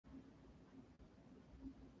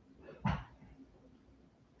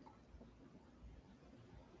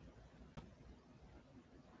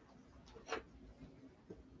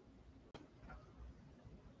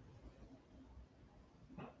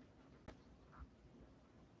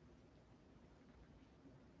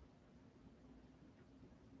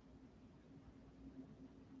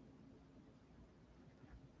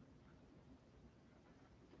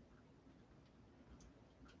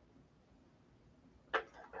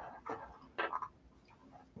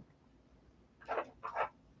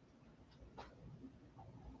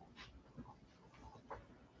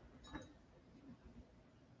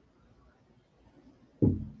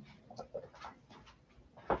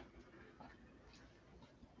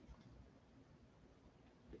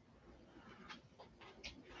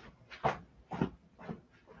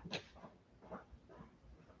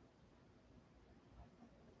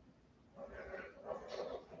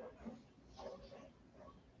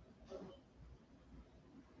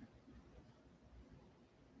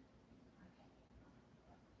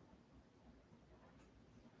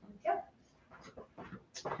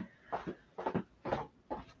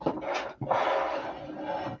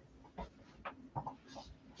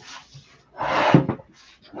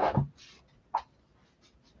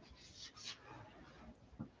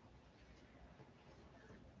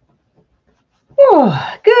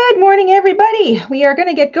Good morning, everybody. We are going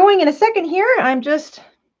to get going in a second here. I'm just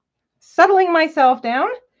settling myself down,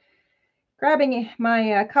 grabbing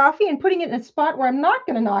my coffee and putting it in a spot where I'm not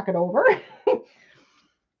going to knock it over. All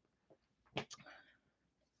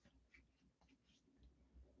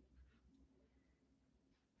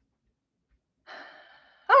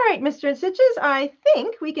right, Mr. InStitches, I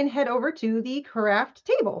think we can head over to the craft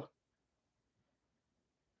table.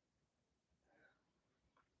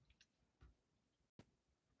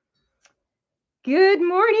 Good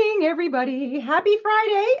morning, everybody. Happy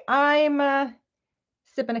Friday. I'm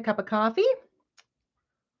sipping a cup of coffee.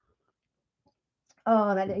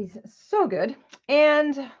 Oh, that is so good.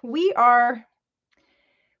 And we are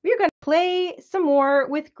going to play some more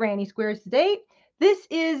with granny squares today. This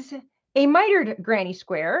is a mitered granny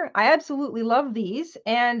square. I absolutely love these.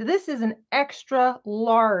 And this is an extra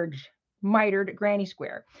large mitered granny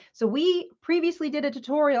square. So we previously did a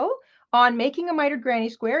tutorial on making a mitered granny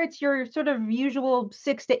square. It's your sort of usual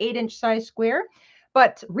 6 to 8 inch size square.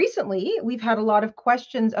 But recently, we've had a lot of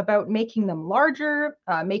questions about making them larger,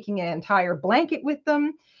 making an entire blanket with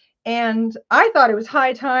them. And I thought it was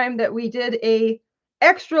high time that we did a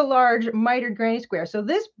extra large mitered granny square. So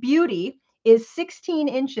this beauty is 16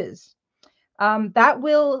 inches. That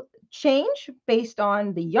will change based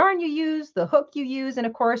on the yarn you use, the hook you use, and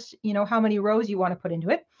of course, you know, how many rows you want to put into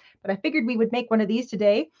it. But I figured we would make one of these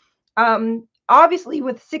today. Obviously,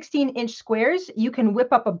 with 16-inch squares, you can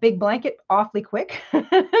whip up a big blanket awfully quick.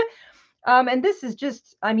 And this is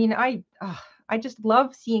just, I mean, I just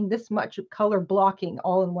love seeing this much color blocking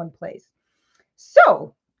all in one place.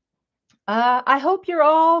 So I hope you're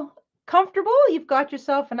all comfortable. You've got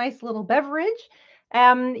yourself a nice little beverage.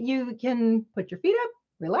 You can put your feet up,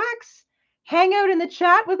 relax, hang out in the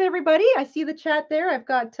chat with everybody. I see the chat there. I've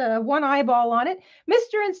got one eyeball on it.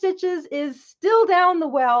 Mr. InStitches is still down the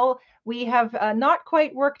well. We have not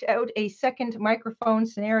quite worked out a second microphone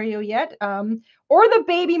scenario yet, or the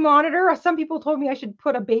baby monitor. Some people told me I should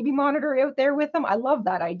put a baby monitor out there with them. I love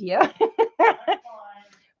that idea.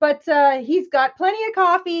 But he's got plenty of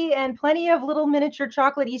coffee and plenty of little miniature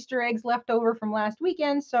chocolate Easter eggs left over from last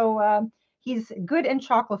weekend. So he's good and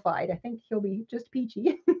chocolified. I think he'll be just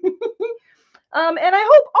peachy. And I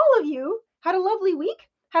hope all of you had a lovely week,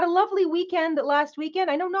 had a lovely weekend last weekend.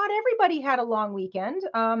 I know not everybody had a long weekend.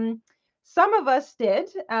 Some of us did,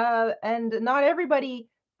 and not everybody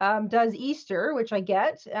does Easter, which I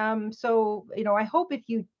get. So, you know, I hope if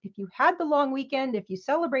you had the long weekend, if you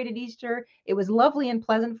celebrated Easter, it was lovely and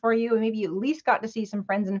pleasant for you, and maybe you at least got to see some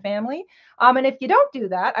friends and family. And if you don't do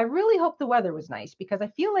that, I really hope the weather was nice, because I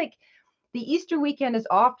feel like the Easter weekend is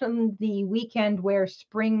often the weekend where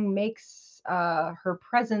spring makes her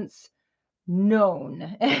presence known.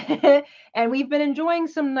 And we've been enjoying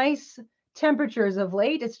some nice temperatures of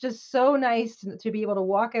late. It's just so nice to be able to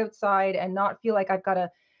walk outside and not feel like I've got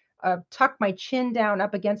to tuck my chin down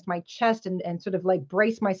up against my chest and sort of like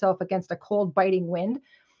brace myself against a cold biting wind.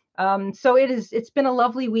 So it's been a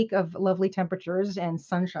lovely week of lovely temperatures and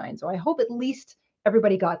sunshine. So I hope at least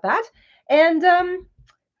everybody got that. And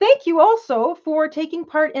thank you also for taking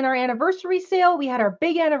part in our anniversary sale. We had our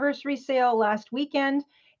big anniversary sale last weekend,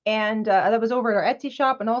 and that was over at our Etsy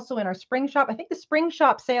shop and also in our spring shop. I think the spring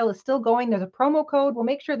shop sale is still going. There's a promo code. We'll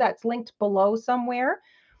make sure that's linked below somewhere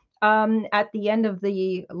at the end of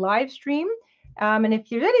the live stream. And if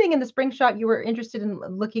there's anything in the spring shop you were interested in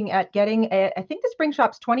looking at getting, I think the spring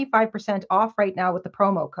shop's 25% off right now with the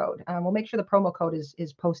promo code. We'll make sure the promo code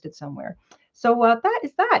is posted somewhere. So that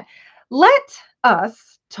is that. Let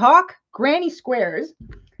us talk granny squares.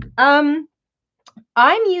 I'm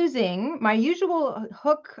using my usual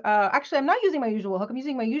hook. Actually, I'm not using my usual hook. I'm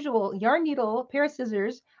using my usual yarn needle, pair of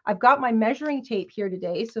scissors. I've got my measuring tape here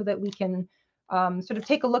today so that we can sort of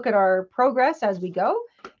take a look at our progress as we go.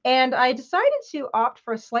 And I decided to opt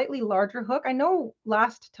for a slightly larger hook. I know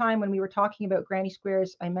last time when we were talking about granny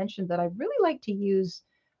squares, I mentioned that I really like to use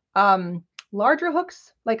larger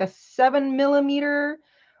hooks, like a 7mm,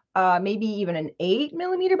 maybe even an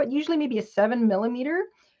 8mm, but usually maybe a 7mm.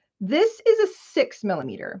 This is a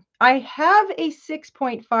 6mm. I have a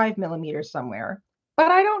 6.5mm somewhere,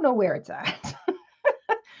 but I don't know where it's at.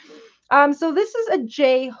 So this is a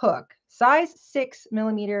J hook, size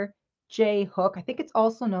 6mm J hook. I think it's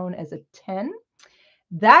also known as a 10.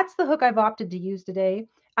 That's the hook I've opted to use today.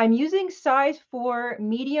 I'm using size 4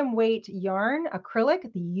 medium weight yarn,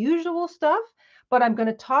 acrylic, the usual stuff, but I'm going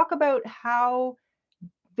to talk about how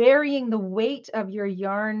varying the weight of your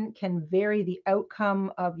yarn can vary the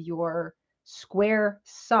outcome of your square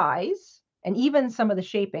size and even some of the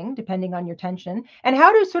shaping depending on your tension, and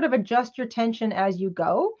how to sort of adjust your tension as you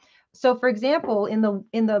go. So for example, in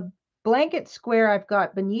the blanket square I've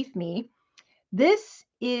got beneath me, this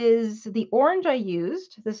is the orange I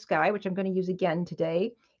used, this guy, which I'm going to use again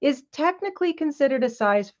today, is technically considered a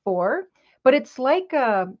size 4, but it's like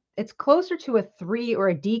it's closer to a 3 or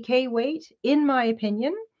a DK weight, in my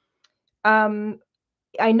opinion. Um,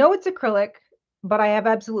 I know it's acrylic, but I have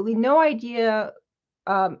absolutely no idea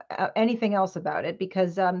anything else about it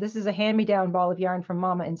because this is a hand-me-down ball of yarn from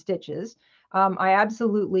Mama InStitches. I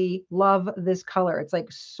absolutely love this color. It's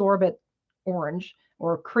like sorbet orange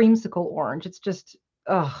or creamsicle orange. It's just,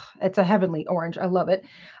 oh, it's a heavenly orange. I love it.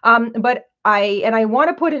 But I want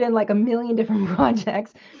to put it in like a million different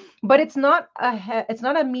projects, but it's not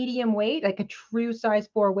a medium weight, like a true size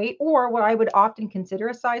 4 weight, or what I would often consider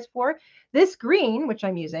a size 4. This green, which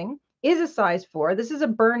I'm using, is a size 4. This is a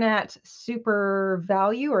Bernat super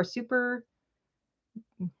value or super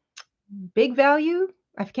big value.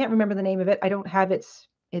 I can't remember the name of it. I don't have its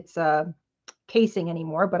casing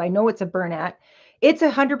anymore, but I know it's a Bernat. It's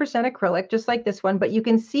 100% acrylic, just like this one, but you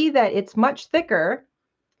can see that it's much thicker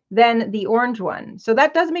than the orange one. So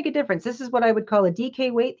that does make a difference. This is what I would call a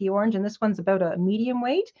DK weight, the orange, and this one's about a medium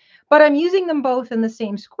weight, but I'm using them both in the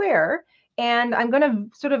same square, and I'm going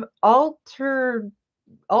to sort of alter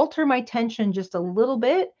my tension just a little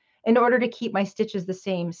bit in order to keep my stitches the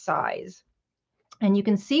same size. And you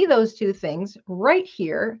can see those two things right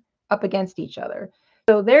here up against each other.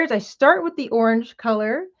 So I start with the orange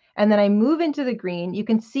color and then I move into the green. You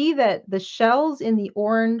can see that the shells in the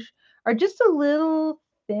orange are just a little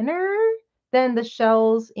thinner than the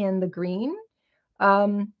shells in the green.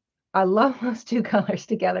 I love those two colors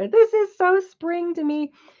together. This is so spring to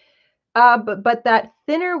me. But that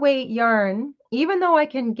thinner weight yarn, even though I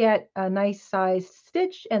can get a nice size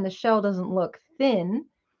stitch and the shell doesn't look thin,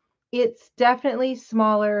 it's definitely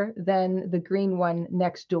smaller than the green one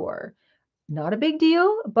next door. Not a big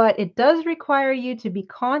deal, but it does require you to be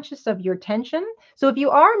conscious of your tension. So if you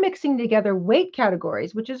are mixing together weight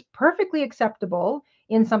categories, which is perfectly acceptable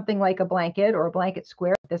in something like a blanket or a blanket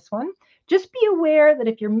square, this one, just be aware that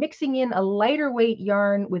if you're mixing in a lighter weight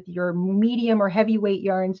yarn with your medium or heavyweight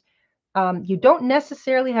yarns, you don't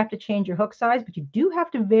necessarily have to change your hook size, but you do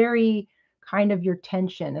have to vary kind of your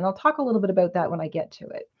tension. And I'll talk a little bit about that when I get to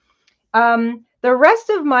it. The rest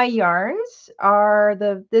of my yarns are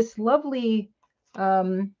this lovely,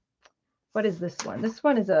 what is this one? This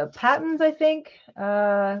one is a Patons, I think.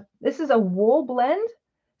 This is a wool blend.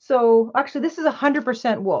 So actually this is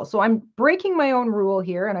 100% wool. So I'm breaking my own rule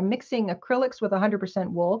here and I'm mixing acrylics with 100%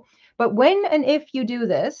 wool. But when and if you do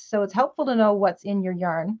this, so it's helpful to know what's in your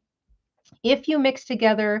yarn. If you mix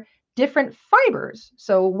together different fibers,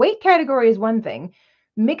 so weight category is one thing,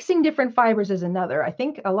 mixing different fibers is another. I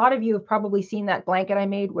think a lot of you have probably seen that blanket I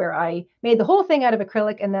made where I made the whole thing out of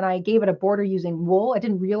acrylic and then I gave it a border using wool. I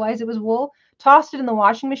didn't realize it was wool, tossed it in the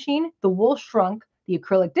washing machine, the wool shrunk, the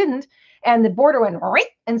acrylic didn't, and the border went right.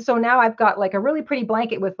 And so now I've got like a really pretty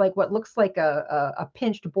blanket with like what looks like a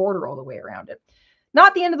pinched border all the way around it.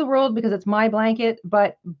 Not the end of the world because it's my blanket,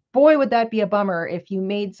 but boy, would that be a bummer if you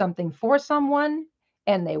made something for someone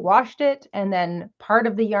and they washed it and then part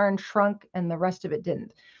of the yarn shrunk and the rest of it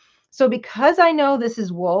didn't. So because I know this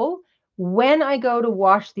is wool, when I go to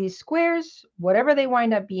wash these squares, whatever they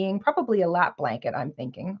wind up being, probably a lap blanket, I'm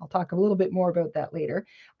thinking. I'll talk a little bit more about that later.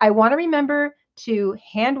 I want to remember to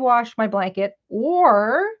hand wash my blanket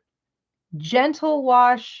or gentle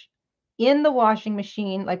wash in the washing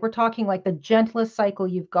machine, like we're talking like the gentlest cycle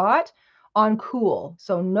you've got on cool.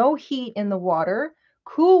 So no heat in the water,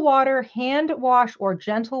 cool water, hand wash or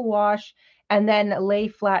gentle wash, and then lay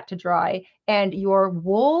flat to dry. And your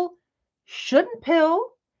wool shouldn't pill,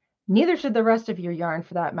 neither should the rest of your yarn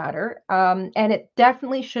for that matter. And it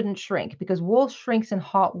definitely shouldn't shrink because wool shrinks in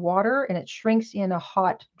hot water and it shrinks in a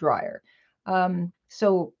hot dryer.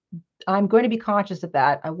 So I'm going to be conscious of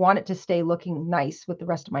that. I want it to stay looking nice with the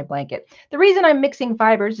rest of my blanket. The reason I'm mixing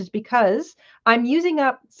fibers is because I'm using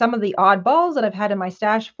up some of the oddballs that I've had in my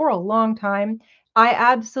stash for a long time. I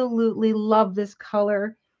absolutely love this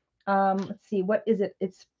color. Let's see, what is it?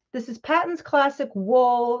 This is Patton's Classic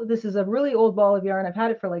Wool. This is a really old ball of yarn. I've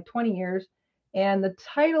had it for like 20 years. And the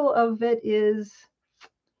title of it is,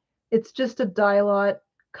 it's just a dye lot,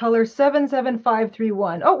 color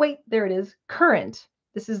 77531. Oh, wait, there it is. Currant.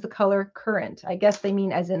 This is the color currant. I guess they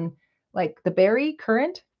mean as in like the berry,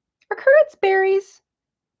 currant. Are currants berries?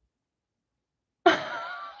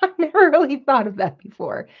 I've never really thought of that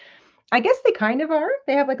before. I guess they kind of are.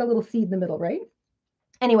 They have like a little seed in the middle, right?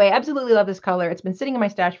 Anyway, absolutely love this color. It's been sitting in my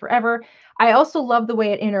stash forever. I also love the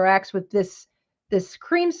way it interacts with this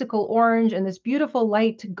creamsicle orange and this beautiful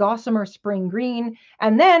light gossamer spring green.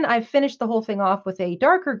 And then I've finished the whole thing off with a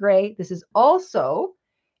darker gray. This is also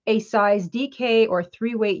a size DK or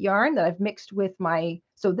 3-weight yarn that I've mixed with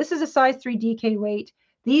so this is a size 3 DK weight.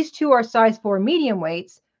 These two are size 4 medium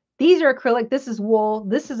weights. These are acrylic. This is wool.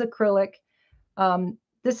 This is acrylic.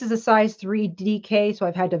 This is a size 3 DK, so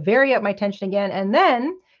I've had to vary up my tension again. And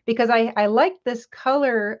then, because I like this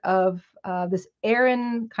color of this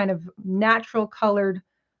Aran kind of natural colored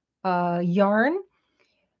yarn,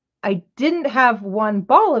 I didn't have one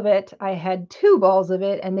ball of it. I had 2 balls of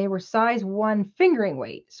it, and they were size 1 fingering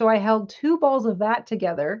weight. So I held 2 balls of that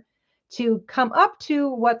together to come up to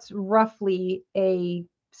what's roughly a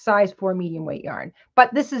size 4 medium weight yarn.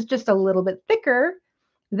 But this is just a little bit thicker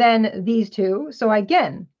than these two. So I,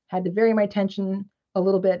 again, had to vary my tension a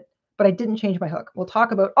little bit, but I didn't change my hook. We'll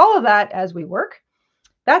talk about all of that as we work.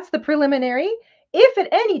 That's the preliminary. If at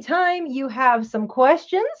any time you have some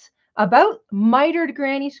questions about mitered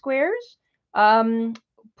granny squares,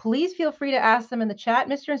 please feel free to ask them in the chat.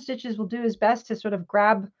 Mr. InStitches will do his best to sort of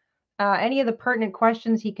grab any of the pertinent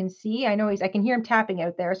questions he can see. I know I can hear him tapping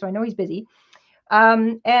out there, so I know he's busy.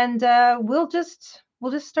 We'll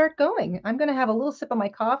just start going. I'm going to have a little sip of my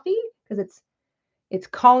coffee because it's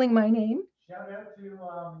calling my name. Shout out to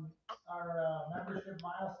our membership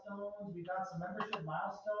milestones. We got some membership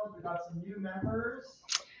milestones. We got some new members.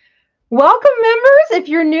 Welcome, members. If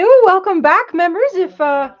you're new, welcome back, members. If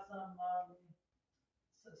some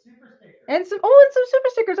super stickers. And some super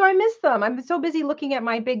stickers. Oh, I missed them. I'm so busy looking at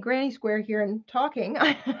my big granny square here and talking.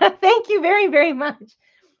 Thank you very, very much.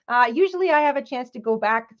 Usually I have a chance to go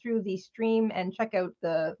back through the stream and check out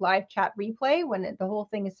the live chat replay when the whole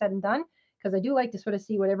thing is said and done, because I do like to sort of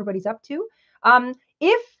see what everybody's up to.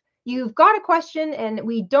 If you've got a question and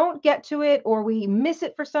we don't get to it or we miss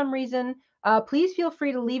it for some reason, please feel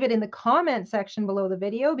free to leave it in the comment section below the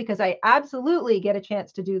video, because I absolutely get a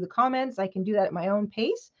chance to do the comments. I can do that at my own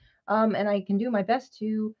pace, and I can do my best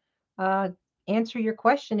to answer your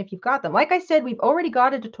question if you've got them. Like I said, we've already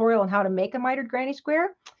got a tutorial on how to make a mitered granny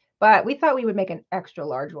square, but we thought we would make an extra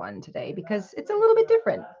large one today because it's a little bit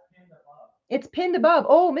different. It's pinned above.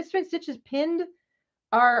 Oh, Mr. InStitches pinned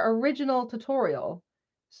our original tutorial.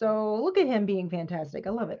 So look at him being fantastic.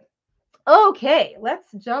 I love it. Okay,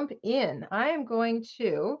 let's jump in. I am going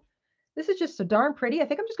to, this is just so darn pretty. I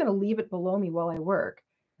think I'm just going to leave it below me while I work.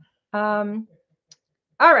 All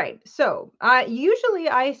right, so usually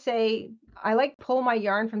I say I like pull my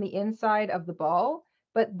yarn from the inside of the ball,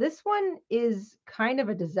 but this one is kind of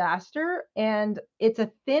a disaster and it's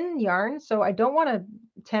a thin yarn, so I don't want to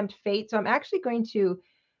tempt fate. So I'm actually going to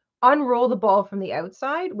unroll the ball from the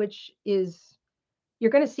outside, which is,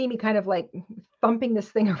 you're going to see me kind of like thumping this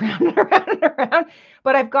thing around and around and around,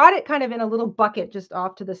 but I've got it kind of in a little bucket just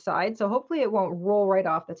off to the side. So hopefully it won't roll right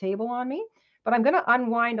off the table on me, but I'm going to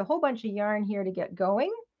unwind a whole bunch of yarn here to get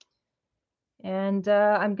going. And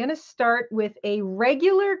I'm going to start with a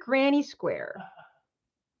regular granny square.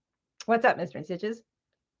 What's up, Mr. InStitches?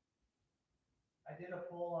 I did a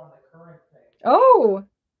poll on the currant thing. Oh,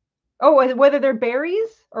 whether they're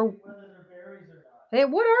berries or whether they're berries or not. Hey,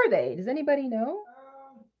 what are they? Does anybody know?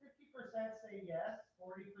 50% say yes,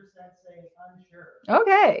 40% say unsure.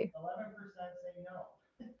 Okay. 11% say no.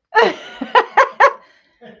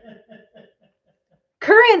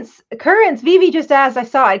 Currants. Vivi just asked. I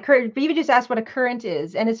saw it. Vivi just asked what a currant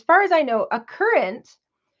is, and as far as I know, a currant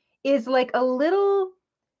is like a little.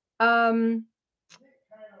 Aren't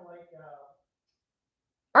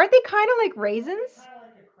they kind of like raisins? Kind of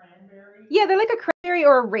like a cranberry. Yeah, they're like a cranberry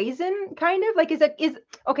or a raisin, kind of. Like,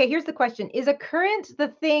 okay, here's the question. Is a currant the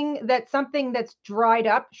thing that something that's dried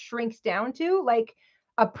up shrinks down to? Like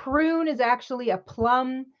a prune is actually a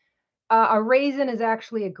plum, a raisin is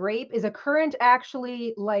actually a grape. Is a currant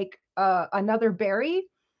actually like another berry?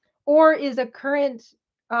 Or is a currant,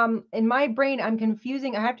 in my brain, I'm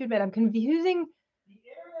confusing. I have to admit, I'm confusing. The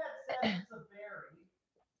internet says it's a berry.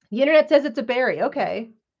 The internet says it's a berry.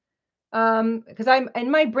 Okay. Because I'm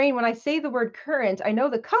in my brain, when I say the word currant, I know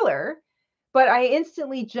the color, but I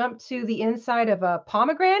instantly jump to the inside of a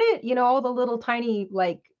pomegranate, you know, all the little tiny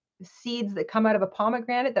like seeds that come out of a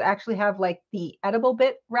pomegranate that actually have like the edible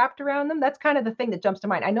bit wrapped around them. That's kind of the thing that jumps to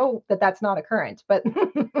mind. I know that that's not a currant, but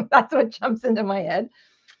that's what jumps into my head.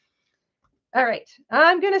 All right,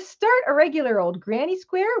 I'm going to start a regular old granny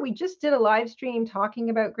square. We just did a live stream talking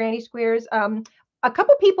about granny squares. A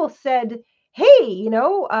couple people said, hey, you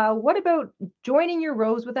know, what about joining your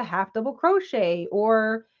rows with a half double crochet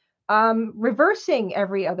or reversing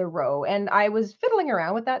every other row? And I was fiddling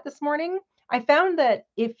around with that this morning. I found that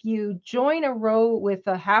if you join a row with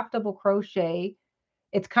a half double crochet,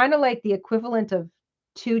 it's kind of like the equivalent of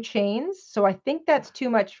 2 chains. So I think that's too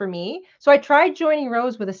much for me. So I tried joining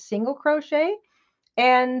rows with a single crochet,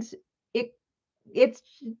 and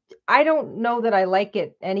I don't know that I like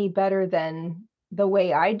it any better than the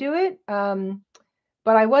way I do it.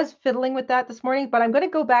 But I was fiddling with that this morning, but I'm going to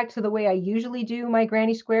go back to the way I usually do my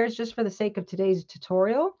granny squares just for the sake of today's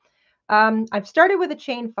tutorial. I've started with a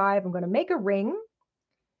chain 5. I'm going to make a ring,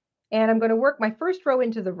 and I'm going to work my first row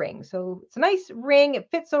into the ring. So it's a nice ring. It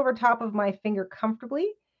fits over top of my finger comfortably.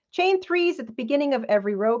 Chain 3s at the beginning of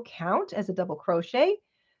every row count as a double crochet.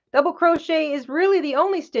 Double crochet is really the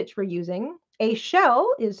only stitch we're using. A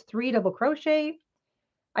shell is 3 double crochet.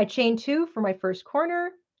 I chain 2 for my first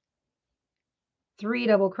corner, 3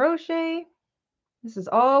 double crochet. This is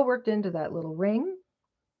all worked into that little ring.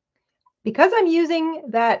 Because I'm using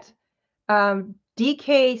that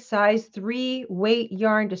DK size 3 weight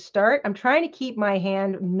yarn to start, I'm trying to keep my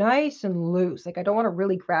hand nice and loose. Like I don't want to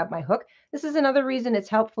really grab my hook. This is another reason it's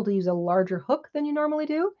helpful to use a larger hook than you normally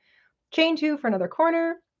do. Chain 2 for another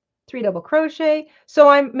corner, 3 double crochet. So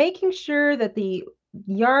I'm making sure that the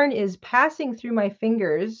yarn is passing through my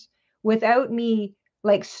fingers without me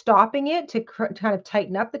like stopping it to kind of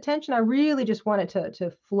tighten up the tension. I really just want it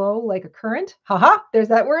to flow like a current. Haha, there's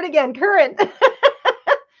that word again, current.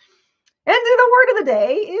 And the word of the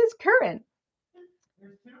day is current.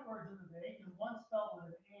 There's 2 words of the day, because one's spelled with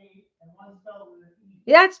an A and one's spelled with an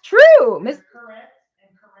E. That's true. Current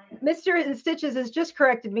and currant. Mr. InStitches has just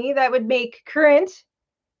corrected me. That would make currant,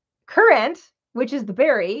 which is the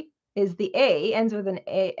berry, is the A, ends with an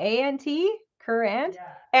A-N-T, currant.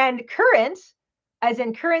 Yeah. And current, as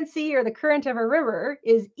in currency or the current of a river,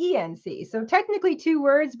 is E-N-C. So technically 2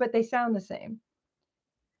 words, but they sound the same.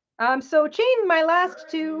 So chain my last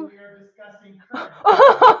Currently, 2. We are discussing current.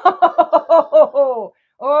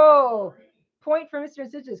 Oh, point for Mr.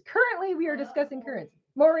 InStitches. Currently, we are discussing currents.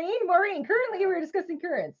 Maureen, currently we are discussing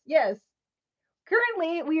currents. Yes.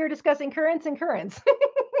 Currently, we are discussing currents and currents.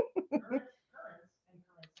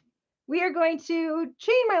 We are going to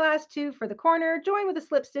chain my last 2 for the corner, join with a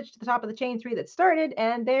slip stitch to the top of the chain 3 that started,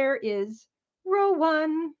 and there is row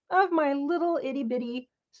 1 of my little itty bitty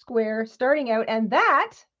square starting out. And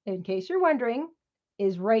that, in case you're wondering,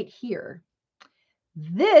 is right here.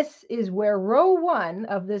 This is where row 1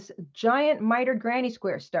 of this giant mitered granny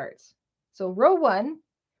square starts. So row 1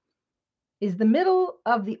 is the middle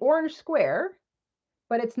of the orange square,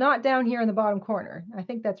 but it's not down here in the bottom corner. I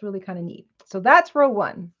think that's really kind of neat. So that's row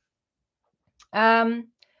 1. I'm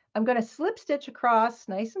going to slip stitch across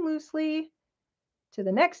nice and loosely to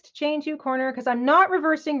the next chain 2 corner, because I'm not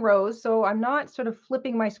reversing rows. So I'm not sort of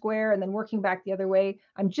flipping my square and then working back the other way.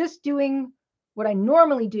 I'm just doing what I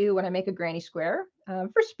normally do when I make a granny square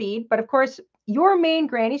for speed. But of course, your main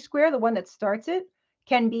granny square, the one that starts it,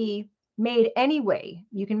 can be made any way.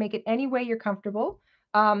 You can make it any way you're comfortable.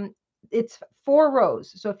 It's 4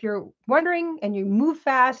 rows. So if you're wondering and you move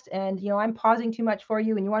fast and I'm pausing too much for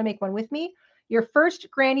you and you want to make one with me, your first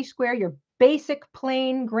granny square, your basic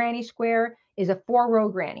plain granny square, is a 4-row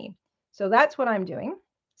granny. So that's what I'm doing.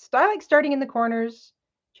 So I like starting in the corners,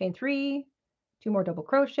 chain 3, 2 more double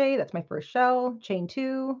crochet, that's my first shell, chain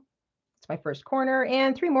 2, that's my first corner,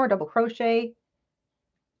 and 3 more double crochet,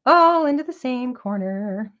 all into the same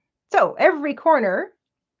corner. So every corner,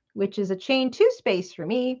 which is a chain 2 space for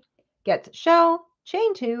me, gets shell,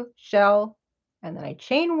 chain 2, shell, and then I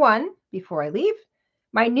chain 1 before I leave.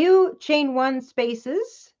 My new chain 1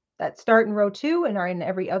 spaces that start in row 2 and are in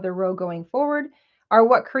every other row going forward are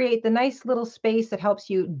what create the nice little space that helps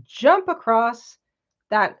you jump across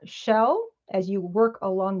that shell as you work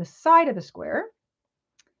along the side of the square.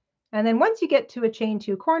 And then once you get to a chain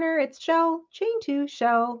 2 corner, it's shell, chain 2,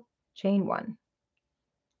 shell, chain 1.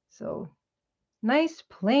 So nice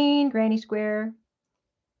plain granny square.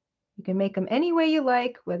 You can make them any way you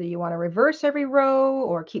like, whether you want to reverse every row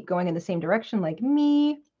or keep going in the same direction like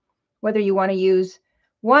me, whether you want to use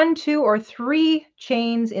 1, 2, or 3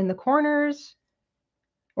 chains in the corners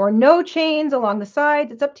or no chains along the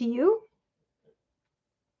sides. It's up to you.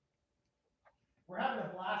 We're having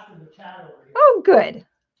a blast in the chat over here. Oh, good.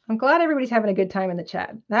 I'm glad everybody's having a good time in the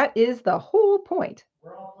chat. That is the whole point.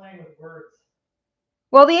 We're all playing with words.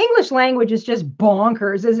 Well, the English language is just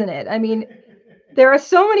bonkers, isn't it? I mean, there are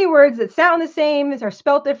so many words that sound the same, are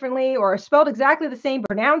spelled differently, or are spelled exactly the same,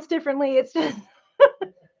 pronounced differently. It's just...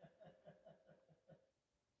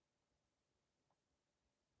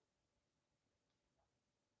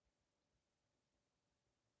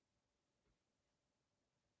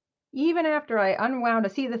 Even after I unwound,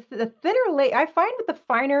 see the thinner weight, I find with the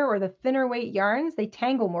finer or the thinner weight yarns, they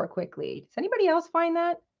tangle more quickly. Does anybody else find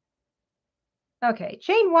that? Okay,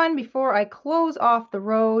 chain 1 before I close off the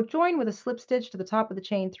row, join with a slip stitch to the top of the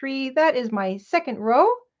chain 3. That is my second row.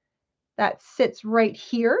 That sits right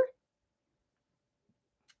here.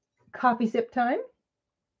 Coffee sip time.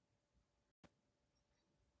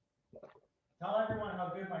 Tell everyone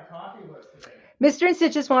how good my coffee was today. Mr.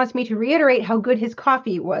 InStitches wants me to reiterate how good his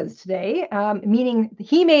coffee was today, meaning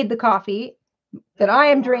he made the coffee that I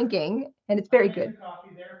am drinking, and it's very good. Coffee,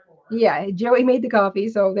 therefore. Yeah, Joey made the coffee,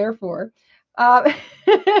 so therefore. It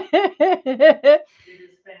is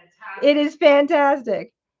fantastic. It is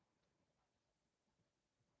fantastic.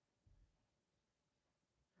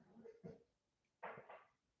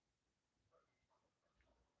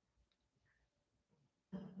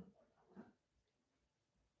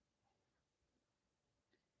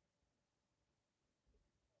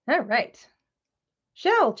 All right.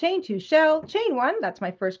 Shell, chain 2, shell, chain 1. That's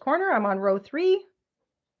my first corner. I'm on row 3.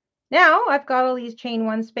 Now I've got all these chain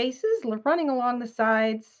 1 spaces running along the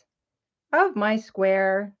sides of my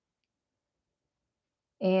square.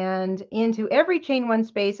 And into every chain 1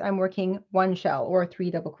 space, I'm working 1 shell or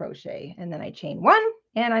 3 double crochet. And then I chain 1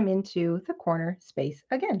 and I'm into the corner space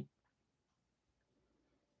again.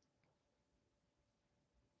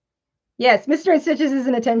 Yes, Mr. InStitches is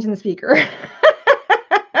an attention speaker.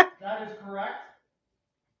 That is correct.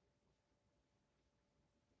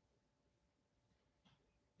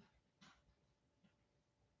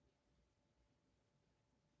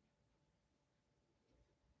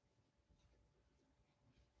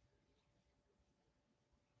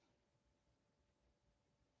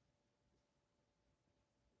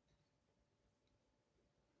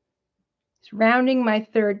 Just rounding my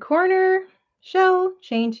third corner, shell,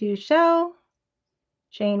 chain 2, shell,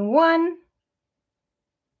 chain 1.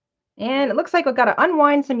 And it looks like I've got to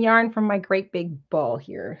unwind some yarn from my great big ball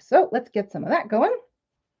here. So let's get some of that going.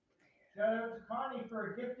 Shout out to Connie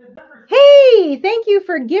for a gifted membership. Hey, thank you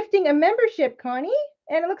for gifting a membership, Connie.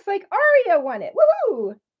 And it looks like Aria won it.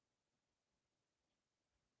 Woohoo!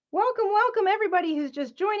 Welcome, welcome everybody who's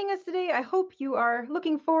just joining us today. I hope you are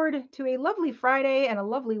looking forward to a lovely Friday and a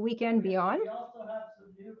lovely weekend beyond. We also have some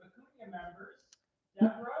new Vicuña members.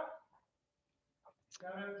 Deborah.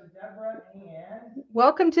 Shout out to Deborah and...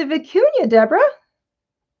 Welcome to Vicuña, Deborah.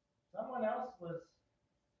 Someone else was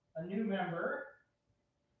a new member.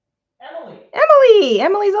 Emily.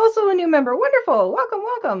 Emily's also a new member. Wonderful. Welcome,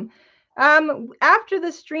 welcome. After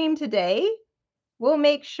the stream today, we'll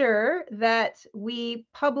make sure that we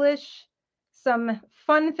publish some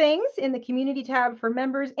fun things in the community tab for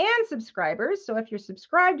members and subscribers. So if you're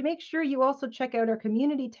subscribed, make sure you also check out our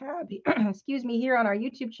community tab, excuse me, here on our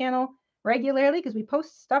YouTube channel regularly, because we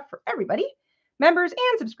post stuff for everybody, members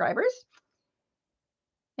and subscribers.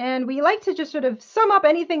 And we like to just sort of sum up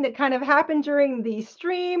anything that kind of happened during the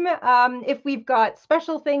stream. If we've got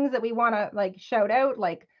special things that we want to like shout out,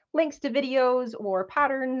 like links to videos or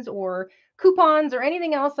patterns or coupons or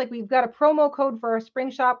anything else, like we've got a promo code for our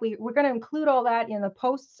spring shop. We're going to include all that in the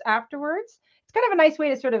posts afterwards. It's kind of a nice way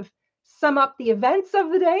to sort of sum up the events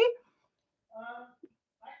of the day. What is it?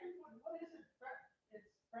 It's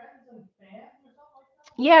friends and fans or something like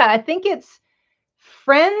that? Yeah, I think it's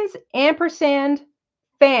friends ampersand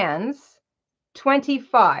fans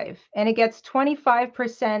 25, and it gets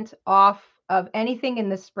 25% off of anything in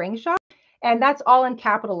the spring shop, and that's all in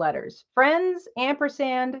capital letters. Friends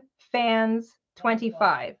ampersand fans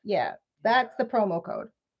 25. Yeah, that's the promo code.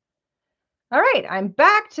 All right, I'm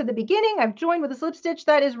back to the beginning. I've joined with a slip stitch.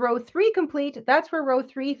 That is row 3 complete. That's where row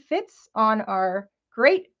 3 fits on our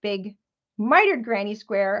great big mitered granny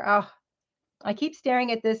square. Oh, I keep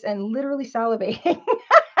staring at this and literally salivating.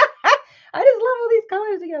 I just love all these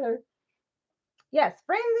colors together. Yes,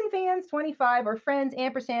 friends and fans 25, or friends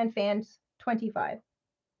ampersand fans 25.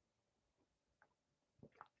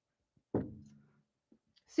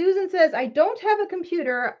 Susan says, I don't have a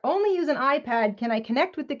computer, only use an iPad. Can I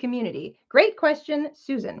connect with the community? Great question,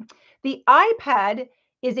 Susan. The iPad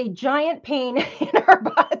is a giant pain in our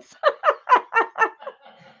butts.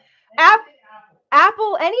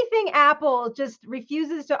 Anything Apple just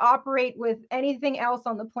refuses to operate with anything else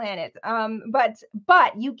on the planet.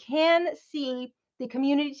 But you can see the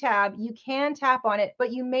community tab. You can tap on it,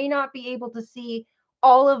 but you may not be able to see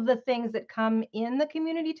all of the things that come in the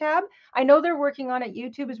community tab. I know they're working on it.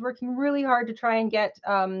 YouTube is working really hard to try and get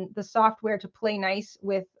the software to play nice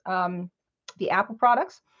with the Apple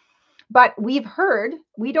products. But we've heard,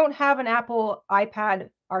 we don't have an Apple iPad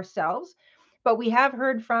ourselves, but we have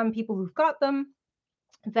heard from people who've got them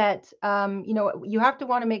that, you have to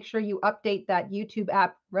want to make sure you update that YouTube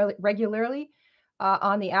app regularly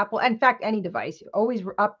on the Apple. In fact, any device, you always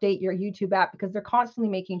update your YouTube app because they're constantly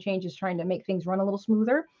making changes, trying to make things run a little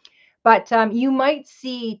smoother. But you might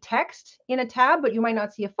see text in a tab, but you might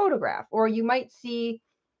not see a photograph, or you might see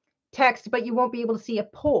text, but you won't be able to see a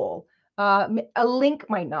poll. A link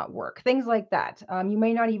might not work, things like that. You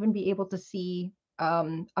may not even be able to see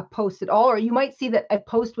a post at all, or you might see that a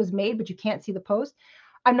post was made, but you can't see the post.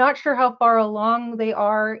 I'm not sure how far along they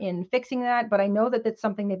are in fixing that, but I know that that's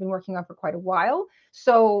something they've been working on for quite a while.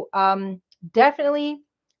 So definitely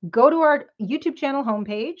go to our YouTube channel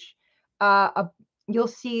homepage. You'll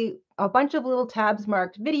see a bunch of little tabs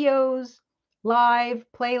marked videos, live,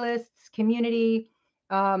 playlists, community,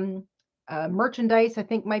 merchandise, I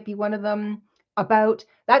think might be one of them. About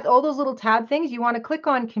that's all those little tab things. You want to click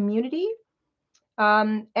on community,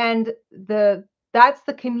 and that's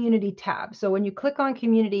the community tab. So when you click on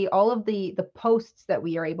community, all of the posts that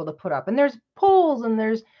we are able to put up, and there's polls and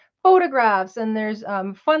there's photographs and there's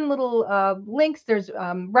fun little links. There's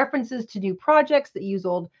references to new projects that use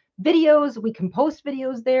old videos. We can post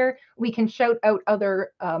videos there. We can shout out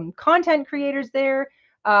other content creators there.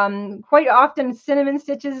 Quite often, Cinnamon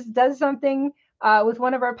Stitches does something with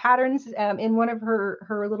one of our patterns in one of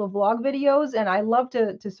her little vlog videos, and I love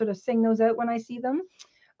to sort of sing those out when I see them.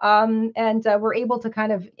 And we're able to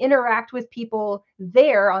kind of interact with people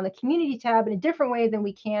there on the community tab in a different way than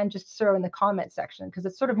we can just sort of in the comment section, because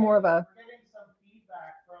it's sort of more of a. We're getting some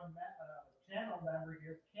feedback from a channel member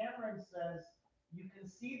here. Cameron says you can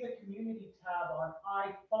see the community tab on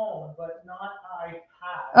iPhone, but not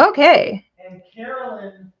iPad. Okay. And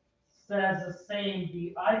Carolyn says the same.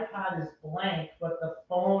 The iPad is blank, but the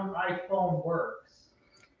iPhone works.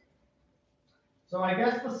 So I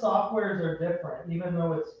guess the softwares are different, even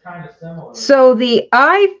though it's kind of similar. So the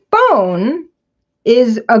iPhone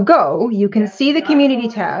is a go. You can see the community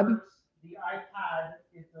tab. The iPad,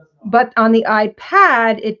 it does not. But on the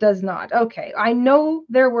iPad, it does not. Okay, I know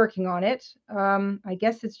they're working on it. I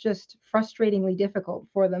guess it's just frustratingly difficult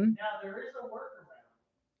for them. Now, there is a workaround.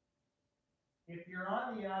 If you're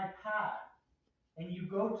on the iPad and you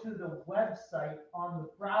go to the website on the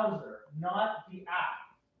browser, not the app,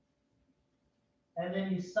 and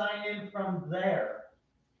then you sign in from there,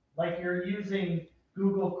 like you're using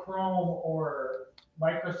Google Chrome or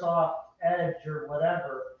Microsoft Edge or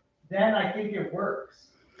whatever, then I think it works.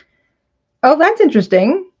 Oh, that's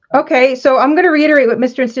interesting. Okay, so I'm going to reiterate what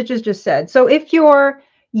Mr. InStitches just said. So if you've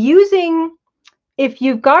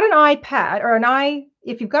got an iPad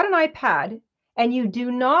if you've got an iPad and you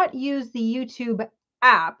do not use the YouTube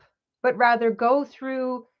app, but rather go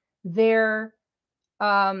through their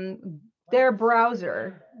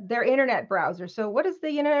browser, their internet browser. So what is the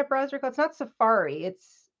internet browser called? It's not Safari.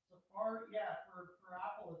 It's Safari, yeah, for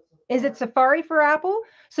Apple. It's Safari. Is it Safari for Apple?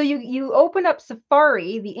 So you open up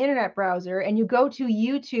Safari, the internet browser, and you go to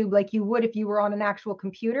YouTube like you would if you were on an actual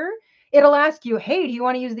computer. It'll ask you, hey, do you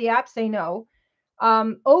want to use the app? Say no.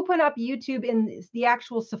 Open up YouTube in the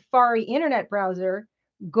actual Safari internet browser,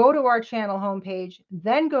 go to our channel homepage,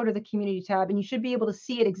 then go to the community tab, and you should be able to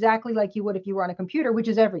see it exactly like you would if you were on a computer, which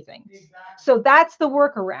is everything. Exactly. So that's the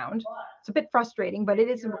workaround. But it's a bit frustrating, but it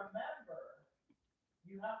is. If you're a member,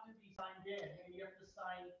 you have to be signed in, and you have to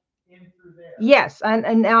sign in through there. Yes,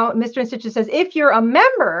 and now Mr. InStitches says if you're a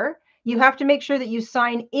member, you have to make sure that you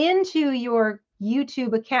sign into your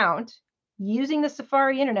YouTube account using the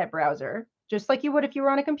Safari internet browser, just like you would if you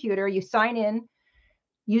were on a computer. You sign in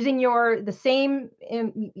using the same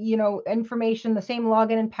information, the same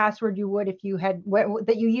login and password you would if you had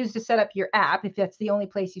that you use to set up your app, if that's the only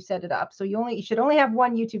place you set it up. So you should only have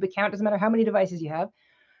one YouTube account, doesn't matter how many devices you have.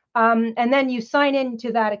 And then you sign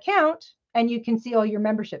into that account and you can see all your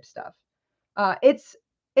membership stuff.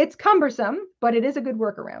 It's cumbersome, but it is a good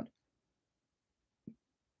workaround.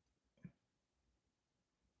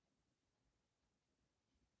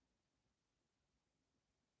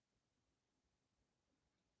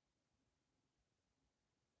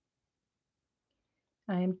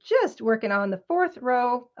 I am just working on the 4th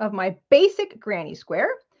row of my basic granny square.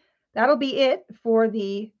 That'll be it for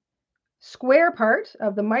the square part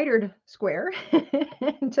of the mitered square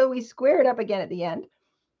until we square it up again at the end.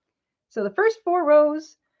 So the first 4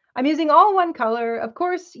 rows, I'm using all one color. Of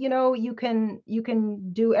course, you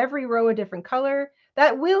can do every row a different color.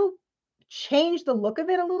 That will change the look of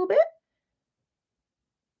it a little bit.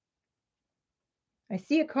 I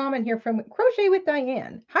see a comment here from Crochet with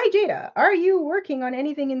Diane. Hi, Jayda. Are you working on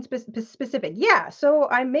anything in specific? Yeah, so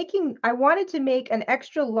I wanted to make an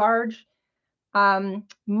extra large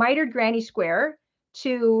mitered granny square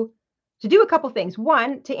to do a couple things.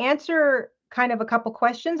 One, to answer kind of a couple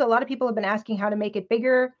questions. A lot of people have been asking how to make it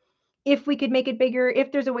bigger, if we could make it bigger, if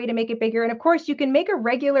there's a way to make it bigger. And of course, you can make a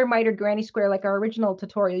regular mitered granny square like our original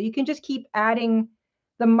tutorial. You can just keep adding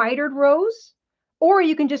the mitered rows, or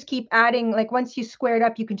you can just keep adding, like once you square it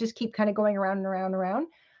up, you can just keep kind of going around and around and around.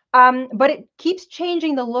 but it keeps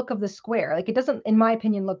changing the look of the square. Like it doesn't, in my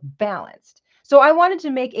opinion, look balanced. So I wanted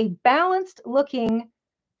to make a balanced looking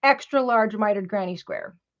extra large mitered granny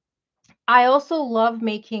square. I also love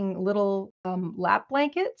making little lap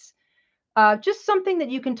blankets. Just something that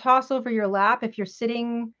you can toss over your lap if you're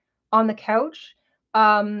sitting on the couch,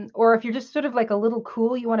 or if you're just sort of like a little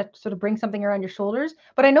cool, you want to sort of bring something around your shoulders.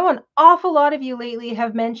 But I know an awful lot of you lately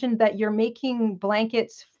have mentioned that you're making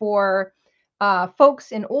blankets for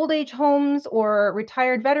folks in old age homes or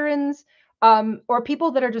retired veterans, or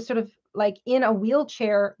people that are just sort of like in a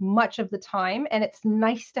wheelchair much of the time. And it's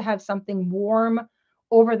nice to have something warm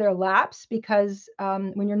over their laps because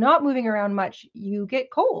when you're not moving around much, you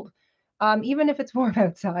get cold, even if it's warm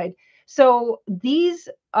outside. So these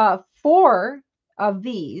 4 of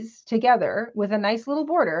these together with a nice little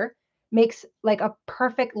border makes like a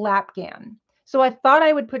perfect lapgan. So I thought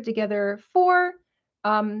I would put together 4,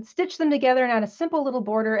 stitch them together and add a simple little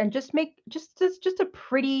border and just make just a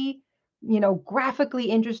pretty, graphically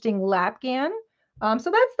interesting lapgan.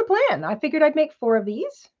 So that's the plan. I figured I'd make 4 of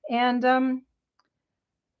these and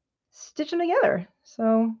stitch them together.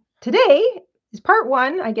 So today is part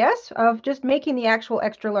 1, I guess, of just making the actual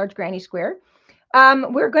extra large granny square.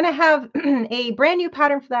 We're going to have a brand new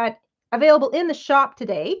pattern for that available in the shop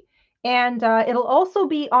today. And it'll also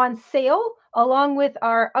be on sale along with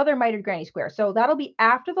our other mitered granny square. So that'll be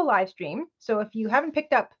after the live stream. So if you haven't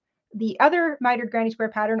picked up the other mitered granny square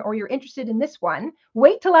pattern or you're interested in this one,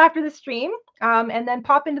 wait till after the stream and then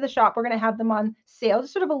pop into the shop. We're going to have them on sale.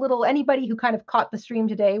 Just sort of a little, anybody who kind of caught the stream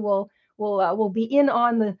today will be in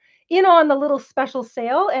on the little special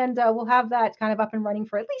sale, and we'll have that kind of up and running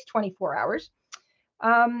for at least 24 hours.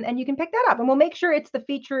 And you can pick that up, and we'll make sure it's the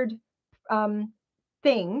featured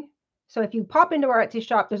thing. So if you pop into our Etsy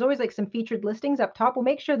shop, there's always like some featured listings up top. We'll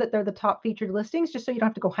make sure that they're the top featured listings, just so you don't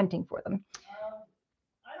have to go hunting for them.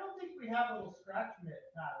 I don't think we have little scratch mitt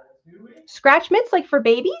patterns, do we? Scratch mitts, like for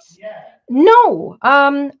babies? Yeah. No.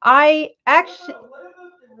 I actually. What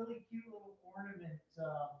about the really cute little ornament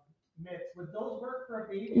mitts? Would those work for a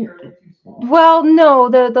baby, or are they too small? Well, no.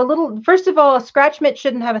 The little, first of all, a scratch mitt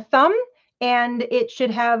shouldn't have a thumb. And it should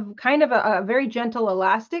have kind of a very gentle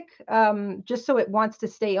elastic, just so it wants to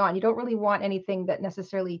stay on. You don't really want anything that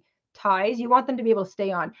necessarily ties. You want them to be able to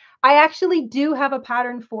stay on. I actually do have a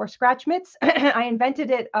pattern for scratch mitts. I invented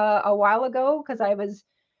it a while ago because I was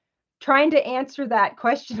trying to answer that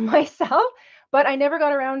question myself, but I never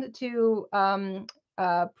got around to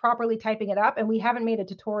properly typing it up, and we haven't made a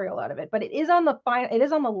tutorial out of it. But it is on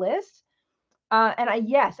the list. And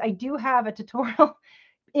yes, I do have a tutorial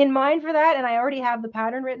in mind for that, and I already have the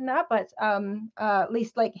pattern written up, but at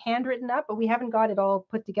least like handwritten up, but we haven't got it all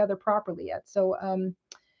put together properly yet. So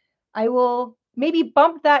I will maybe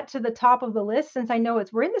bump that to the top of the list, since I know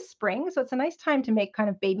we're in the spring, so it's a nice time to make kind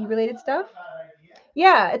of baby related stuff.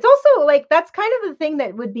 Yeah, it's also like that's kind of the thing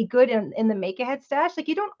that would be good in the make ahead stash. Like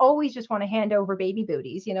you don't always just want to hand over baby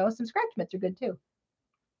booties, some scratch mitts are good too.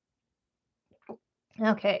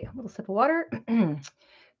 Okay, a little sip of water.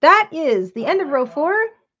 That is the end of row 4.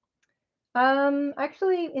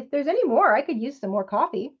 Actually, if there's any more, I could use some more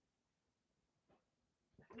coffee.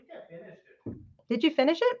 I think I finished it. Did you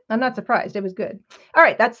finish it? I'm not surprised. It was good. All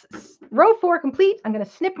right, that's row 4 complete. I'm going to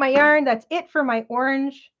snip my yarn. That's it for my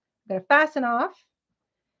orange. I'm going to fasten off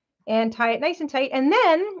and tie it nice and tight. And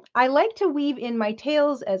then I like to weave in my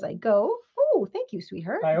tails as I go. Oh, thank you,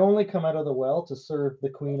 sweetheart. I only come out of the well to serve the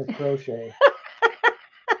queen of crochet.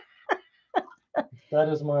 That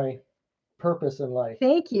is my purpose in life.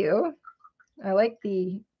 Thank you. I like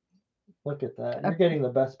the. Look at that. You're getting the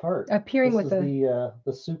best part. Appearing this with is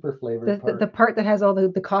the super flavored part. The part that has all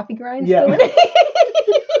the coffee grinds. Yeah. Still in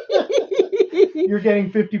it. You're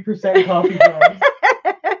getting 50% coffee grinds.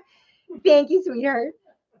 Thank you, sweetheart.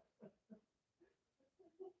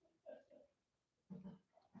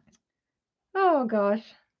 Oh gosh.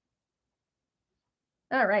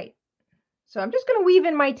 All right. So I'm just going to weave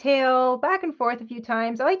in my tail back and forth a few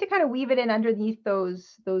times. I like to kind of weave it in underneath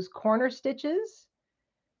those corner stitches.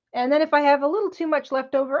 And then if I have a little too much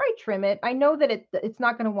left over, I trim it. I know that it's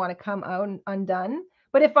not going to want to come out undone.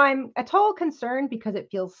 But if I'm at all concerned because it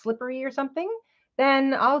feels slippery or something,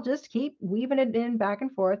 then I'll just keep weaving it in back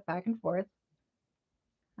and forth, back and forth.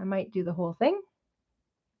 I might do the whole thing.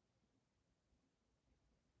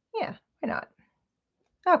 Yeah, why not?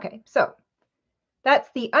 Okay, so that's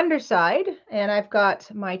the underside, and I've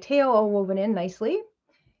got my tail all woven in nicely.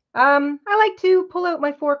 I like to pull out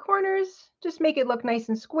my 4 corners, just make it look nice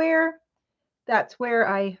and square. That's where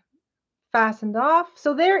I fastened off.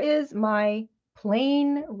 So there is my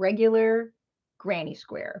plain, regular granny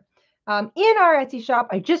square. In our Etsy shop,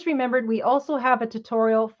 I just remembered we also have a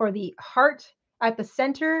tutorial for the heart at the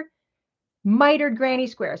center mitered granny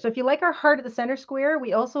square. So if you like our heart at the center square,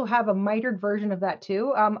 we also have a mitered version of that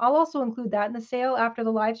too. I'll also include that in the sale after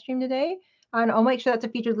the live stream today, and I'll make sure that's a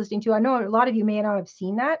featured listing too. I know a lot of you may not have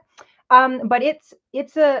seen that, but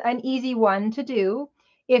it's an easy one to do.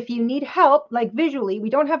 If you need help, like visually, we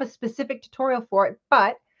don't have a specific tutorial for it,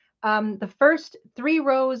 but the first 3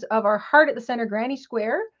 rows of our heart at the center granny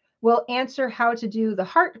square will answer how to do the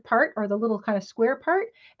heart part, or the little kind of square part.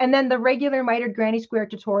 And then the regular mitered granny square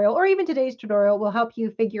tutorial, or even today's tutorial, will help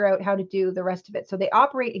you figure out how to do the rest of it. So they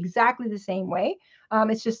operate exactly the same way.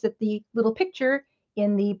 It's just that the little picture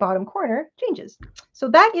in the bottom corner changes. So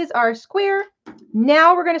that is our square.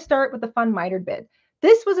 Now we're going to start with the fun mitered bit.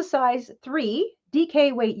 This was a size 3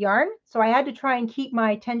 DK weight yarn, so I had to try and keep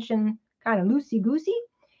my tension kind of loosey-goosey.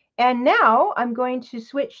 And now I'm going to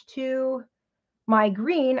switch to my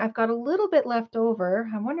green. I've got a little bit left over.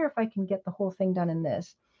 I wonder if I can get the whole thing done in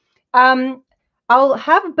this. I'll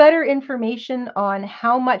have better information on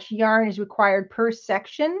how much yarn is required per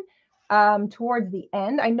section towards the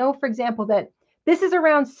end. I know, for example, that this is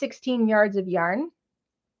around 16 yards of yarn.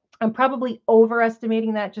 I'm probably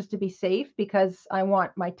overestimating that just to be safe, because I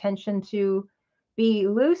want my tension to be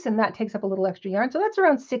loose, and that takes up a little extra yarn. So that's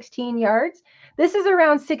around 16 yards. This is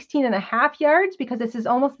around 16 and a half yards, because this is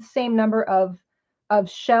almost the same number of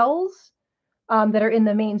shells that are in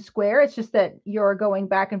the main square. It's just that you're going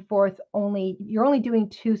back and forth you're only doing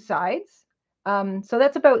 2 sides. So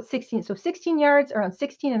that's about 16. So 16 yards, around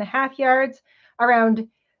 16 and a half yards, around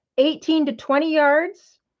 18 to 20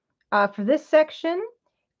 yards for this section.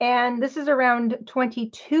 And this is around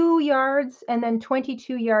 22 yards, and then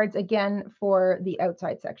 22 yards again for the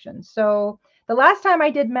outside section. So the last time I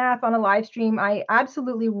did math on a live stream, I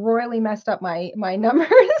absolutely royally messed up my numbers.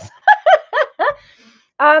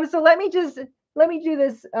 So let me do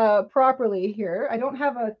this properly here. I don't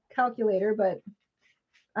have a calculator, but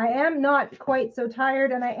I am not quite so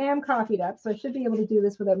tired, and I am coffeed up, so I should be able to do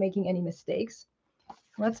this without making any mistakes.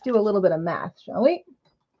 Let's do a little bit of math, shall we?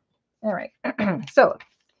 All right. So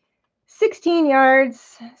 16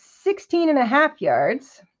 yards, 16 and a half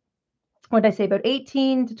yards. What did I say? About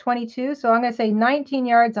 18 to 22. So I'm going to say 19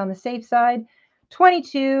 yards on the safe side,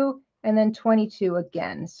 22, and then 22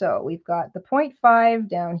 again. So we've got the 0.5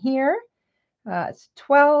 down here. It's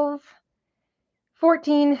 12,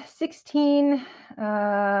 14, 16,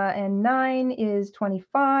 and 9 is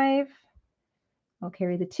 25. I'll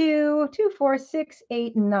carry the 2, 2, 4, 6,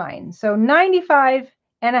 8, 9. So 95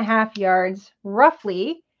 and a half yards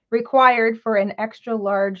roughly required for an extra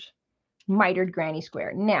large mitered granny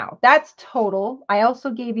square. Now that's total. I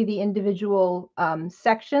also gave you the individual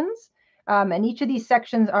sections, and each of these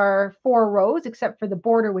sections are 4 rows, except for the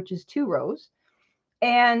border, which is 2 rows.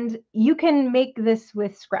 And you can make this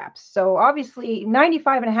with scraps. So obviously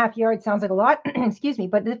 95 and a half yards sounds like a lot, excuse me,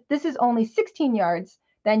 but if this is only 16 yards,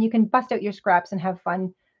 then you can bust out your scraps and have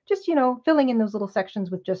fun just, filling in those little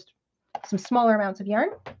sections with just some smaller amounts of yarn.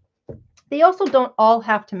 They also don't all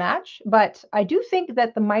have to match, but I do think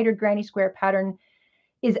that the mitered granny square pattern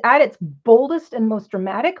is at its boldest and most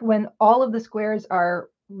dramatic when all of the squares are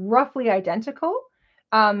roughly identical,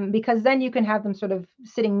 because then you can have them sort of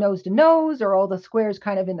sitting nose to nose, or all the squares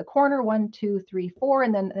kind of in the corner, 1, 2, 3, 4,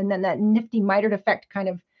 and then that nifty mitered effect kind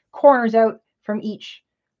of corners out from each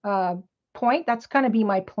point. That's going to be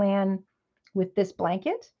my plan with this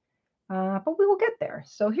blanket. But we will get there.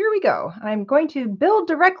 So here we go. I'm going to build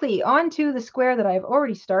directly onto the square that I've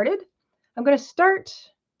already started. I'm going to start,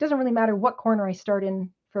 doesn't really matter what corner I start in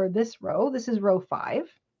for this row. This is row 5.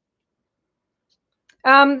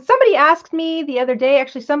 Somebody asked me the other day,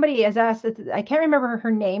 actually somebody has asked, I can't remember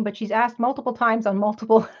her name, but she's asked multiple times on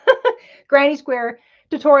multiple granny square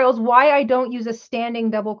tutorials why I don't use a standing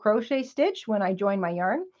double crochet stitch when I join my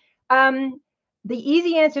yarn. The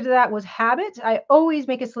easy answer to that was habit. I always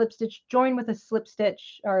make a slip stitch, join with a slip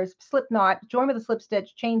stitch, or slip knot, join with a slip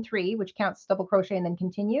stitch, chain 3, which counts double crochet, and then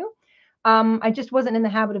continue. I just wasn't in the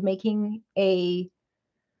habit of making a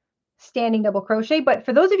standing double crochet. But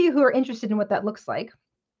for those of you who are interested in what that looks like,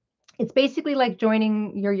 it's basically like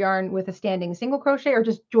joining your yarn with a standing single crochet, or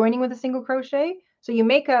just joining with a single crochet. So you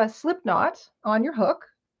make a slip knot on your hook,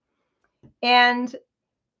 and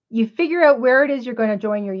you figure out where it is you're going to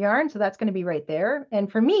join your yarn. So that's going to be right there.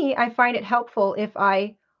 And for me, I find it helpful if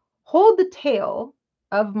I hold the tail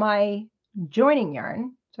of my joining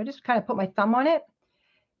yarn. So I just kind of put my thumb on it,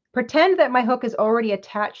 pretend that my hook is already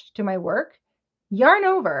attached to my work, yarn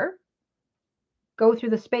over, go through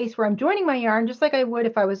the space where I'm joining my yarn, just like I would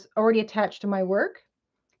if I was already attached to my work,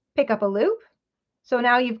 pick up a loop, So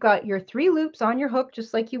now you've got your 3 loops on your hook,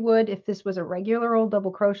 just like you would if this was a regular old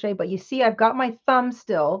double crochet, but you see I've got my thumb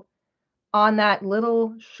still on that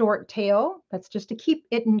little short tail. That's just to keep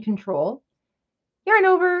it in control. Yarn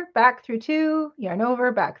over, back through 2, yarn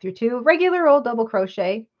over, back through 2, regular old double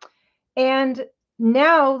crochet. And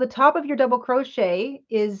now the top of your double crochet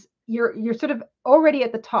is you're sort of already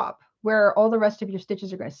at the top where all the rest of your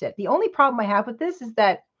stitches are going to sit. The only problem I have with this is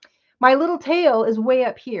that my little tail is way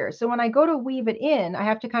up here. So when I go to weave it in, I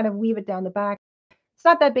have to kind of weave it down the back. It's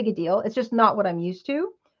not that big a deal. It's just not what I'm used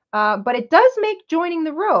to. But it does make joining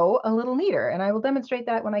the row a little neater, and I will demonstrate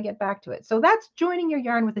that when I get back to it. So that's joining your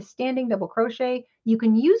yarn with a standing double crochet. You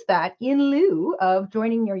can use that in lieu of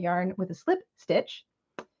joining your yarn with a slip stitch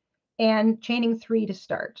and chaining 3 to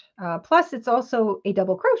start. Plus, it's also a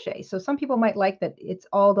double crochet. So some people might like that it's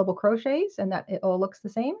all double crochets and that it all looks the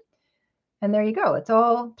same. And there you go. It's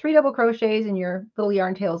all 3 double crochets and your little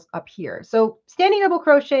yarn tails up here. So standing double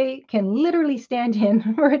crochet can literally stand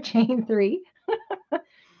in for a chain 3.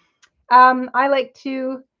 I like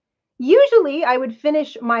to, usually I would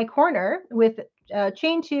finish my corner with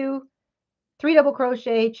chain 2, 3 double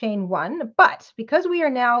crochet, chain 1. But because we are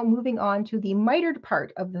now moving on to the mitered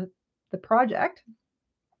part of the project,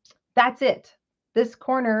 that's it. This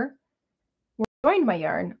corner where I joined my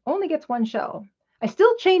yarn only gets 1 shell. I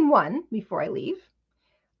still chain 1 before I leave.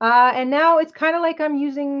 And now it's kind of like I'm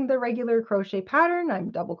using the regular crochet pattern.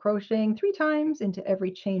 I'm double crocheting 3 times into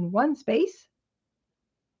every chain 1 space.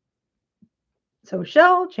 So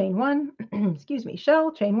shell, chain 1, excuse me,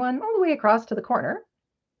 shell, chain 1, all the way across to the corner.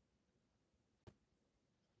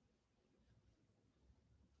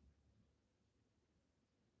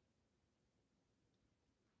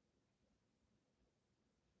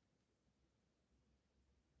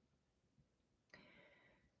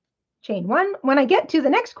 Chain 1. When I get to the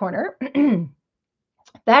next corner,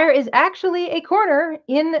 there is actually a corner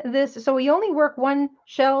in this. So we only work 1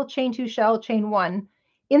 shell, chain 2 shell, chain 1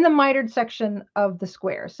 in the mitered section of the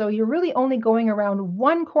square. So you're really only going around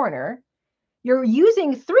 1 corner. You're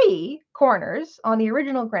using 3 corners on the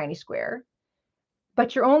original granny square,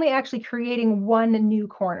 but you're only actually creating 1 new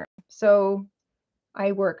corner. So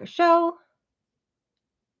I work a shell,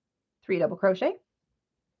 3 double crochet,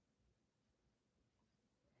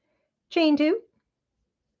 chain 2,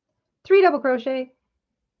 3 double crochet,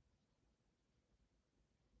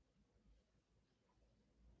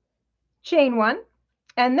 chain 1,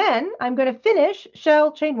 and then I'm going to finish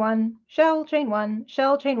shell, chain 1, shell, chain 1,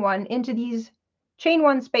 shell, chain 1 into these chain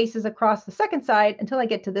 1 spaces across the second side until I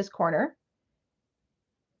get to this corner.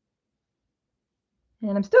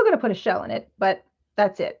 And I'm still going to put a shell in it, but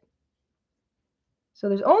that's it. So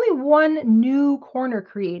there's only 1 new corner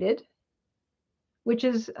created, which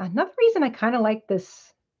is another reason I kind of like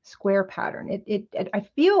this square pattern. I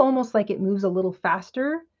feel almost like it moves a little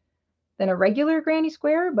faster than a regular granny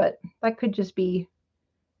square, but that could just be,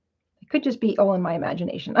 it could just be all in my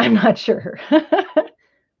imagination. I'm not sure.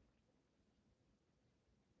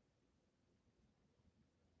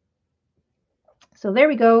 So there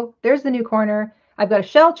we go. There's the new corner. I've got a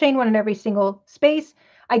shell, chain 1 in every single space.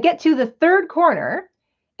 I get to the 3rd corner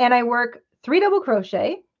and I work 3 double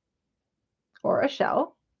crochet or a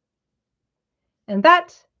shell. And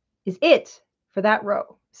that is it for that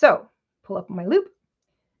row. So pull up my loop.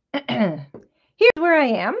 Here's where I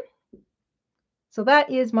am. So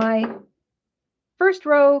that is my first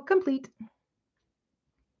row complete.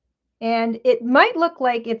 And it might look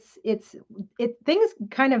like things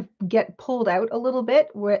kind of get pulled out a little bit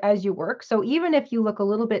as you work. So even if you look a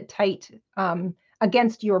little bit tight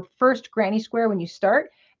against your first granny square when you start,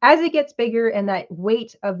 as it gets bigger and that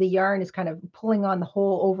weight of the yarn is kind of pulling on the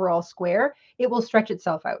whole overall square, it will stretch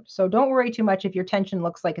itself out. So don't worry too much if your tension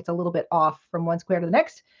looks like it's a little bit off from one square to the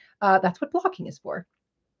next. That's what blocking is for.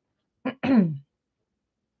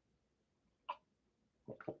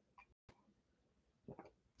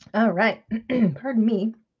 All right, pardon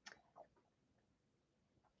me.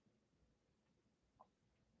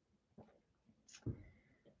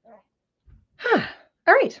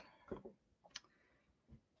 All right.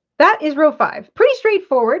 That is row 5. Pretty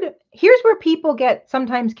straightforward. Here's where people get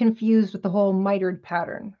sometimes confused with the whole mitered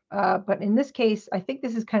pattern. But in this case, I think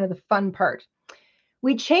this is kind of the fun part.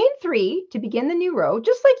 We chain 3 to begin the new row,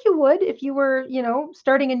 just like you would if you were,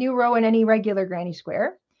 starting a new row in any regular granny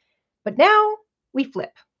square. But now we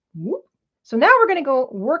flip. Whoop. So now we're going to go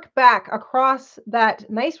work back across that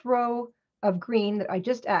nice row of green that I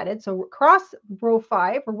just added. So across row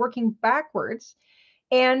 5, we're working backwards.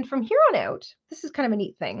 And from here on out, this is kind of a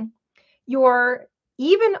neat thing. Your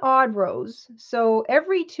even odd rows. So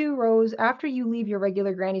every 2 rows after you leave your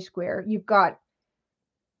regular granny square, you've got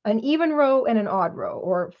an even row and an odd row,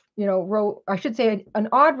 or, row, I should say an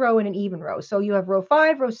odd row and an even row. So you have row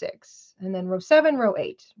 5, row 6, and then row 7, row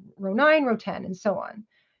 8, row 9, row 10, and so on.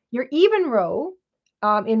 Your even row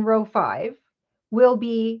in row 5 will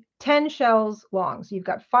be 10 shells long. So you've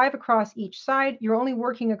got 5 across each side. You're only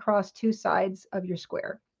working across 2 sides of your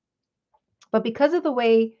square. But because of the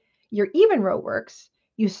way your even row works,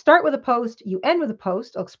 you start with a post, you end with a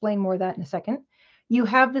post. I'll explain more of that in a second. You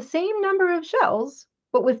have the same number of shells,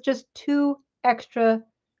 but with just 2 extra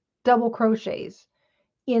double crochets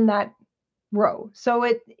in that row.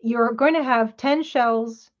 So you're going to have 10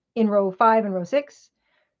 shells in row 5 and row 6,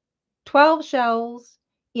 12 shells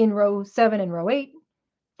in row 7 and row 8,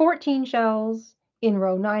 14 shells in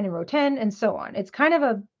row 9 and row 10, and so on. It's kind of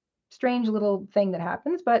a strange little thing that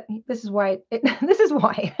happens, but this is why. This is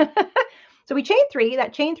why. So we chain 3.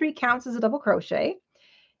 That chain 3 counts as a double crochet.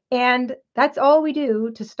 And that's all we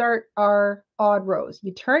do to start our odd rows.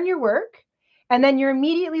 You turn your work, and then you're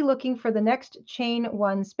immediately looking for the next chain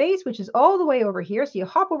 1 space, which is all the way over here. So you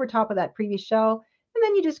hop over top of that previous shell, and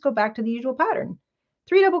then you just go back to the usual pattern.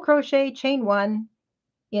 3 double crochet, chain 1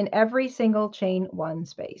 in every single chain 1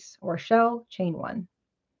 space, or shell, chain 1.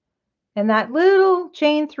 And that little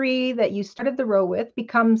chain 3 that you started the row with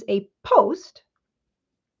becomes a post,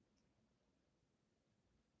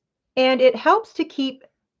 and it helps to keep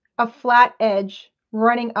a flat edge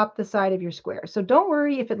running up the side of your square. So don't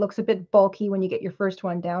worry if it looks a bit bulky when you get your first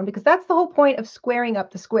one down, because that's the whole point of squaring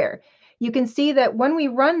up the square. You can see that when we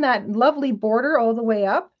run that lovely border all the way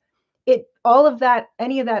up,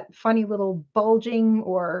 any of that funny little bulging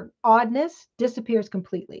or oddness disappears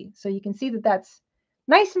completely. So you can see that that's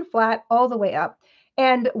nice and flat all the way up.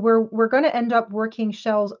 And we're going to end up working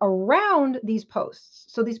shells around these posts.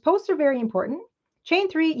 So these posts are very important. Chain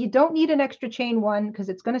 3, you don't need an extra chain 1 because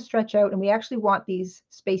it's going to stretch out, and we actually want these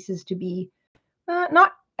spaces to be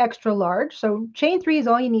not extra large. So chain 3 is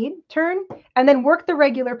all you need. Turn, and then work the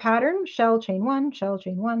regular pattern, shell, chain 1, shell,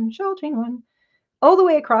 chain 1, shell, chain 1, all the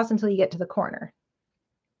way across until you get to the corner.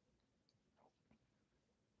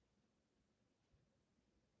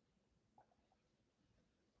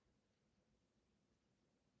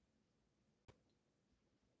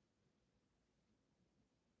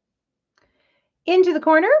 Into the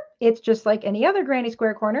corner, it's just like any other granny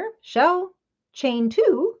square corner. Shell, chain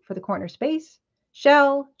 2 for the corner space,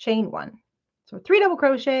 shell, chain 1. So 3 double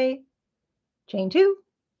crochet, chain 2,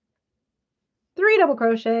 3 double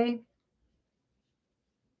crochet,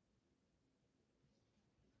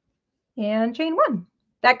 and chain 1.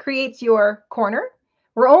 That creates your corner.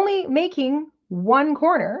 We're only making 1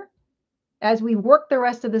 corner as we work the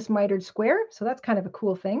rest of this mitered square, so that's kind of a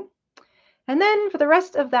cool thing. And then for the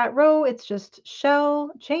rest of that row, it's just shell,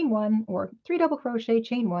 chain 1, or 3 double crochet,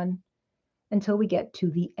 chain 1, until we get to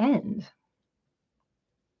the end.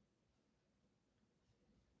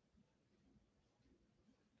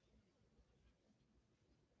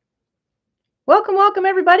 Welcome, welcome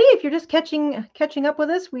everybody. If you're just catching up with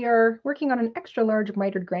us, we are working on an extra large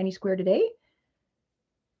mitered granny square today.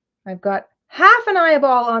 I've got half an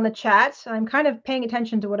eyeball on the chat. I'm kind of paying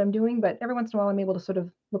attention to what I'm doing, but every once in a while I'm able to sort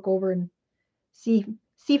of look over and see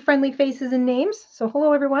friendly faces and names. So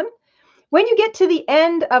hello everyone. When you get to the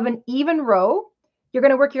end of an even row, you're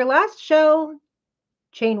going to work your last shell,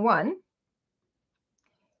 chain 1,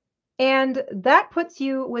 and that puts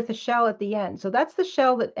you with a shell at the end. So that's the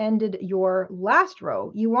shell that ended your last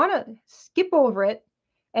row. You want to skip over it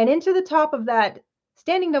and into the top of that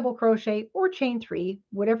standing double crochet or chain 3,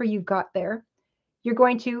 whatever you've got there, you're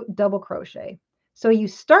going to double crochet. So you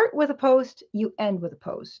start with a post, you end with a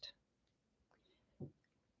post.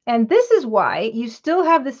 And this is why you still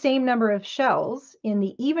have the same number of shells in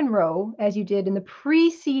the even row as you did in the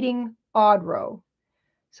preceding odd row.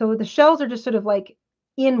 So the shells are just sort of like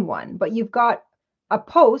in one, but you've got a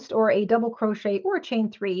post or a double crochet or a chain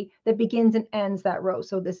 3 that begins and ends that row.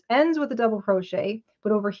 So this ends with a double crochet,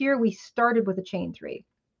 but over here we started with a chain 3.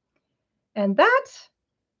 And that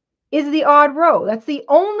is the odd row. That's the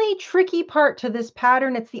only tricky part to this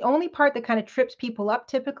pattern. It's the only part that kind of trips people up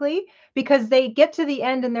typically because they get to the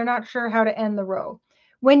end and they're not sure how to end the row.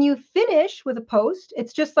 When you finish with a post,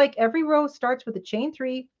 it's just like every row starts with a chain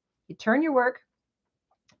 3. You turn your work,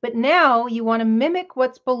 but now you want to mimic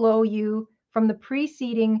what's below you from the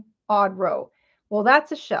preceding odd row. Well,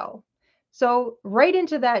 that's a shell. So right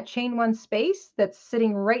into that chain 1 space that's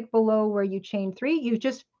sitting right below where you chain 3, you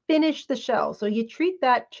just finish the shell. So you treat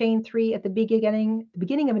that chain 3 at the beginning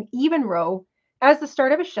of an even row as the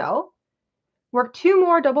start of a shell. Work 2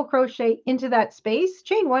 more double crochet into that space,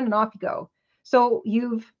 chain 1, and off you go. So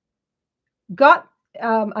you've got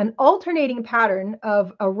an alternating pattern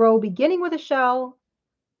of a row beginning with a shell,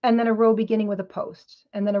 and then a row beginning with a post,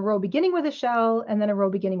 and then a row beginning with a shell, and then a row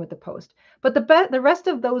beginning with the post. But the rest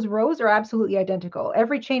of those rows are absolutely identical.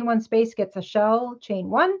 Every chain one space gets a shell, chain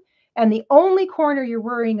one, and the only corner you're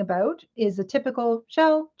worrying about is a typical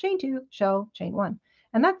shell, chain two, shell, chain one.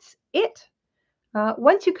 And that's it.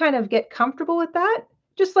 Once you kind of get comfortable with that,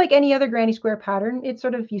 just like any other granny square pattern, you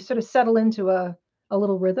sort of settle into a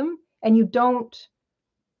little rhythm, and you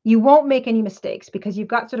won't make any mistakes because you've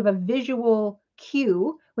got sort of a visual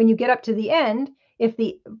cue when you get up to the end. If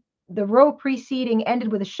the row preceding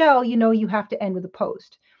ended with a shell, you know you have to end with a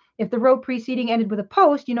post. If the row preceding ended with a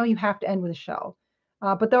post, you know you have to end with a shell.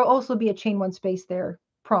 But there'll also be a chain one space there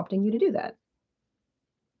prompting you to do that.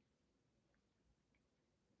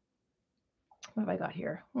 What have I got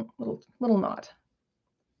here? Little knot.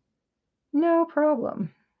 No problem.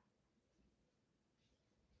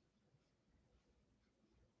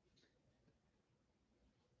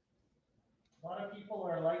 A lot of people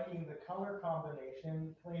are liking the color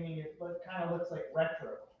combination, claiming it kind of looks like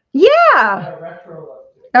retro. Yeah. A retro look.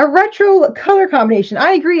 A retro color combination.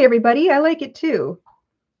 I agree, everybody. I like it too.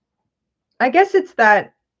 I guess it's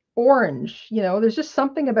that orange, there's just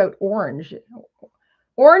something about orange.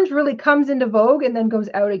 Orange really comes into vogue and then goes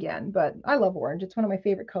out again, but I love orange. It's one of my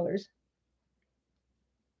favorite colors.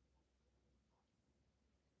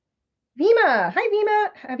 Vima. Hi,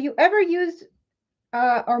 Vima. Have you ever used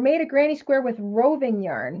or made a granny square with roving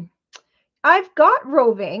yarn? I've got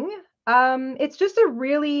roving. It's just a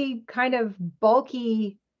really kind of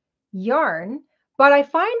bulky yarn, but I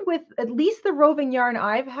find with at least the roving yarn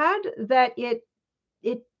I've had that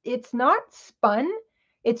it's not spun.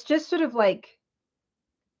 It's just sort of like,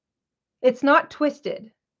 it's not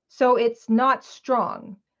twisted, so it's not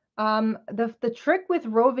strong. The trick with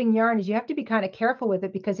roving yarn is you have to be kind of careful with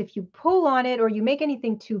it, because if you pull on it or you make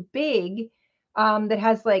anything too big that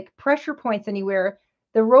has like pressure points anywhere,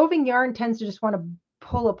 the roving yarn tends to just want to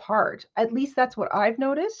pull apart. At least that's what I've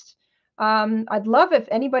noticed. I'd love if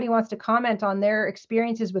anybody wants to comment on their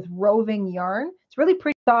experiences with roving yarn. It's really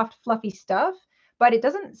pretty soft, fluffy stuff, but it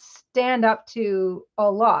doesn't stand up to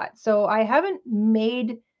a lot. So I haven't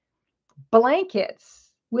made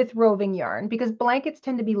blankets with roving yarn because blankets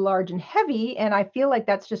tend to be large and heavy, and I feel like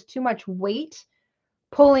that's just too much weight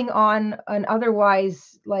pulling on an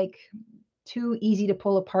otherwise like too easy to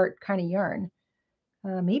pull apart kind of yarn.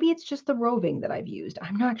 Maybe it's just the roving that I've used.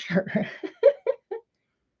 I'm not sure.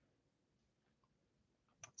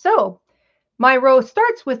 So my row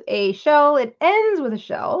starts with a shell. It ends with a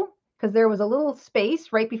shell because there was a little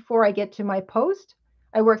space right before I get to my post.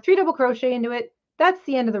 I work 3 double crochet into it. That's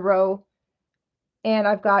the end of the row. And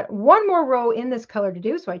I've got one more row in this color to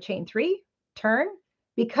do. So I chain 3, turn.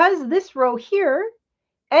 Because this row here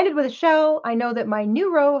ended with a shell, I know that my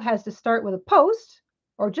new row has to start with a post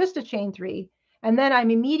or just a chain 3. And then I'm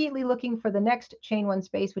immediately looking for the next chain 1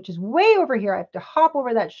 space, which is way over here. I have to hop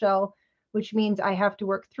over that shell, which means I have to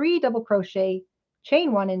work 3 double crochet,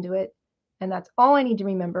 chain 1 into it. And that's all I need to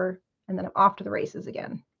remember. And then I'm off to the races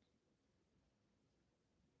again.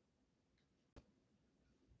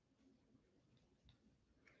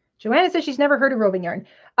 Joanna says she's never heard of roving yarn.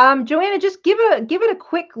 Joanna, just give it a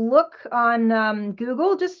quick look on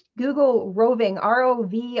Google. Just Google roving,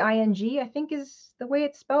 R-O-V-I-N-G, I think is the way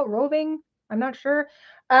it's spelled, roving. I'm not sure.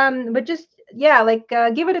 But just, yeah, like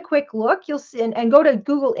give it a quick look. You'll see, and go to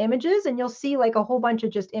Google Images, and you'll see like a whole bunch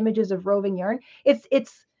of just images of roving yarn.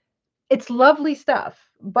 It's lovely stuff.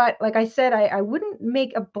 But like I said, I wouldn't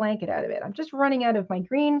make a blanket out of it. I'm just running out of my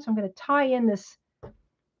green, so I'm going to tie in this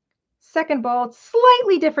second ball,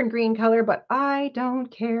 slightly different green color, but I don't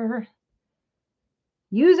care.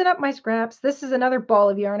 Using up my scraps. This is another ball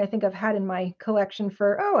of yarn I think I've had in my collection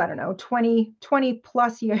for, I don't know, 20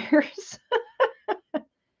 plus years.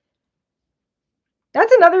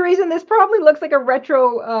 That's another reason this probably looks like a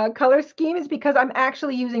retro color scheme, is because I'm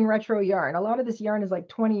actually using retro yarn. A lot of this yarn is like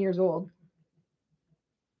 20 years old.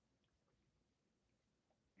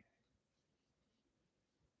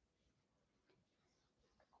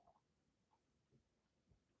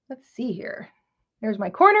 Let's see here. There's my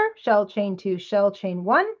corner, shell chain 2, shell chain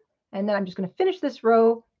 1, and then I'm just going to finish this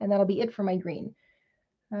row, and that'll be it for my green.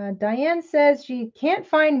 Diane says she can't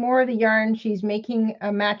find more of the yarn. She's making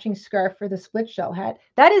a matching scarf for the split shell hat.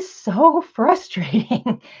 That is so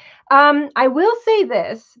frustrating. I will say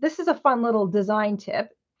this. This is a fun little design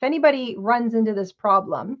tip. If anybody runs into this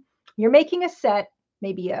problem, you're making a set,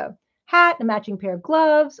 maybe a hat, a matching pair of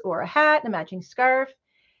gloves, or a hat, a matching scarf,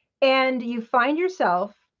 and you find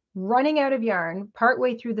yourself running out of yarn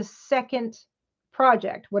partway through the second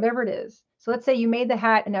project, whatever it is. So let's say you made the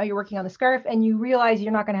hat and now you're working on the scarf and you realize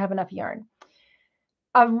you're not going to have enough yarn.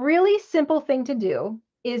 A really simple thing to do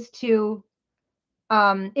is to,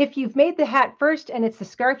 if you've made the hat first and it's the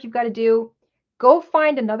scarf you've got to do, go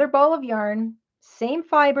find another ball of yarn, same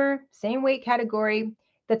fiber, same weight category,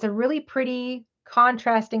 that's a really pretty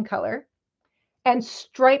contrasting color, and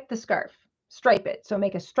stripe the scarf. Stripe it. So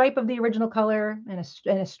make a stripe of the original color and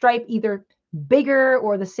a stripe either bigger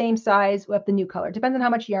or the same size with the new color. Depends on how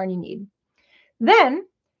much yarn you need. Then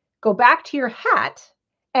go back to your hat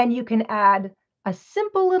and you can add a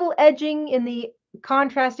simple little edging in the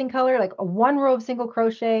contrasting color, like a 1 row of single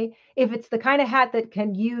crochet. If it's the kind of hat that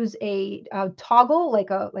can use a toggle, like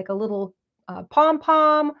a little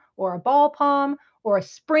pom-pom or a ball pom or a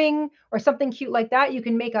spring or something cute like that, you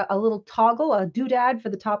can make a little toggle, a doodad for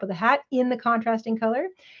the top of the hat in the contrasting color.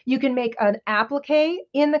 You can make an applique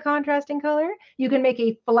in the contrasting color. You can make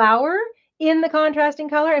a flower in the contrasting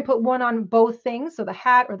color and put one on both things, so the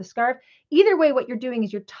hat or the scarf. Either way, what you're doing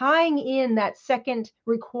is you're tying in that second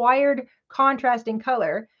required contrasting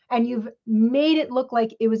color, and you've made it look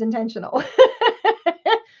like it was intentional.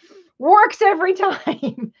 Works every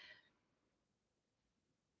time.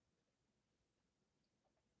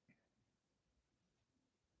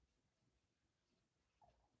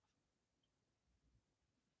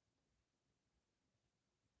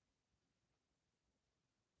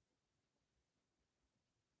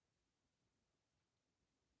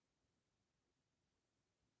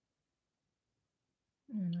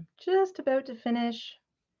 And I'm just about to finish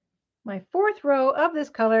my 4th row of this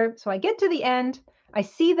color. So I get to the end, I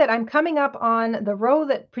see that I'm coming up on the row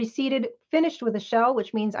that preceded finished with a shell,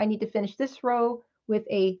 which means I need to finish this row with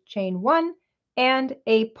a chain 1 and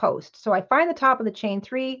a post. So I find the top of the chain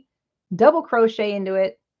 3, double crochet into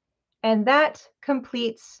it, and that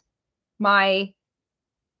completes my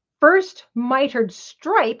first mitered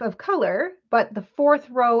stripe of color, but the 4th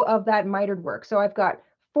row of that mitered work. So I've got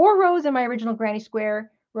 4 rows in my original granny square.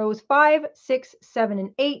 Rows 5, 6, 7,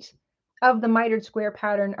 and 8 of the mitered square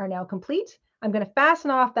pattern are now complete. I'm going to fasten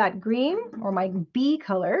off that green, or my bee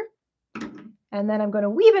color, and then I'm going to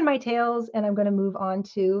weave in my tails, and I'm going to move on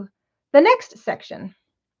to the next section.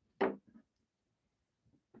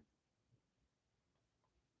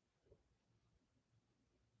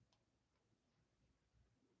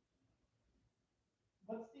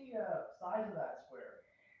 What's the size of that square?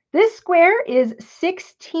 This square is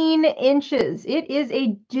 16 inches. It is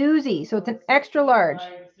a doozy, so it's an extra large.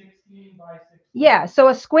 16 by 16. Yeah, so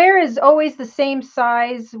a square is always the same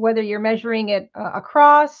size, whether you're measuring it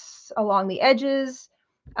across, along the edges.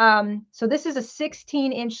 So this is a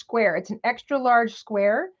 16-inch square. It's an extra large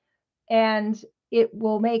square, and it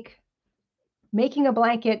will make making a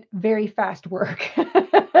blanket very fast work.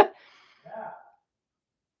 Yeah.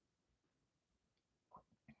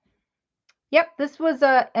 Yep, this was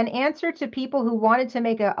an answer to people who wanted to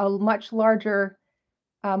make a much larger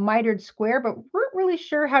mitered square, but weren't really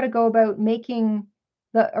sure how to go about making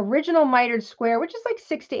the original mitered square, which is like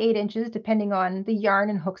 6 to 8 inches, depending on the yarn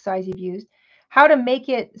and hook size you've used, how to make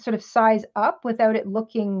it sort of size up without it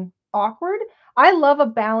looking awkward. I love a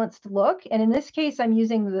balanced look, and in this case, I'm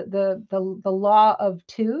using the law of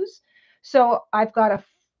 2s. So I've got a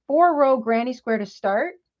 4-row granny square to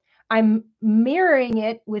start. I'm mirroring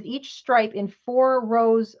it with each stripe in 4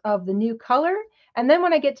 rows of the new color. And then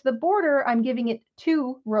when I get to the border, I'm giving it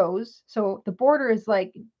 2 rows. So the border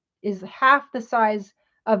is half the size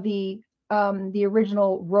of the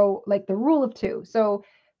original row, like the rule of 2. So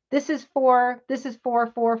this is 4, this is 4,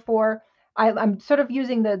 4, 4. I'm sort of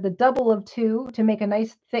using the double of 2 to make a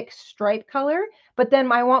nice thick stripe color. But then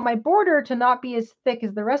I want my border to not be as thick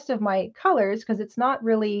as the rest of my colors, because it's not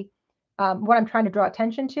really what I'm trying to draw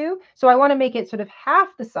attention to. So I want to make it sort of half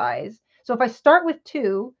the size. So if I start with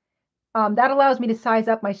 2, that allows me to size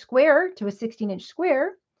up my square to a 16-inch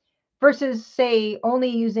square versus, say, only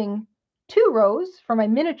using 2 rows for my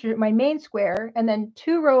main square, and then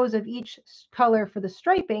 2 rows of each color for the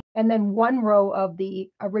striping, and then 1 row of the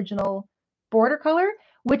original border color,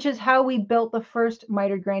 which is how we built the first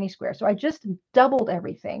mitered granny square. So I just doubled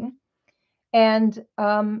everything, and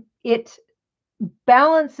it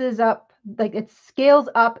balances up, like it scales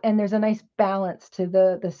up, and there's a nice balance to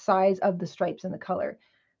the size of the stripes and the color.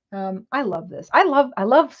 I love this. I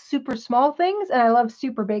love super small things, and I love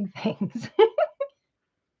super big things.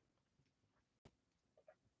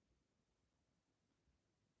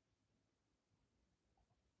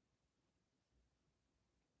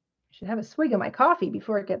 Should have a swig of my coffee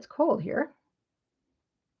before it gets cold here.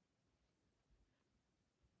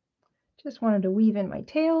 Just wanted to weave in my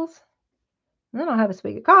tails. And then I'll have a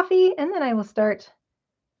swig of coffee, and then I will start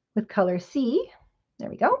with color C. There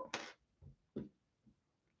we go.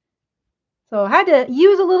 So I had to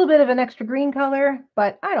use a little bit of an extra green color,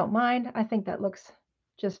 but I don't mind. I think that looks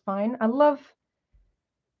just fine. I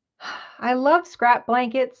love scrap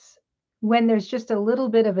blankets when there's just a little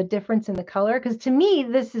bit of a difference in the color, because to me,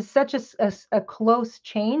 this is such a close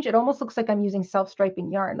change. It almost looks like I'm using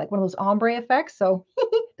self-striping yarn, like one of those ombre effects, so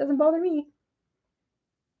it doesn't bother me.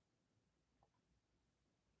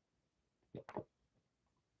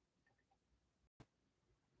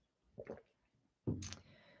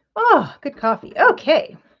 Oh, good coffee.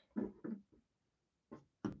 Okay.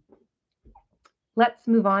 Let's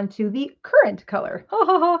move on to the currant color.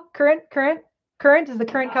 Oh, currant. Currant is the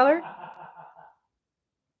current color.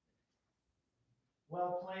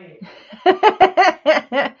 Well played.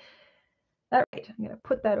 All right, I'm going to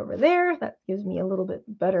put that over there. That gives me a little bit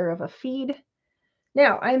better of a feed.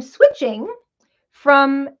 Now I'm switching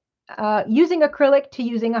from using acrylic to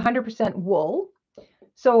using 100% wool.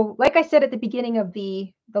 So like I said at the beginning of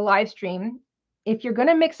the live stream, if you're going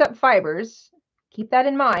to mix up fibers, keep that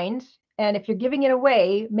in mind. And if you're giving it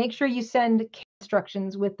away, make sure you send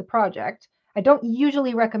instructions with the project. I don't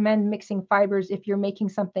usually recommend mixing fibers if you're making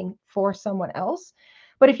something for someone else.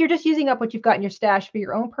 But if you're just using up what you've got in your stash for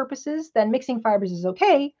your own purposes, then mixing fibers is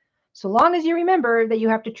okay, so long as you remember that you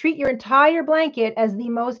have to treat your entire blanket as the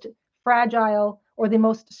most fragile or the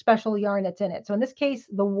most special yarn that's in it. So in this case,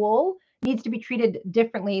 the wool needs to be treated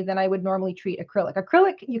differently than I would normally treat acrylic.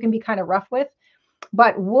 Acrylic, you can be kind of rough with,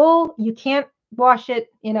 but wool, you can't wash it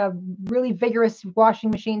in a really vigorous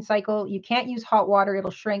washing machine cycle. You can't use hot water,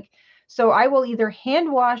 it'll shrink. So I will either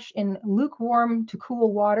hand wash in lukewarm to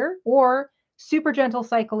cool water or super gentle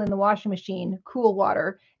cycle in the washing machine, cool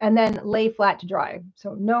water, and then lay flat to dry.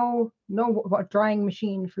 So no drying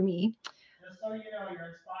machine for me. Just so you know,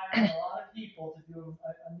 you're inspiring a lot of people to do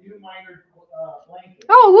a new mitered blanket.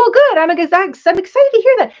 Oh, well, good. I'm excited to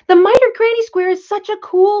hear that. The Mitered Granny Square is such a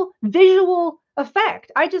cool visual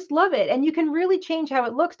effect. I just love it. And you can really change how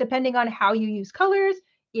it looks depending on how you use colors,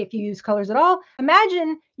 if you use colors at all.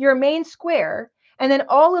 Imagine your main square and then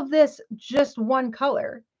all of this just one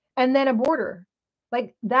color and then a border.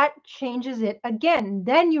 Like that changes it again.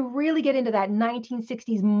 Then you really get into that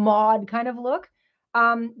 1960s mod kind of look.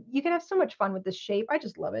 You can have so much fun with this shape. I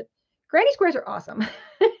just love it. Granny squares are awesome.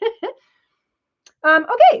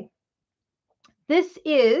 Okay, this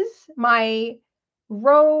is my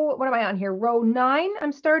row. What am I on here? Row 9.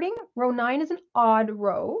 I'm starting. Row 9 is an odd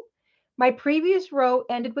row. My previous row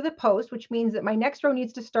ended with a post, which means that my next row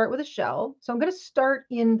needs to start with a shell. So I'm going to start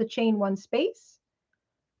in the chain 1 space.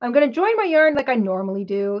 I'm going to join my yarn like I normally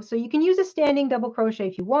do. So you can use a standing double crochet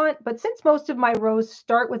if you want, but since most of my rows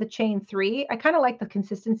start with a chain 3, I kind of like the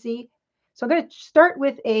consistency. So I'm going to start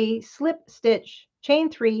with a slip stitch, chain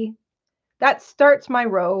 3. That starts my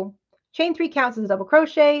row. Chain 3 counts as a double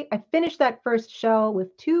crochet. I finish that first shell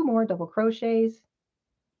with 2 more double crochets.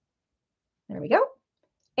 There we go.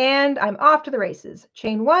 And I'm off to the races.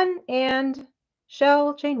 Chain 1 and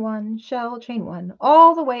shell, chain 1, shell, chain 1,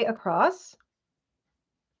 all the way across.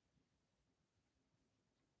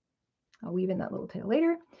 I'll weave in that little tail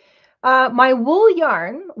later. My wool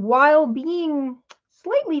yarn, while being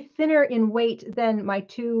slightly thinner in weight than my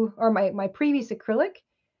previous acrylic,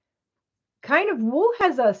 kind of wool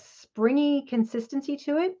has a springy consistency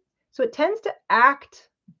to it. So it tends to act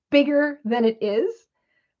bigger than it is.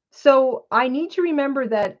 So I need to remember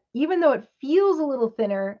that even though it feels a little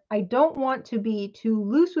thinner, I don't want to be too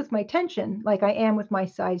loose with my tension like I am with my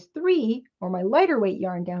size 3 or my lighter weight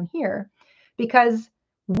yarn down here, because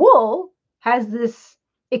wool has this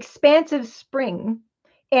expansive spring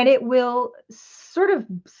and it will sort of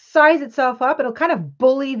size itself up. It'll kind of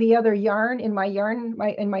bully the other yarn in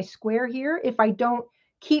my square here if I don't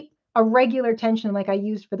keep a regular tension like I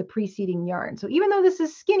used for the preceding yarn. So even though this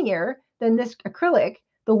is skinnier than this acrylic,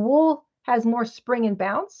 the wool has more spring and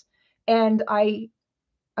bounce, and I'm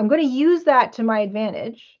going to use that to my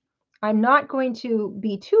advantage. I'm not going to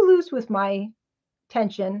be too loose with my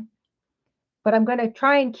tension, but I'm going to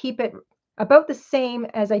try and keep it about the same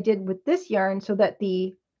as I did with this yarn so that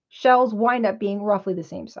the shells wind up being roughly the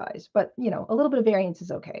same size. But, you know, a little bit of variance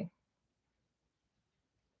is okay.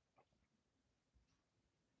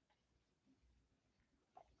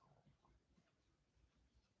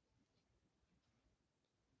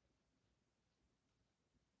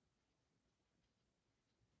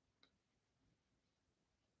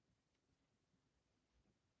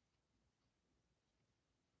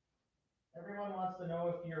 Everyone wants to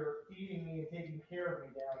know if you're feeding me and taking care of me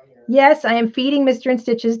down here. Yes, I am feeding Mr.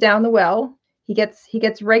 InStitches down the well. He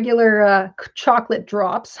gets regular chocolate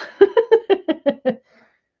drops. It's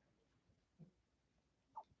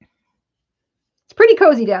pretty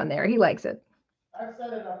cozy down there. He likes it. I've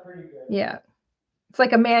set it up pretty good. Yeah. It's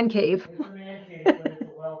like a man cave. It's a man cave, but it's a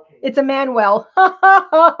Manuel, Kate. It's a Manuel.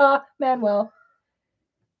 Manuel.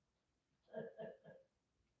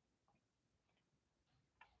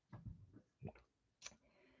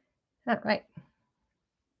 All right.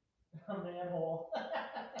 A manhole.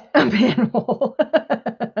 A manhole.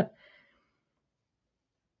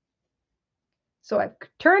 So I've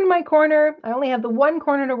turned my corner. I only have the one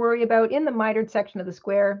corner to worry about in the mitered section of the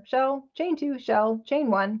square. Shell, chain 2, shell,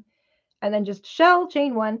 chain 1, and then just shell,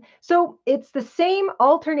 chain 1. So it's the same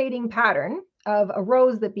alternating pattern of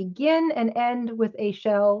rows that begin and end with a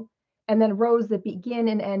shell, and then rows that begin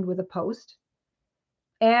and end with a post.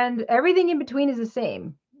 And everything in between is the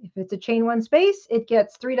same. If it's a chain 1 space, it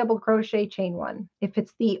gets 3 double crochet, chain 1. If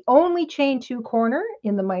it's the only chain 2 corner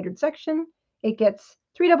in the mitered section, it gets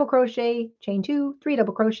 3 double crochet, chain 2, 3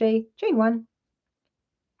 double crochet, chain 1.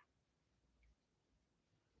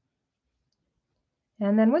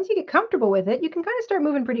 And then once you get comfortable with it, you can kind of start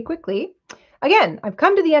moving pretty quickly. Again, I've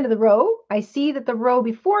come to the end of the row. I see that the row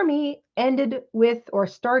before me ended with, or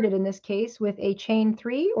started in this case, with a chain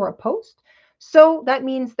 3 or a post. So that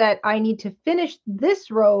means that I need to finish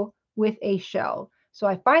this row with a shell. So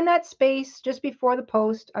I find that space just before the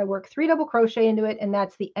post. I work 3 double crochet into it, and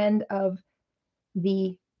that's the end of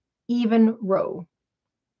the even row.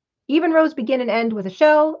 Even rows begin and end with a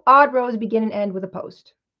shell. Odd rows begin and end with a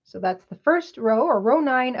post. So that's the first row, or row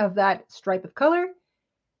 9 of that stripe of color.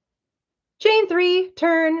 Chain 3,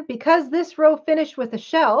 turn. Because this row finished with a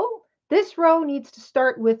shell, this row needs to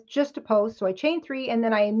start with just a post. So I chain 3, and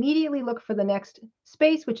then I immediately look for the next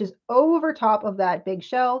space, which is over top of that big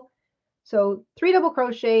shell. So 3 double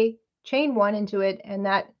crochet, chain 1 into it, and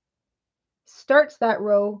that starts that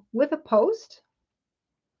row with a post.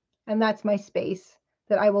 And that's my space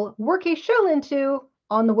that I will work a shell into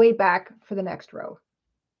on the way back for the next row.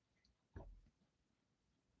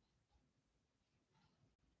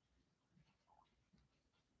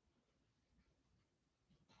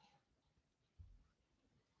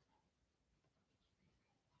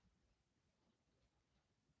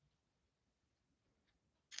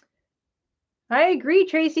 I agree,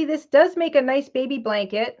 Tracy. This does make a nice baby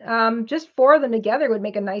blanket. Just 4 of them together would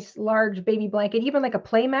make a nice large baby blanket, even like a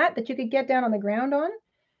play mat that you could get down on the ground on.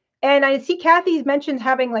 And I see Kathy's mentioned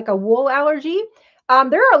having like a wool allergy.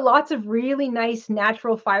 There are lots of really nice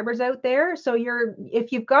natural fibers out there. So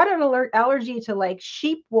if you've got an allergy to like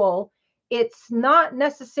sheep wool, it's not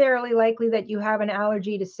necessarily likely that you have an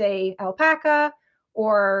allergy to, say, alpaca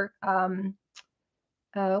or what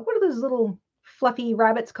are those little fluffy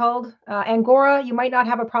rabbits called? Angora. You might not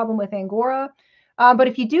have a problem with Angora. But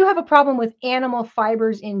if you do have a problem with animal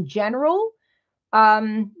fibers in general,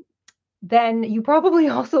 then you probably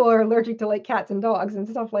also are allergic to like cats and dogs and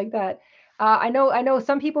stuff like that. I know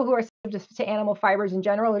some people who are sensitive to animal fibers in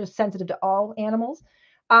general are just sensitive to all animals.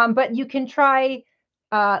 But you can try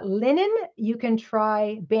linen, you can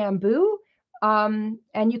try bamboo,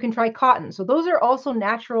 and you can try cotton. So those are also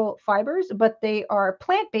natural fibers, but they are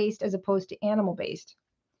plant-based as opposed to animal-based.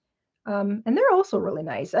 And they're also really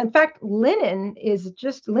nice. In fact, linen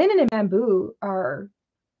and bamboo are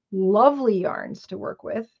lovely yarns to work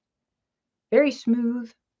with. Very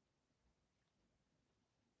smooth.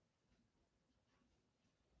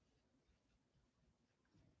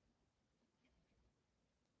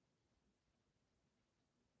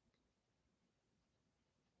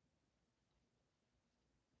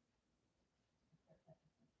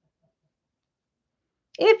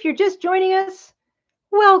 If you're just joining us,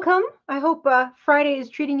 welcome. I hope Friday is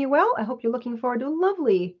treating you well. I hope you're looking forward to a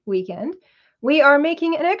lovely weekend. We are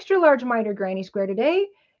making an extra large Mitered Granny Square today.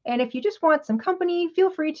 And if you just want some company,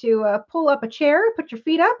 feel free to pull up a chair, put your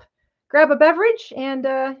feet up, grab a beverage, and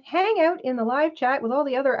hang out in the live chat with all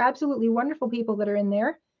the other absolutely wonderful people that are in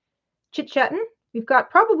there chit-chatting. We've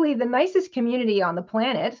got probably the nicest community on the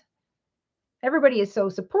planet. Everybody is so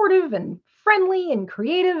supportive and friendly and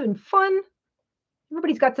creative and fun.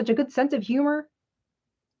 Everybody's got such a good sense of humor.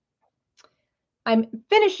 I'm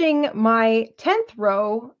finishing my 10th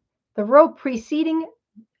row. The row preceding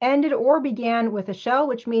ended or began with a shell,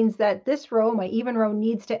 which means that this row, my even row,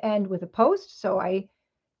 needs to end with a post. So I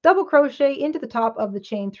double crochet into the top of the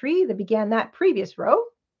chain 3 that began that previous row.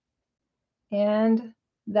 And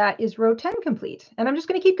that is row 10 complete. And I'm just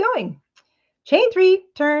going to keep going. Chain 3,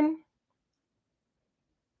 turn.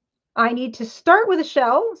 I need to start with a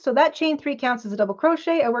shell. So that chain 3 counts as a double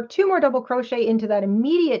crochet. I work 2 more double crochet into that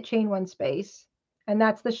immediate chain 1 space. And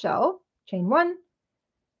that's the shell, chain 1.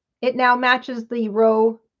 It now matches the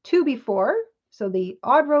row 2 before. So the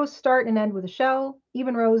odd rows start and end with a shell.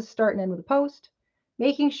 Even rows start and end with a post.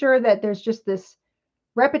 Making sure that there's just this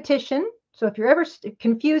repetition. So if you're ever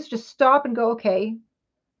confused, just stop and go, okay,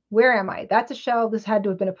 Where am I? That's a shell. This had to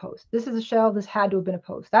have been a post. This is a shell. This had to have been a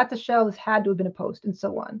post. That's a shell. This had to have been a post, and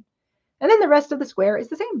so on. And then the rest of the square is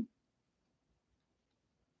the same.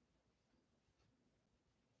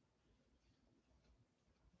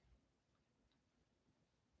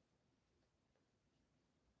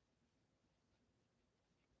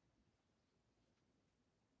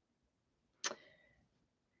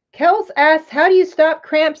 Kels asks, how do you stop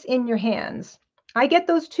cramps in your hands? I get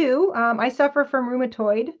those too. I suffer from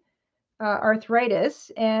rheumatoid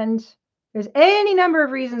arthritis, and there's any number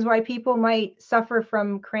of reasons why people might suffer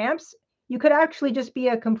from cramps. You could actually just be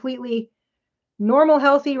a completely normal,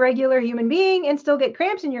 healthy, regular human being and still get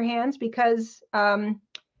cramps in your hands because our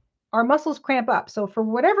muscles cramp up. So for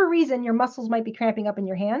whatever reason, your muscles might be cramping up in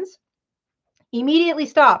your hands. Immediately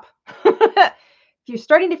stop. If you're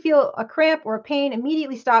starting to feel a cramp or a pain,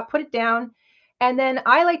 immediately stop, put it down. And then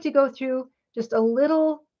I like to go through just a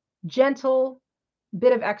little gentle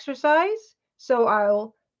bit of exercise. So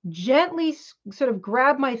I'll gently sort of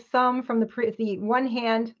grab my thumb from the one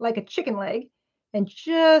hand like a chicken leg and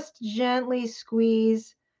just gently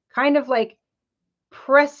squeeze, kind of like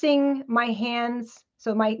pressing my hands.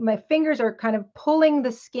 So my fingers are kind of pulling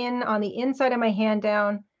the skin on the inside of my hand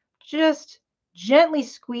down. Just gently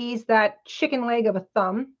squeeze that chicken leg of a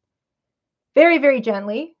thumb. Very, very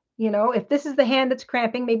gently. You know, if this is the hand that's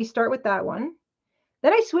cramping, maybe start with that one.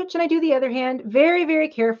 Then I switch and I do the other hand very, very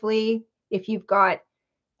carefully. If you've got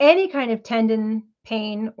any kind of tendon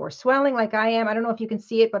pain or swelling like I am, I don't know if you can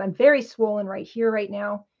see it, but I'm very swollen right here, right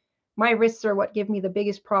now. My wrists are what give me the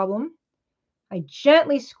biggest problem. I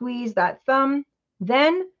gently squeeze that thumb.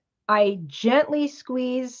 Then I gently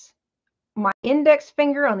squeeze my index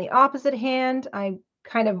finger on the opposite hand. I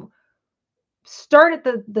kind of start at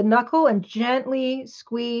the knuckle and gently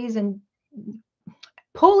squeeze, and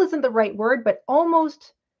pull isn't the right word, but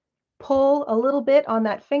almost pull a little bit on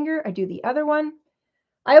that finger. I do the other one.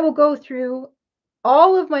 I will go through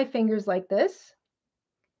all of my fingers like this,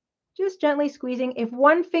 just gently squeezing. If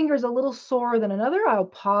one finger is a little sore than another, I'll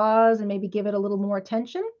pause and maybe give it a little more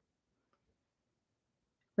attention.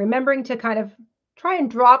 Remembering to kind of try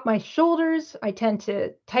and drop my shoulders. I tend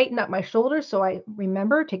to tighten up my shoulders, so I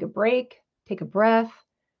remember, take a break, take a breath,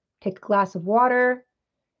 take a glass of water,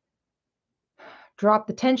 drop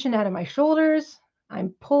the tension out of my shoulders.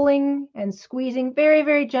 I'm pulling and squeezing very,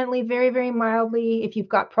 very gently, very, very mildly. If you've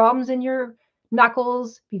got problems in your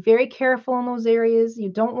knuckles, be very careful in those areas. You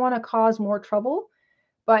don't want to cause more trouble,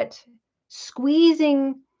 but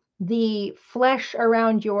squeezing the flesh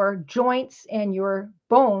around your joints and your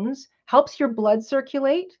bones helps your blood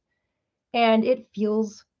circulate, and it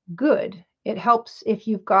feels good. It helps if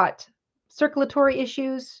you've got circulatory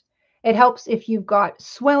issues. It helps if you've got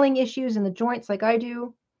swelling issues in the joints like I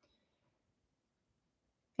do.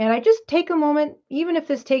 And I just take a moment, even if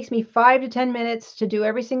this takes me 5 to 10 minutes to do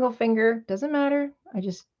every single finger, doesn't matter. I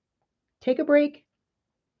just take a break.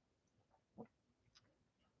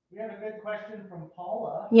 We have a good question from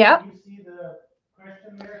Paula. Yeah. Can you see the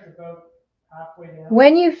question there? It's about halfway down.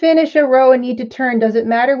 When you finish a row and need to turn, does it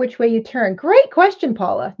matter which way you turn? Great question,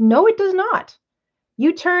 Paula. No, it does not.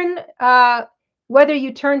 You turn, whether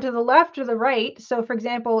you turn to the left or the right. So for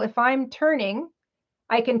example, if I'm turning,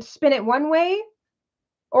 I can spin it one way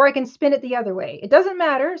or I can spin it the other way. It doesn't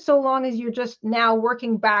matter so long as you're just now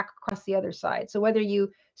working back across the other side. So whether you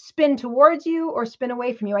spin towards you or spin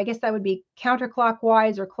away from you, I guess that would be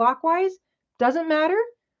counterclockwise or clockwise, doesn't matter.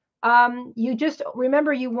 You just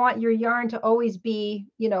remember you want your yarn to always be,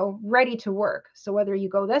 you know, ready to work. So whether you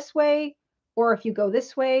go this way or if you go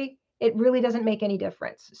this way, it really doesn't make any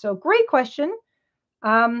difference. So great question.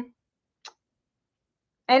 And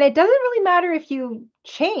it doesn't really matter if you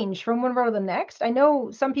change from one row to the next. I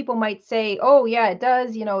know some people might say, oh, yeah, it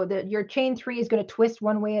does. You know, your chain 3 is going to twist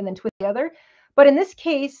one way and then twist the other. But in this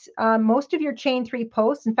case, most of your chain 3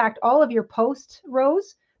 posts, in fact, all of your post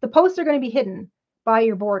rows, the posts are going to be hidden by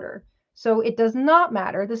your border. So it does not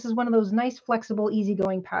matter. This is one of those nice, flexible,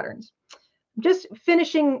 easygoing patterns. I'm just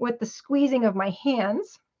finishing with the squeezing of my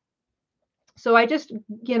hands. So I just,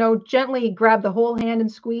 you know, gently grab the whole hand and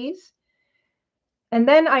squeeze. And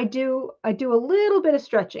then I do a little bit of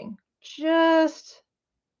stretching, just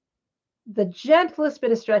the gentlest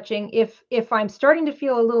bit of stretching. If I'm starting to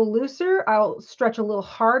feel a little looser, I'll stretch a little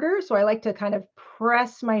harder. So I like to kind of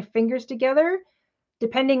press my fingers together.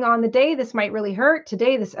 Depending on the day, this might really hurt.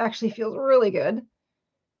 Today, this actually feels really good.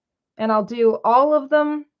 And I'll do all of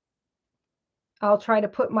them. I'll try to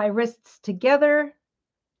put my wrists together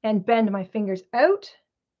and bend my fingers out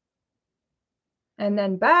and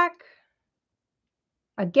then back.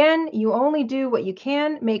 Again, you only do what you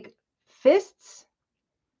can. Make fists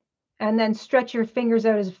and then stretch your fingers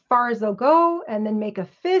out as far as they'll go, and then make a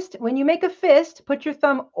fist. When you make a fist, put your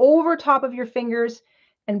thumb over top of your fingers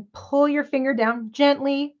and pull your finger down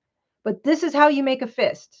gently. But this is how you make a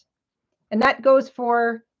fist. And that goes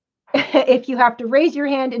for if you have to raise your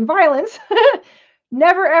hand in violence.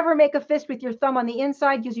 Never ever make a fist with your thumb on the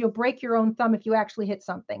inside, because you'll break your own thumb if you actually hit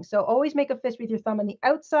something. So always make a fist with your thumb on the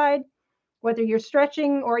outside, whether you're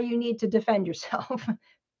stretching or you need to defend yourself.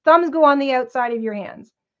 Thumbs go on the outside of your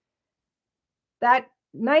hands. That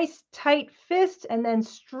nice tight fist, and then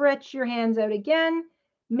stretch your hands out again.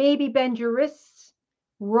 Maybe bend your wrists,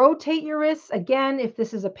 rotate your wrists. Again, if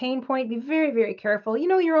this is a pain point, be very, very careful. You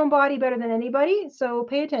know your own body better than anybody, so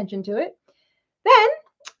pay attention to it. Then,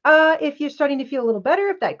 if you're starting to feel a little better,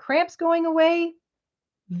 if that cramp's going away,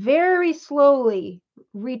 very slowly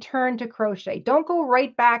return to crochet. Don't go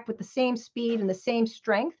right back with the same speed and the same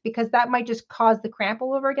strength, because that might just cause the cramp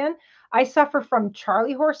all over again. I suffer from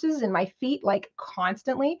Charlie horses in my feet like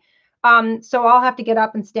constantly. So I'll have to get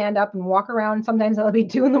up and stand up and walk around. Sometimes that'll be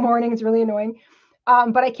 2 in the morning. It's really annoying.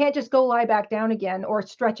 But I can't just go lie back down again or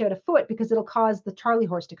stretch out a foot, because it'll cause the Charlie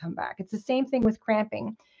horse to come back. It's the same thing with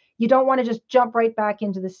cramping. You don't want to just jump right back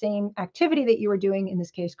into the same activity that you were doing, in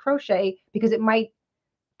this case, crochet, because it might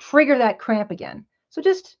trigger that cramp again. So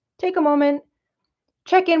just take a moment,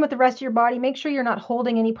 check in with the rest of your body, make sure you're not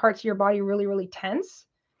holding any parts of your body really, really tense.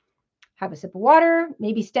 Have a sip of water,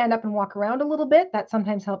 maybe stand up and walk around a little bit. That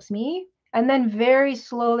sometimes helps me. And then very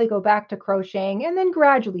slowly go back to crocheting, and then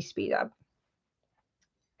gradually speed up.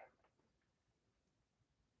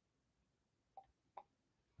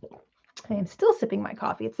 I am still sipping my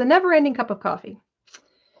coffee. It's the never-ending cup of coffee.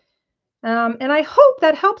 And I hope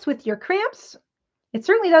that helps with your cramps. It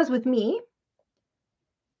certainly does with me.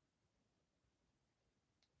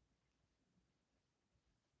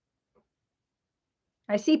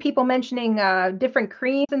 I see people mentioning different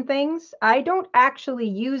creams and things. I don't actually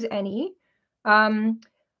use any.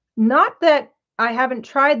 Not that I haven't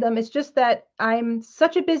tried them. It's just that I'm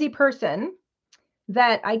such a busy person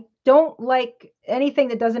that I don't like anything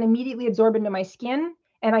that doesn't immediately absorb into my skin.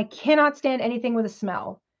 And I cannot stand anything with a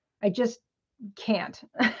smell. I just can't.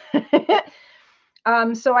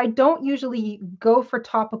 So I don't usually go for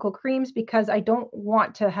topical creams, because I don't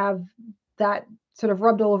want to have that sort of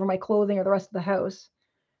rubbed all over my clothing or the rest of the house.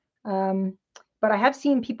 But I have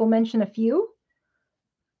seen people mention a few,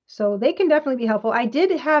 so they can definitely be helpful. I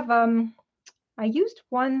did have, I used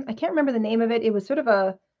one, I can't remember the name of it. It was sort of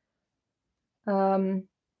a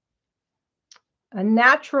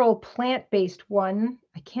natural plant-based one.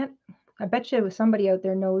 I bet you somebody out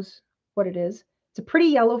there knows what it is. It's a pretty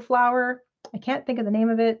yellow flower. I can't think of the name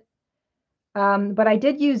of it. But I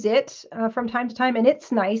did use it from time to time, and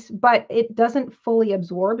it's nice, but it doesn't fully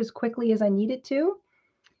absorb as quickly as I need it to,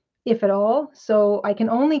 if at all. So I can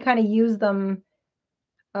only kind of use them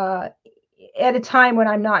at a time when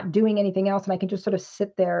I'm not doing anything else, and I can just sort of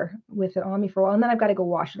sit there with it on me for a while, and then I've got to go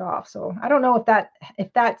wash it off. So I don't know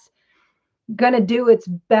if that's gonna do its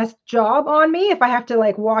best job on me, if I have to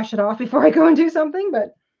like wash it off before I go and do something.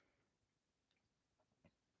 But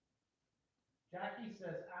Jackie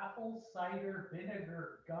says apple cider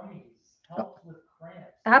vinegar gummies helps with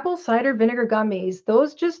cramps. Apple cider vinegar gummies,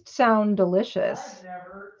 those just sound delicious. I've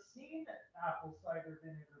never seen apple cider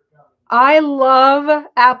vinegar gummies. I love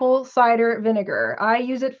apple cider vinegar. I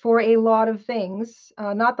use it for a lot of things,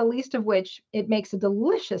 not the least of which it makes a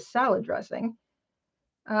delicious salad dressing.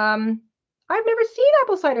 I've never seen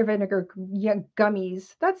apple cider vinegar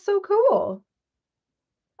gummies. That's so cool.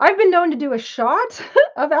 I've been known to do a shot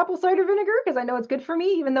of apple cider vinegar, because I know it's good for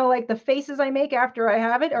me, even though like the faces I make after I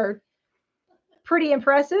have it are pretty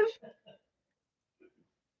impressive.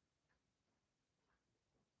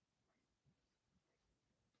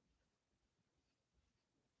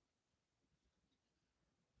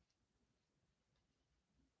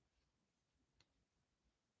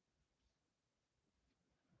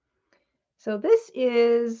 So this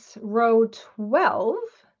is row 12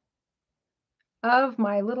 of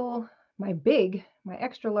my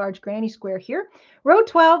extra large granny square here. Row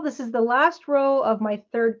 12, this is the last row of my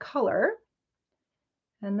third color.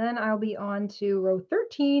 And then I'll be on to row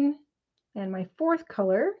 13 and my fourth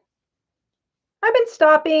color. I've been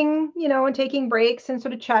stopping, and taking breaks and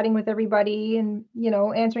sort of chatting with everybody and,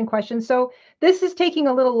 answering questions. So this is taking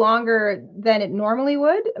a little longer than it normally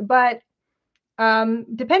would, but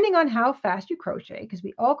depending on how fast you crochet, because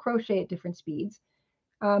we all crochet at different speeds,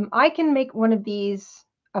 I can make one of these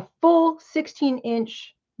a full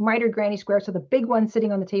 16-inch mitered granny square. So the big one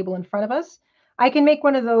sitting on the table in front of us, I can make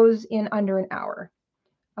one of those in under an hour.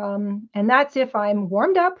 And that's if I'm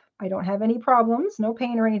warmed up, I don't have any problems, no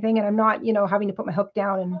pain or anything, and I'm not, having to put my hook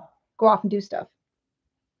down and go off and do stuff.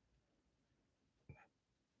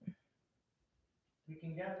 You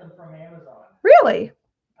can get them from Amazon. Really?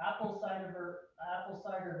 Apple cider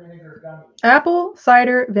vinegar gummies. Apple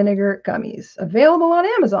cider vinegar gummies. Available on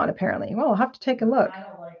Amazon, apparently. Well, I'll have to take a look. Kind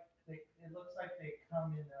of like it looks like they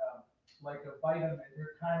come in like a vitamin.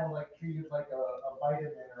 They're kind of like treated like a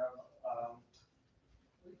vitamin or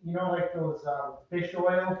you know, like those fish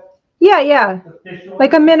oil. Yeah, yeah. The fish oil.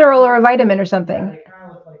 Like a mineral or a vitamin or something. Yeah, they kind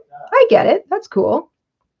of look like that. I get it. That's cool.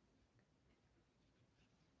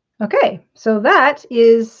 Okay, so that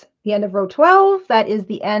is the end of row 12. That is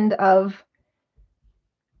the end of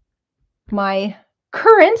my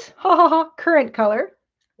currant, currant color.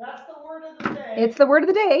 That's the word of the day. It's the word of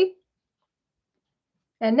the day.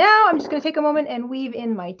 And now I'm just going to take a moment and weave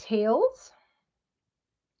in my tails.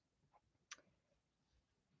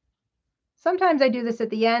 Sometimes I do this at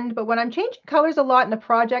the end, but when I'm changing colors a lot in a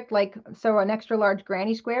project, like so an extra large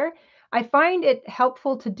granny square, I find it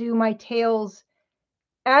helpful to do my tails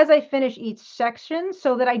as I finish each section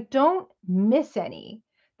so that I don't miss any.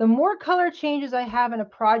 The more color changes I have in a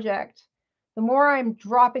project, the more I'm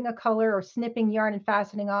dropping a color or snipping yarn and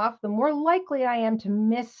fastening off, the more likely I am to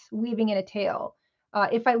miss weaving in a tail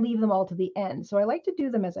if I leave them all to the end. So I like to do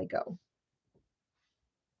them as I go.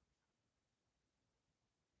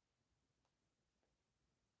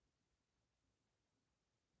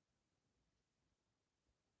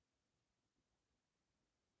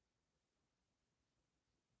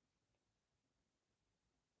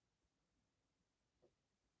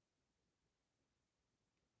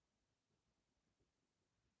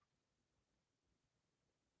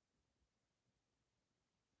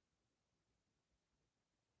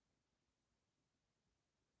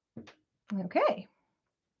 Okay.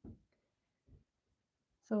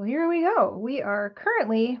 So here we go. We are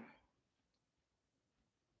currently,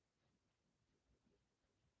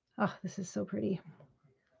 oh, this is so pretty.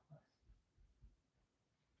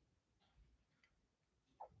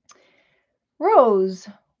 Rows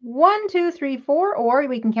 1, 2, 3, 4, or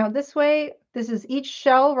we can count this way. This is each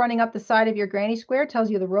shell running up the side of your granny square, tells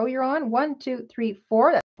you the row you're on. 1, 2, 3,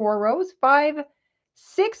 4, that's 4 rows. 5,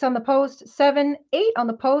 6 on the post, 7, 8 on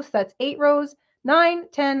the post, that's 8 rows. 9,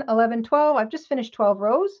 10, 11, 12. I've just finished 12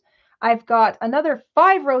 rows. I've got another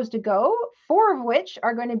 5 rows to go, 4 of which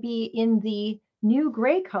are going to be in the new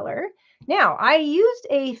gray color. Now, I used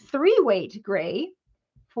a 3-weight gray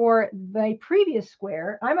for the previous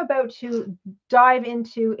square. I'm about to dive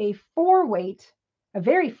into a 4-weight, a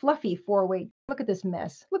very fluffy 4-weight. Look at this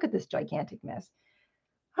mess. Look at this gigantic mess.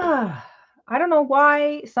 I don't know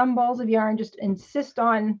why some balls of yarn just insist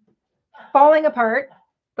on falling apart,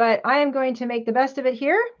 but I am going to make the best of it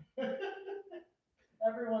here.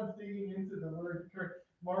 Everyone's digging into the word.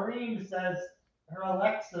 Maureen says, her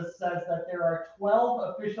Alexa says that there are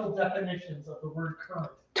 12 official definitions of the word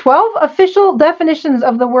current. 12 official definitions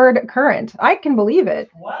of the word current. I can believe it.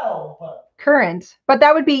 12. Current. But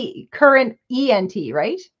that would be current ENT,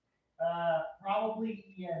 right? Probably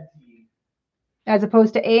ENT. As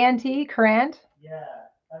opposed to ANT, currant? Yeah.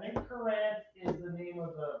 I think currant is the name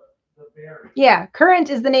of the berry. Yeah, currant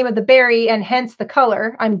is the name of the berry and hence the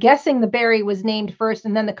color. I'm guessing the berry was named first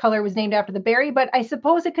and then the color was named after the berry, but I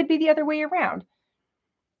suppose it could be the other way around.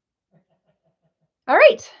 All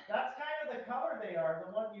right. That's kind of the color they are,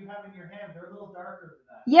 the one you have in your hand. They're a little darker than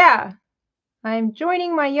that. Yeah. I'm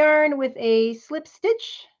joining my yarn with a slip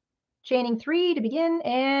stitch, chaining 3 to begin,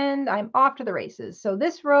 and I'm off to the races. So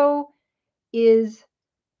this row is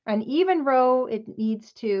an even row. It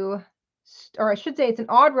needs to, or I should say it's an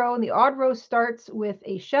odd row, and the odd row starts with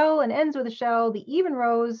a shell and ends with a shell. The even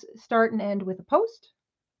rows start and end with a post.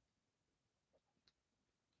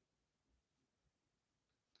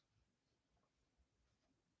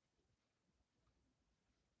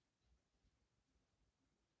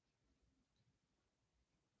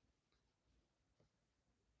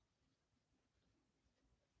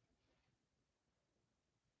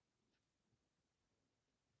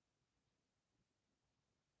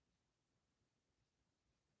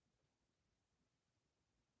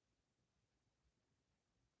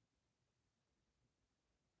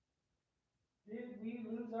 Did we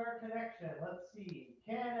lose our connection? Let's see.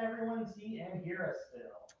 Can everyone see and hear us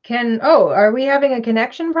still? Are we having a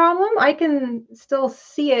connection problem? I can still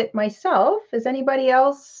see it myself. Is anybody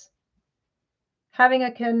else having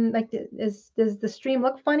does the stream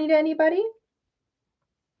look funny to anybody?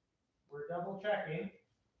 We're double checking.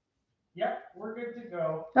 Yep, we're good to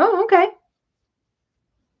go. Oh, okay.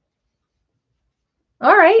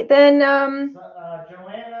 All right, then.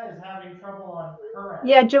 Joanna is having trouble on current.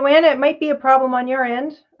 Yeah, Joanna, it might be a problem on your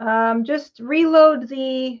end. Just reload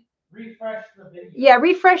the Refresh the video. Yeah,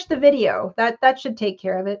 refresh the video. That should take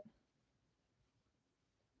care of it.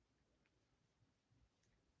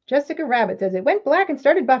 Jessica Rabbit says it went black and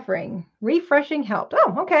started buffering. Refreshing helped.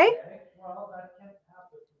 Oh, okay. Well, that can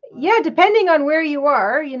happen. Yeah, depending on where you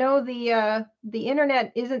are, you know, the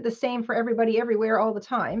internet isn't the same for everybody everywhere all the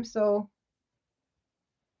time. So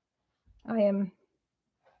I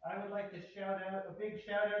would like to shout out a big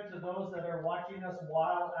shout out to those that are watching us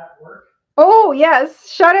while at work. Oh,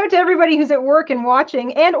 yes. Shout out to everybody who's at work and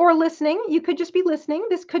watching and or listening. You could just be listening.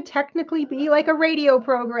 This could technically be like a radio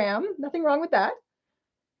program. Nothing wrong with that.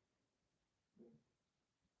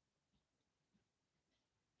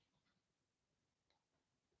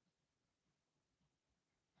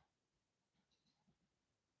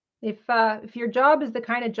 If your job is the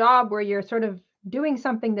kind of job where you're sort of doing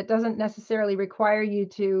something that doesn't necessarily require you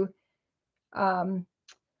to, I'm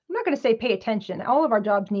not going to say pay attention. All of our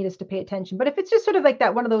jobs need us to pay attention. But if it's just sort of like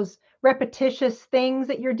that, one of those repetitious things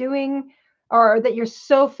that you're doing or that you're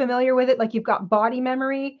so familiar with it, like you've got body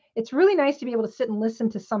memory, it's really nice to be able to sit and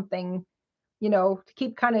listen to something, you know, to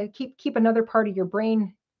keep another part of your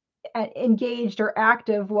brain engaged or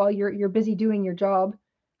active while you're busy doing your job.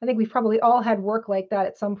 I think we've probably all had work like that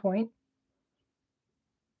at some point.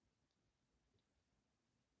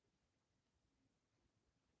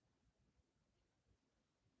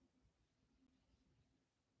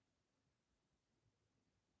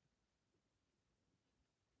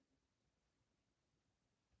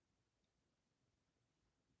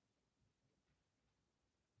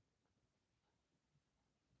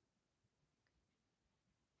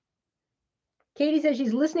 Katie says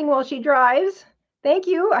she's listening while she drives. Thank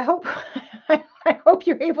you. I hope I hope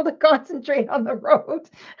you're able to concentrate on the road.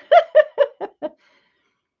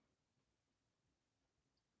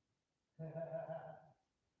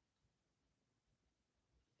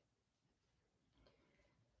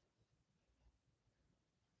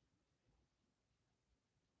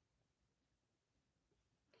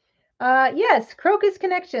 Yes, Crocus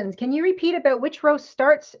Connections. Can you repeat about which row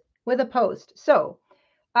starts with a post? So,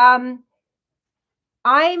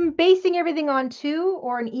 I'm basing everything on 2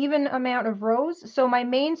 or an even amount of rows. So my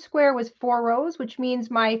main square was 4 rows, which means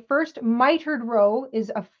my first mitered row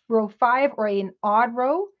is a row 5 or an odd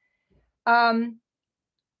row.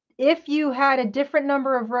 If you had a different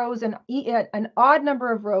number of rows and an odd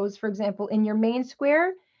number of rows, for example, in your main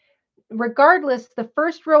square, regardless, the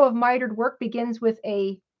first row of mitered work begins with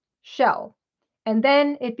a shell, and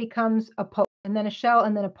then it becomes a post, and then a shell,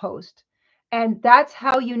 and then a post. And that's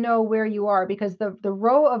how you know where you are, because the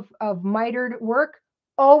row of mitered work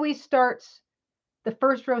always starts, the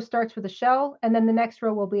first row starts with a shell, and then the next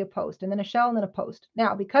row will be a post, and then a shell, and then a post.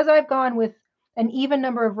 Now, because I've gone with an even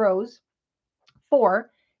number of rows,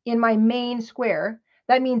 4, in my main square,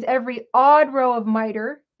 that means every odd row of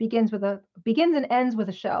miter begins and ends with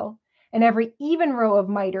a shell, and every even row of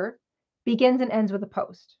miter begins and ends with a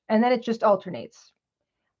post, and then it just alternates.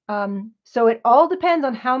 So it all depends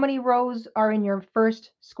on how many rows are in your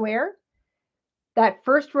first square. That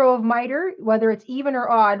first row of miter, whether it's even or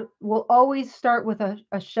odd, will always start with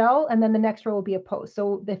a shell, and then the next row will be a post.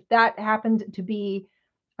 So if that happened to be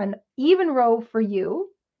an even row for you,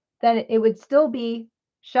 then it would still be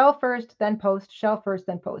shell first, then post, shell first,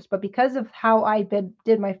 then post. But because of how I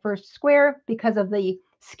did my first square, because of the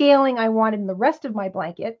scaling I wanted in the rest of my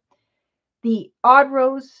blanket, the odd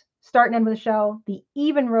rows start and end with a shell, the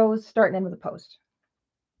even rows start and end with a post.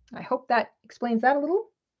 I hope that explains that a little.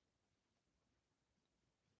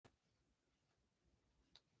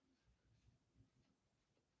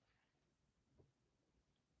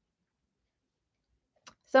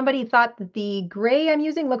 Somebody thought that the gray I'm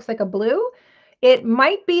using looks like a blue. It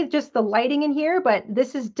might be just the lighting in here, but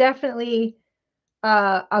this is definitely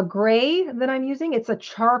a gray that I'm using. It's a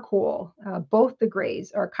charcoal. Both the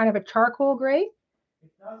grays are kind of a charcoal gray. It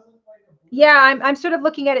does look like a blue. Yeah, I'm sort of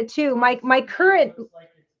looking at it too. My current like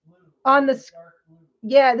it's blue, on the dark blue.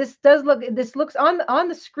 Yeah, this looks on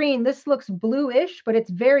the screen, this looks bluish, but it's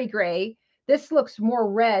very gray. This looks more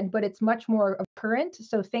red, but it's much more of currant.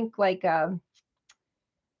 So think like a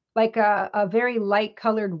very light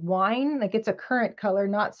colored wine. Like it's a currant color,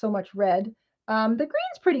 not so much red. The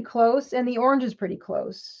green's pretty close, and the orange is pretty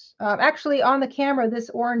close. Actually, on the camera, this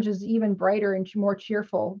orange is even brighter and more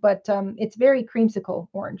cheerful, but it's very creamsicle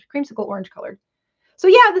orange colored. So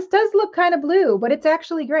yeah, this does look kind of blue, but it's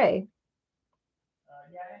actually gray.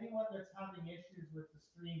 Yeah, anyone that's having issues with the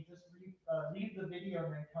stream, just leave the video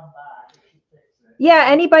and then come back. It should fix it. Yeah,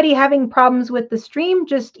 anybody having problems with the stream,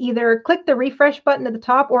 just either click the refresh button at the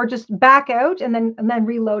top or just back out and then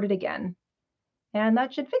reload it again. And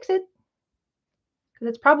that should fix it.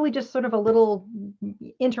 because it's probably just sort of a little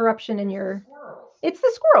interruption in your. Squirrels. It's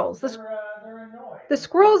the squirrels. They're annoying. The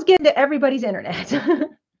squirrels get into everybody's internet.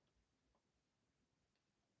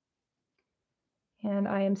 And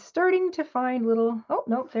I am starting to find little, oh,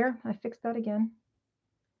 no, there, I fixed that again.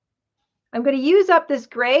 I'm going to use up this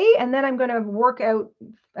gray, and then I'm going to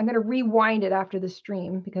I'm going to rewind it after the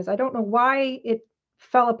stream, because I don't know why it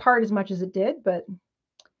fell apart as much as it did, but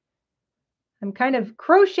I'm kind of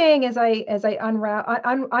crocheting as I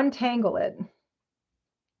untangle it.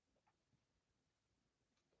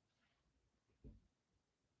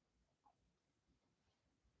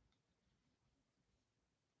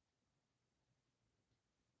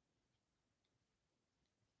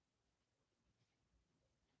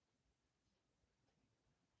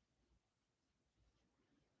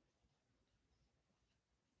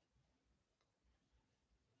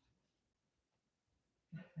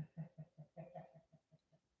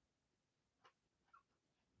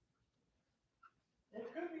 It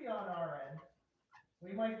could be on our end.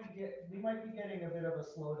 We might be getting a bit of a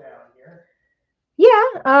slowdown here.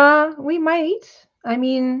 Yeah, we might. I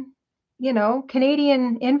mean, you know,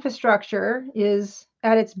 Canadian infrastructure is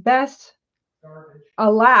at its best garbage. A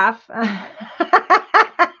laugh. At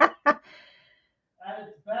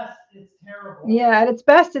its best, it's terrible. Yeah, at its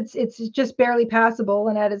best, it's just barely passable,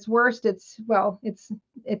 and at its worst, it's not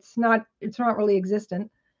really existent.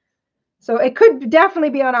 So it could definitely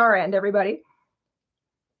be on our end, everybody.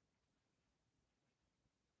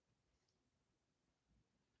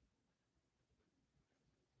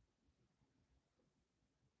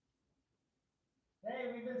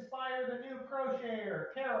 Hey, we've inspired a new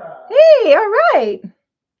crocheter, Kara. Hey, all right.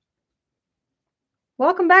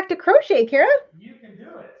 Welcome back to Crochet, Kara. You can do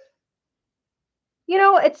it. You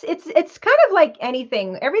know, it's kind of like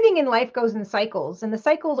anything. Everything in life goes in cycles, and the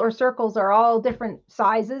cycles or circles are all different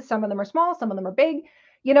sizes. Some of them are small, some of them are big.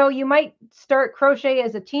 You know, you might start crochet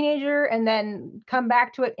as a teenager and then come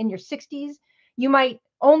back to it in your 60s. You might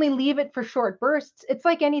only leave it for short bursts. It's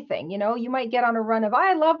like anything, you know, you might get on a run of,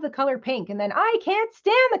 I love the color pink, and then I can't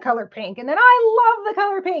stand the color pink, and then I love the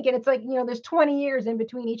color pink. And it's like, you know, there's 20 years in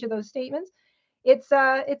between each of those statements. It's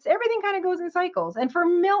everything kind of goes in cycles, and for a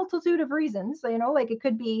multitude of reasons. You know, like it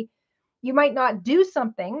could be you might not do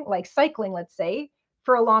something like cycling, let's say,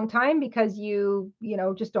 for a long time because you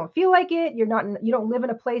know just don't feel like it. You don't live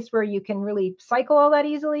in a place where you can really cycle all that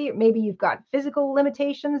easily. Maybe you've got physical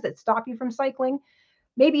limitations that stop you from cycling.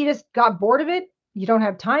 Maybe you just got bored of it, you don't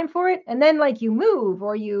have time for it, and then like you move,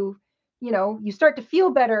 or you know you start to feel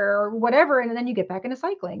better or whatever, and then you get back into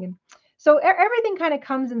cycling. And so everything kind of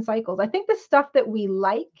comes in cycles. I think the stuff that we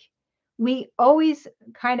like, we always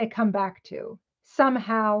kind of come back to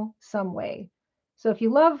somehow, some way. So if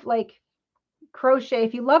you love like crochet,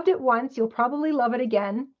 if you loved it once, you'll probably love it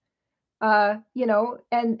again. You know,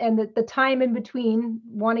 and the time in between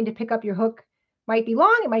wanting to pick up your hook might be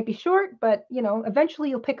long, it might be short, but you know, eventually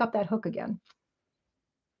you'll pick up that hook again.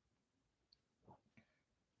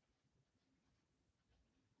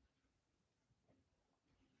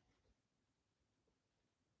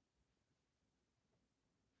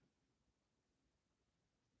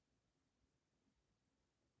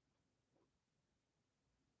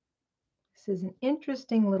 This is an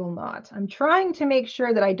interesting little knot. I'm trying to make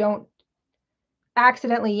sure that I don't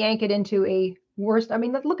accidentally yank it into a worst. I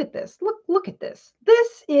mean, look at this. Look at this.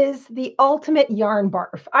 This is the ultimate yarn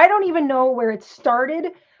barf. I don't even know where it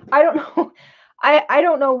started. I don't know. I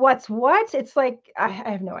don't know what's what. It's like I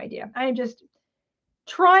have no idea. I'm just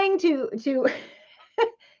trying to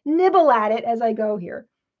nibble at it as I go here.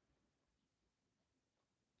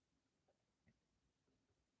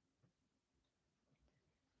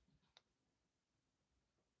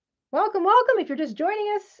 Welcome, welcome. If you're just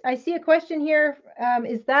joining us, I see a question here.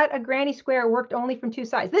 Is that a granny square worked only from two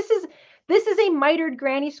sides? This is a mitered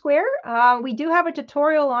granny square. We do have a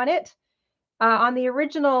tutorial on it, on the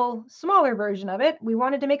original smaller version of it. We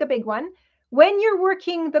wanted to make a big one. When you're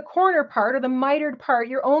working the corner part or the mitered part,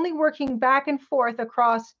 you're only working back and forth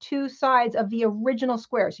across two sides of the original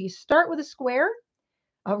square. So you start with a square,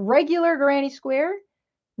 a regular granny square,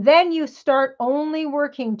 then you start only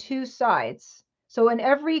working two sides. So in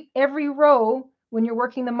every row, when you're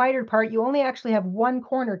working the mitered part, you only actually have one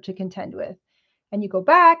corner to contend with. And you go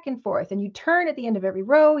back and forth, and you turn at the end of every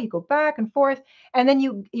row, you go back and forth, and then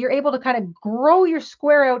you're able to kind of grow your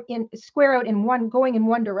square out in one, going in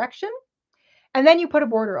one direction. And then you put a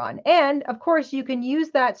border on. And of course, you can use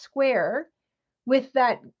that square with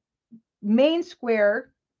that main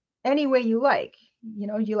square any way you like. You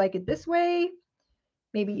know, you like it this way,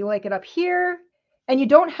 maybe you like it up here, and you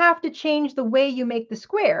don't have to change the way you make the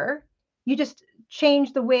square. You just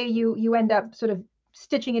change the way you end up sort of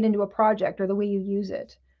stitching it into a project or the way you use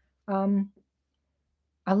it.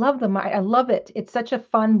 I love I love it. It's such a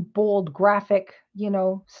fun, bold, graphic,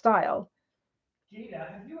 style.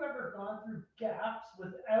 Jayda, have you ever gone through gaps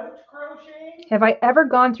without crocheting? Have I ever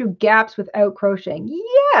gone through gaps without crocheting?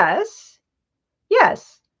 Yes.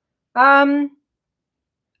 Yes.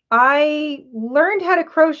 I learned how to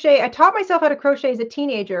crochet. I taught myself how to crochet as a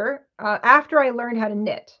teenager after I learned how to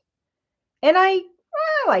knit. And I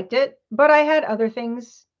liked it, but I had other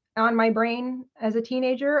things on my brain as a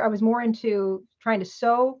teenager. I was more into trying to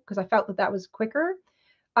sew because I felt that that was quicker.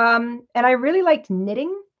 And I really liked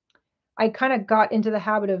knitting. I kind of got into the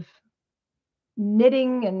habit of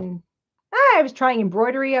knitting, and I was trying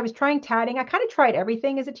embroidery. I was trying tatting. I kind of tried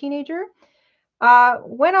everything as a teenager.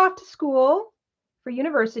 Went off to school for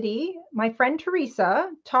university. My friend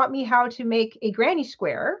Teresa taught me how to make a granny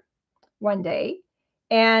square one day,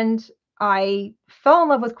 and I fell in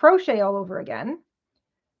love with crochet all over again.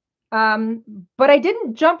 But I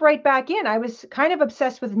didn't jump right back in. I was kind of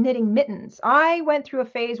obsessed with knitting mittens. I went through a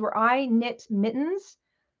phase where I knit mittens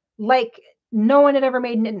like no one had ever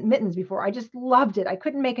made mittens before. I just loved it. I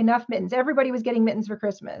couldn't make enough mittens. Everybody was getting mittens for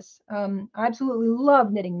Christmas. I absolutely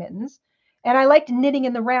love knitting mittens. And I liked knitting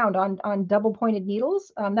in the round on double pointed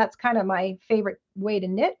needles. That's kind of my favorite way to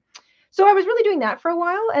knit. So I was really doing that for a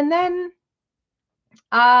while. And then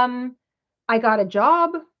I got a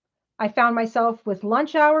job. I found myself with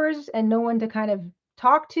lunch hours and no one to kind of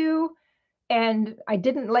talk to. And I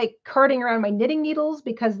didn't like carting around my knitting needles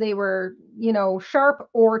because they were, sharp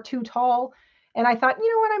or too tall. And I thought,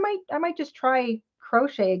 you know what, I might just try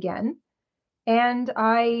crochet again. And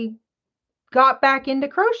I got back into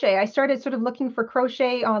crochet. I started sort of looking for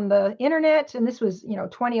crochet on the internet, and this was,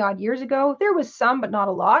 20 odd years ago. There was some, but not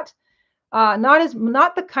a lot.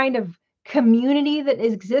 Not the kind of community that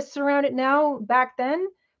exists around it now back then,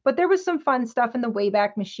 but there was some fun stuff in the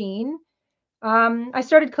Wayback Machine. I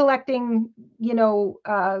started collecting,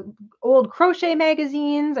 old crochet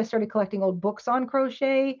magazines. I started collecting old books on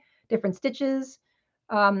crochet, different stitches,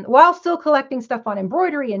 while still collecting stuff on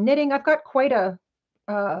embroidery and knitting. I've got quite a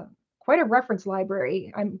reference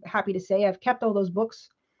library. I'm happy to say I've kept all those books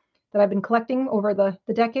that I've been collecting over the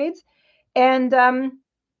decades. And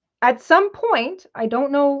at some point, I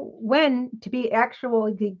don't know when to be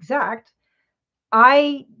actually exact,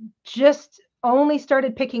 I just only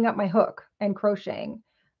started picking up my hook and crocheting.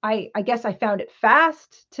 I guess I found it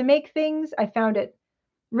fast to make things. I found it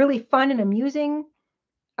really fun and amusing.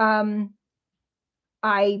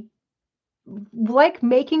 I like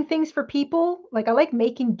making things for people. Like I like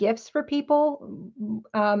making gifts for people.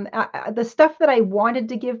 The stuff that I wanted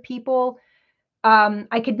to give people,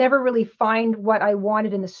 I could never really find what I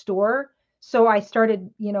wanted in the store. So I started,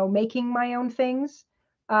 making my own things.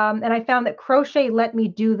 And I found that crochet let me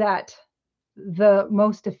do that the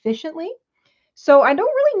most efficiently. So I don't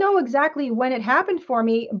really know exactly when it happened for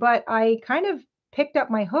me, but I kind of picked up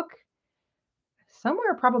my hook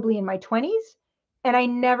somewhere probably in my 20s, and I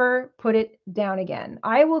never put it down again.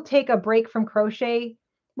 I will take a break from crochet.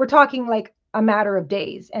 We're talking like a matter of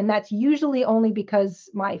days, and that's usually only because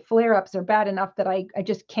my flare-ups are bad enough that I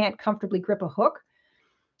just can't comfortably grip a hook.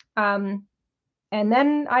 And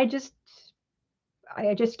then I just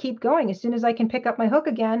keep going. As soon as I can pick up my hook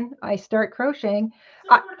again, I start crocheting.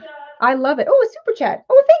 I love it. Oh, a super chat.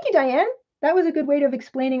 Oh, thank you, Diane. That was a good way of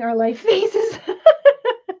explaining our life phases.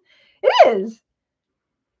 It is.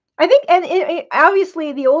 I think, and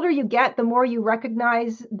obviously, the older you get, the more you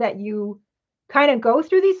recognize that you kind of go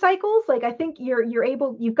through these cycles. Like I think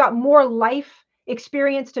you've got more life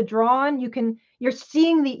experience to draw on. You're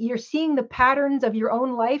seeing the patterns of your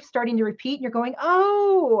own life starting to repeat. And you're going,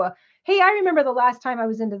 oh, hey, I remember the last time I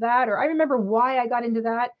was into that, or I remember why I got into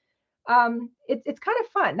that. It's kind of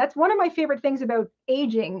fun. That's one of my favorite things about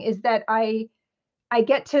aging is that I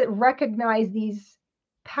get to recognize these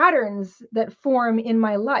patterns that form in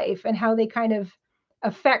my life and how they kind of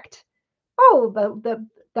affect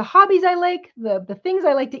the hobbies I like, the things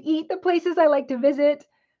I like to eat, the places I like to visit.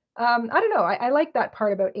 I don't know. I like that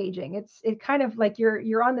part about aging. It kind of like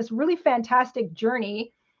you're on this really fantastic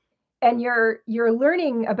journey, and you're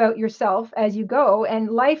learning about yourself as you go, and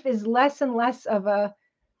life is less and less of a,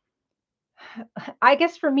 I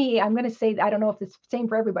guess for me, I'm going to say, I don't know if it's the same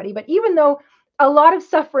for everybody, but even though a lot of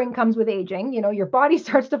suffering comes with aging, your body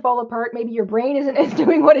starts to fall apart. Maybe your brain isn't as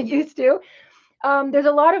doing what it used to. There's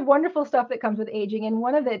a lot of wonderful stuff that comes with aging. And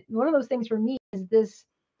one of those things for me is this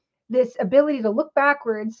ability to look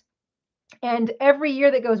backwards. And every year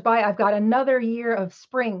that goes by, I've got another year of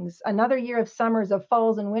springs, another year of summers, of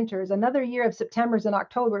falls and winters, another year of Septembers and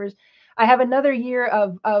Octobers. I have another year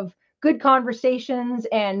of good conversations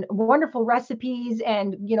and wonderful recipes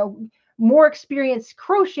and, more experience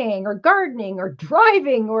crocheting or gardening or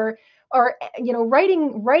driving or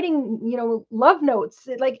writing love notes,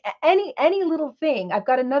 like any little thing. I've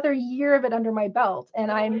got another year of it under my belt,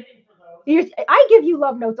 and I give you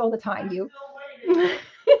love notes all the time.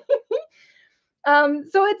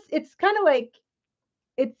 So it's kind of like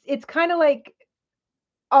it's kind of like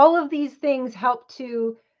all of these things help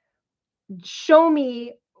to show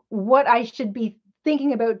me what I should be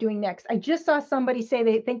thinking about doing next. I just saw somebody say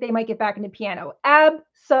they think they might get back into piano.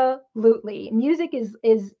 Absolutely. Music is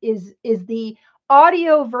the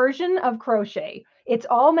audio version of crochet. It's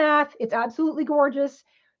all math. It's absolutely gorgeous.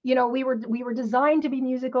 We were designed to be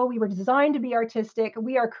musical. We were designed to be artistic.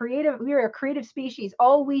 We are creative. We are a creative species.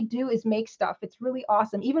 All we do is make stuff. It's really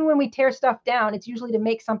awesome. Even when we tear stuff down, it's usually to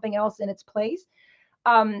make something else in its place.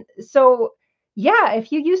 So yeah,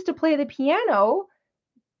 if you used to play the piano,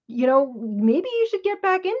 maybe you should get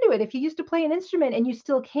back into it. If you used to play an instrument and you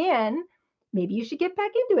still can, maybe you should get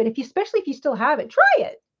back into it. Especially if you still have it, try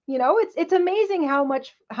it. It's amazing how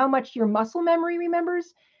much your muscle memory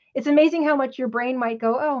remembers. It's amazing how much your brain might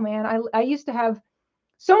go, oh man, I used to have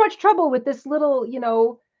so much trouble with this little,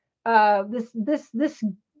 this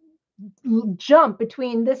jump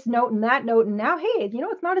between this note and that note, and now, hey,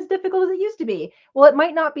 it's not as difficult as it used to be. Well, it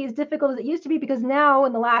might not be as difficult as it used to be because now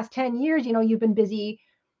in the last 10 years, you've been busy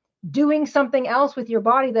doing something else with your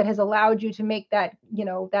body that has allowed you to make that,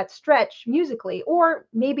 that stretch musically. Or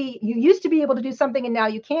maybe you used to be able to do something and now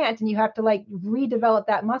you can't, and you have to like redevelop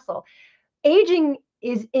that muscle. Aging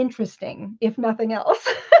is interesting, if nothing else.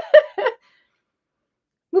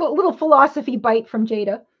 little philosophy bite from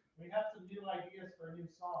Jayda. We have some new ideas for a new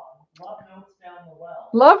song. Love Notes Down the Well.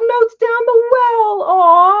 Love Notes Down the Well.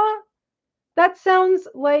 Aw. That sounds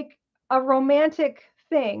like a romantic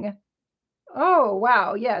thing. Oh,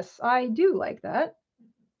 wow. Yes, I do like that.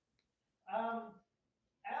 Elle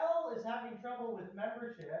is having trouble with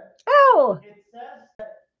membership. Elle! It says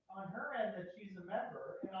that on her end that she's a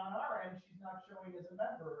member, and on our end she's not showing as a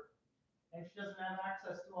member, and she doesn't have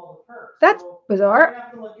access to all the perks. That's bizarre. We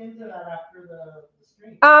have to look into that after the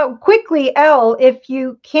stream. Quickly, Elle, if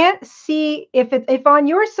you can't see, if on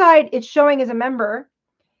your side it's showing as a member,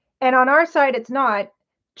 and on our side it's not,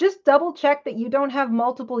 just double check that you don't have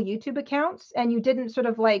multiple YouTube accounts and you didn't sort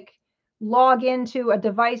of like log into a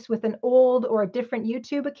device with an old or a different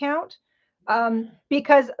YouTube account.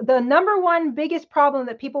 Because the number one biggest problem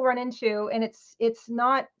that people run into, and it's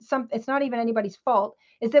not even anybody's fault,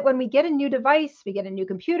 is that when we get a new device, we get a new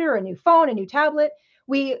computer, a new phone, a new tablet,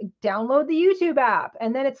 we download the YouTube app,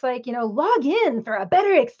 and then it's like, log in for a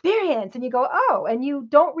better experience. And you go, oh, and you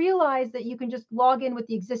don't realize that you can just log in with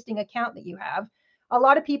the existing account that you have. A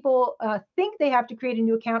lot of people think they have to create a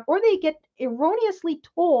new account, or they get erroneously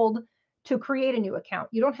told to create a new account.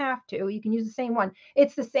 You don't have to. You can use the same one.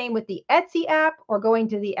 It's the same with the Etsy app, or going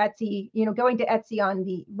to Etsy on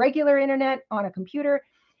the regular internet on a computer.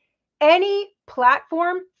 Any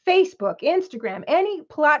platform, Facebook, Instagram, any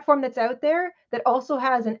platform that's out there that also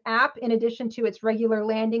has an app in addition to its regular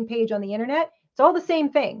landing page on the internet, it's all the same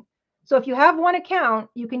thing. So if you have one account,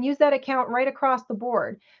 you can use that account right across the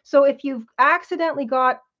board. So if you've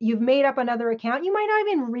made up another account, you might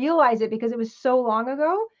not even realize it because it was so long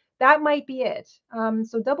ago. That might be it.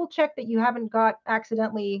 So double check that you haven't got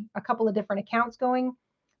accidentally a couple of different accounts going.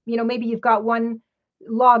 Maybe you've got one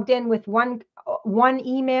logged in with one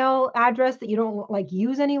email address that you don't like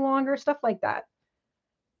use any longer, stuff like that.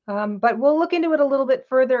 But we'll look into it a little bit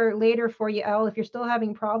further later for you, Elle, if you're still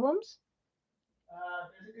having problems.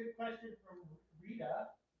 There's a good question from Rita.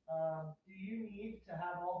 Do you need to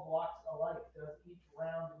have all blocks alike? Does each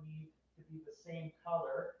round need to be the same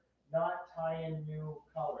color? Not tie new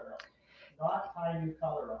color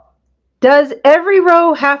on. Does every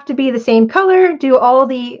row have to be the same color? Do all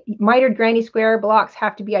the Mitered Granny Square blocks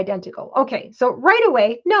have to be identical? Okay, so right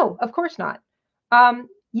away, no, of course not.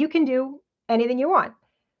 You can do anything you want.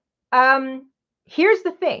 Here's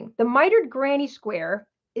the thing. The Mitered Granny Square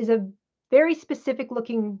is a very specific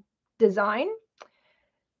looking design.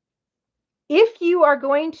 If you are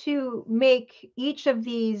going to make each of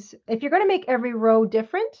these, if you're going to make every row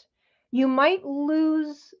different, you might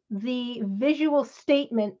lose the visual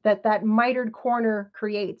statement that mitered corner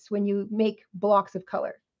creates when you make blocks of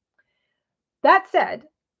color. That said,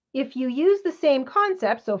 if you use the same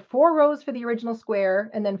concept, so 4 rows for the original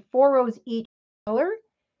square and then 4 rows each color,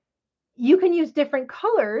 you can use different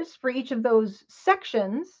colors for each of those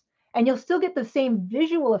sections and you'll still get the same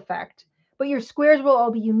visual effect, but your squares will all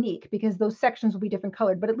be unique because those sections will be different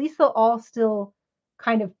colored, but at least they'll all still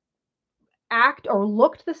kind of act or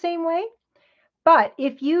looked the same way. But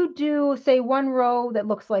if you do, say, one row that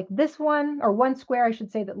looks like this one, or one square, I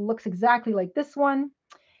should say, that looks exactly like this one,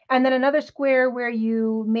 and then another square where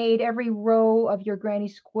you made every row of your granny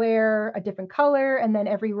square a different color, and then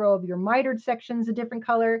every row of your mitered sections a different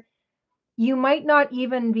color, you might not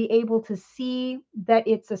even be able to see that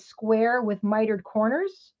it's a square with mitered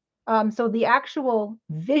corners. So the actual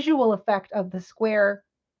visual effect of the square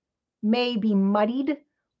may be muddied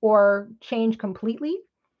or change completely.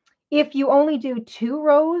 If you only do 2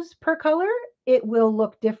 rows per color, it will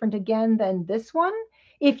look different again than this one.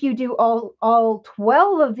 If you do all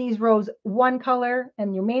 12 of these rows one color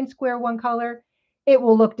and your main square one color, it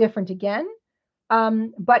will look different again.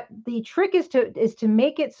 But the trick is to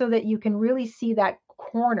make it so that you can really see that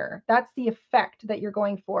corner. That's the effect that you're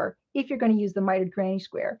going for if you're going to use the mitered granny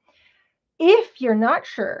square. If you're not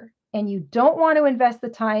sure and you don't want to invest the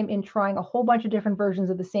time in trying a whole bunch of different versions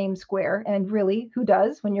of the same square, and really, who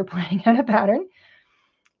does when you're planning out a pattern,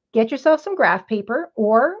 get yourself some graph paper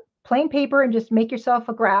or plain paper and just make yourself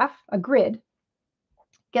a graph, a grid.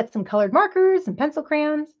 Get some colored markers and pencil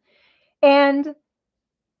crayons and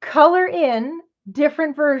color in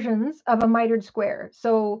different versions of a mitered square.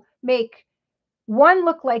 So make one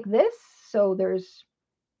look like this. So there's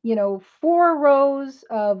 4 rows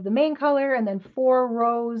of the main color and then 4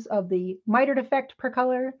 rows of the mitered effect per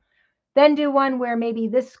color. Then do one where maybe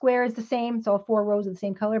this square is the same. It's all 4 rows of the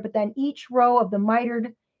same color, but then each row of the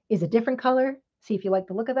mitered is a different color. See if you like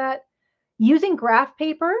the look of that. Using graph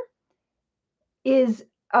paper is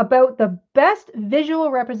about the best visual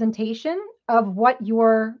representation of what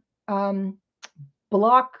your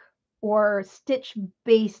block or stitch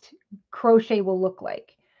based crochet will look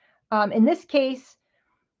like. In this case,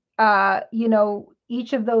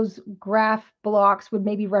 each of those graph blocks would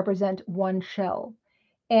maybe represent one shell.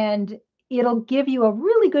 And it'll give you a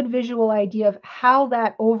really good visual idea of how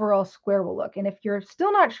that overall square will look. And if you're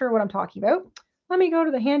still not sure what I'm talking about, let me go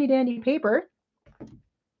to the handy dandy paper.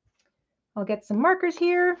 I'll get some markers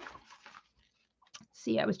here.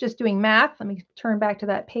 See, I was just doing math. Let me turn back to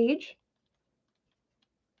that page.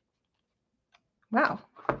 Wow.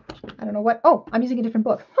 I don't know what. Oh, I'm using a different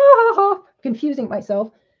book. Confusing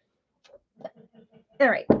myself. All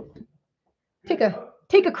right. Take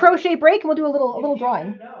a crochet break and we'll do a little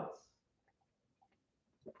drawing.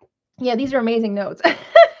 Yeah, these are amazing notes.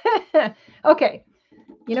 Okay.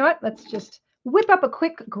 You know what? Let's just whip up a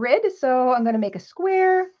quick grid. So I'm going to make a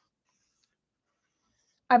square.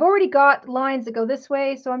 I've already got lines that go this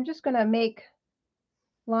way, so I'm just going to make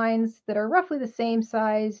lines that are roughly the same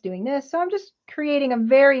size doing this. So I'm just creating a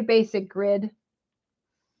very basic grid.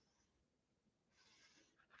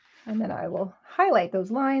 And then I will highlight those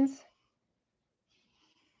lines.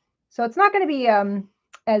 So it's not going to be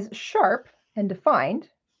as sharp and defined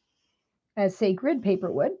as, say, grid paper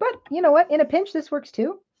would, but you know what? In a pinch, this works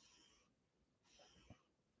too.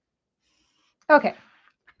 Okay.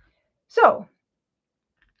 So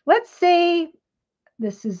let's say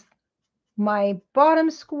this is my bottom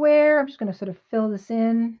square. I'm just going to sort of fill this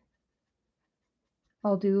in.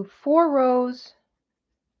 I'll do 4 rows.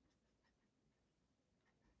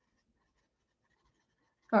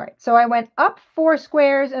 All right, so I went up 4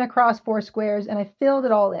 squares and across 4 squares, and I filled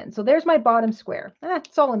it all in. So there's my bottom square.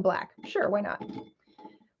 It's all in black. Sure, why not?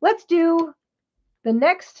 Let's do the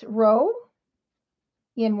next row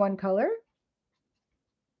in one color.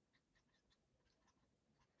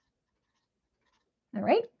 All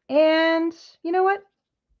right, and you know what?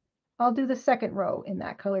 I'll do the second row in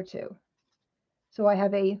that color too. So I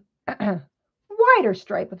have a wider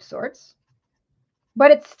stripe of sorts, but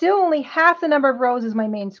it's still only half the number of rows as my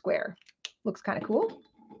main square. Looks kind of cool.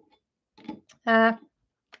 Go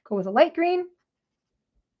with a light green.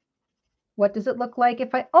 What does it look like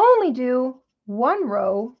if I only do 1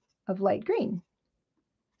 row of light green?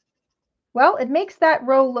 Well, it makes that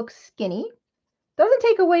row look skinny. Doesn't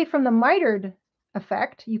take away from the mitered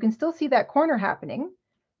effect. You can still see that corner happening.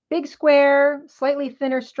 Big square, slightly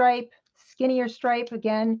thinner stripe, skinnier stripe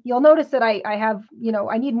again. You'll notice that I have,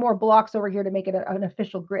 I need more blocks over here to make it an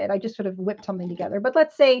official grid. I just sort of whipped something together. But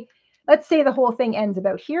let's say the whole thing ends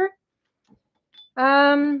about here.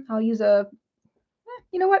 I'll use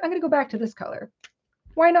you know what? I'm going to go back to this color.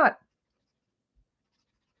 Why not?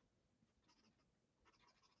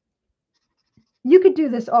 You could do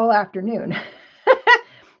this all afternoon,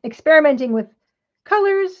 experimenting with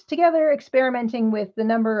colors together, experimenting with the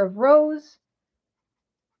number of rows.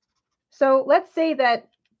 So let's say that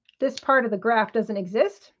this part of the graph doesn't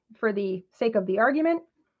exist for the sake of the argument.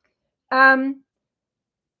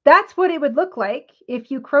 That's what it would look like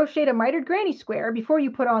if you crocheted a mitered granny square before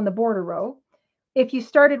you put on the border row if you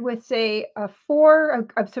started with, say, a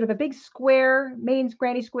sort of a big square, main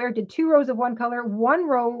granny square, did 2 rows of one color, 1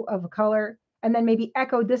 row of a color, and then maybe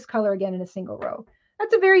echoed this color again in a single row.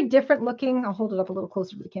 That's a very different looking, I'll hold it up a little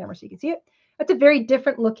closer to the camera so you can see it. That's a very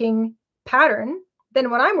different looking pattern than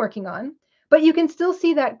what I'm working on, but you can still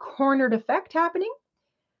see that cornered effect happening.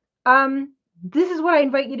 This is what I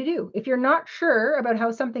invite you to do. If you're not sure about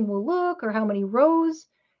how something will look or how many rows,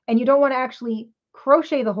 and you don't want to actually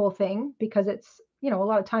crochet the whole thing because it's, a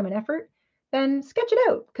lot of time and effort, then sketch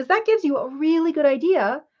it out, because that gives you a really good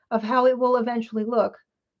idea of how it will eventually look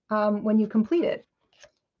when you complete it.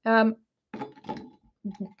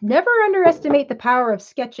 Never underestimate the power of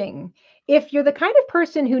sketching. If you're the kind of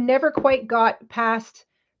person who never quite got past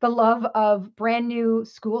the love of brand new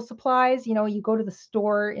school supplies, you go to the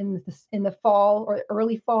store in the fall or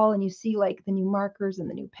early fall, and you see like the new markers and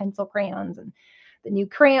the new pencil crayons and the new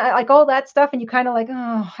crayon, like all that stuff, and you kind of like,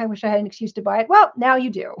 oh, I wish I had an excuse to buy it. Well, now you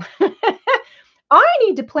do. I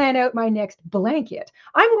need to plan out my next blanket.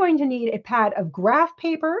 I'm going to need a pad of graph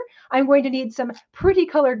paper. I'm going to need some pretty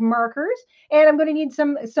colored markers, and I'm going to need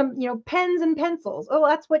some pens and pencils. Oh,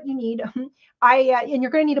 that's what you need. And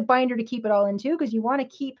you're going to need a binder to keep it all into, because you want to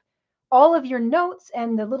keep all of your notes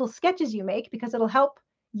and the little sketches you make, because it'll help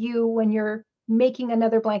you when you're making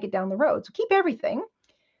another blanket down the road. So keep everything.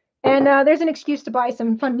 And there's an excuse to buy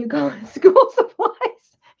some fun new school supplies.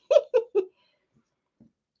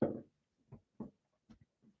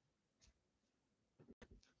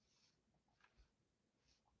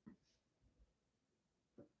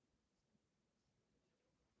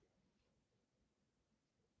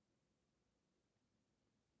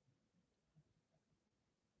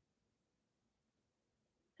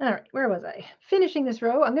 All right, where was I? Finishing this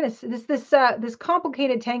row. I'm gonna this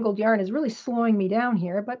complicated tangled yarn is really slowing me down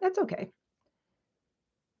here, but that's okay.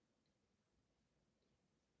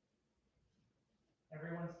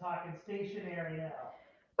 Everyone's talking stationery now.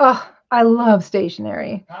 Oh, I love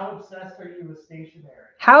stationery. How obsessed are you with stationery?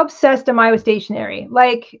 How obsessed am I with stationery?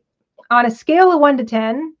 Like, on a scale of 1 to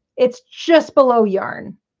 10, it's just below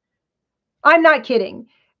yarn. I'm not kidding.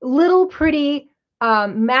 Little pretty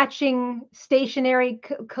matching stationery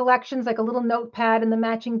collections, like a little notepad and the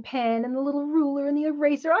matching pen and the little ruler and the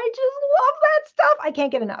eraser. I just love that stuff. I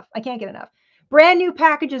can't get enough. I can't get enough. Brand new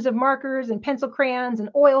packages of markers and pencil crayons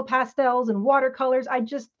and oil pastels and watercolors.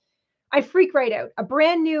 I freak right out. A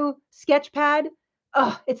brand new sketch pad.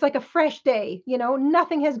 Oh, it's like a fresh day.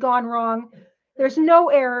 Nothing has gone wrong. There's no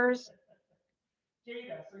errors.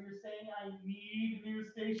 Jayda, so you're saying I need new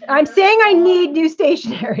stationery? I'm saying I need new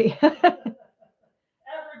stationery.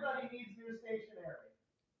 Everybody needs new stationery.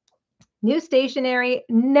 New stationery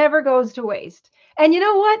never goes to waste. And you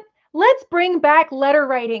know what? Let's bring back letter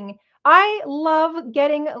writing. I love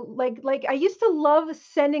getting like I used to love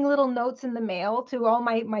sending little notes in the mail to all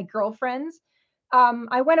my girlfriends.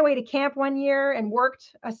 I went away to camp one year and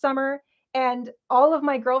worked a summer, and all of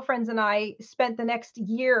my girlfriends and I spent the next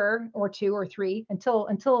year or 2 or 3 until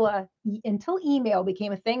email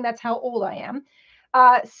became a thing. That's how old I am.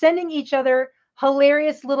 Sending each other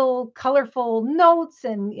hilarious little colorful notes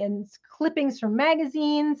and clippings from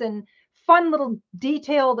magazines and fun little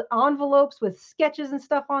detailed envelopes with sketches and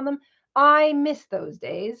stuff on them. I miss those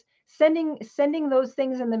days. Sending those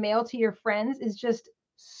things in the mail to your friends is just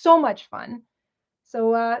so much fun.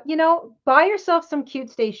 So buy yourself some cute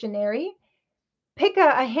stationery. Pick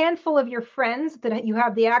a handful of your friends that you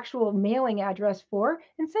have the actual mailing address for,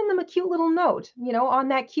 and send them a cute little note, on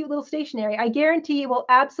that cute little stationery. I guarantee it will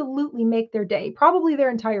absolutely make their day, probably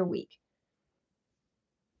their entire week.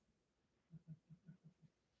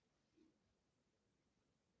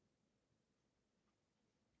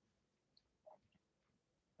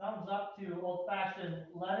 Thumbs up to old-fashioned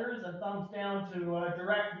letters and thumbs down to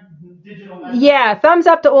direct digital messaging. Yeah, thumbs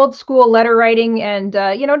up to old school letter writing, and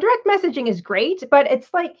direct messaging is great, but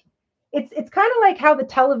it's like it's kind of like how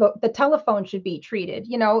the telephone should be treated.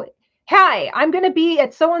 Hi, I'm going to be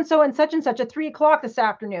at so and so and such at 3 o'clock this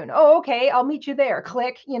afternoon. Oh, okay, I'll meet you there.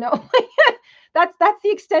 Click. That's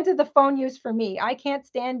the extent of the phone use for me. I can't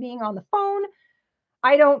stand being on the phone.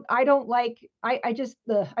 I don't like I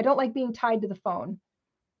don't like being tied to the phone.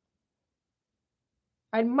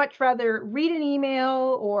 I'd much rather read an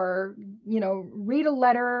email or, read a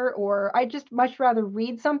letter, or I just much rather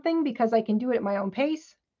read something because I can do it at my own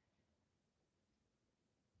pace.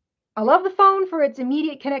 I love the phone for its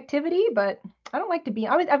immediate connectivity, but I don't like to be,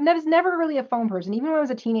 I've never really a phone person. Even when I was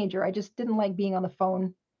a teenager, I just didn't like being on the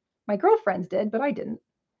phone. My girlfriends did, but I didn't.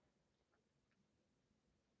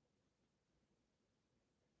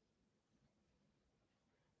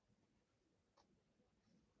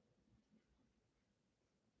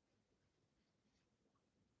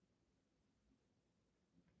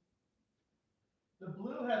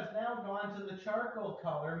 blue has now gone to the charcoal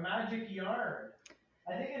color, magic yarn.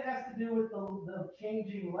 I think it has to do with the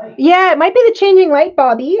changing light. Yeah, it might be the changing light,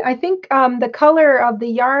 Bobby. I think the color of the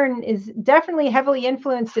yarn is definitely heavily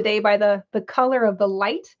influenced today by the color of the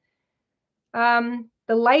light.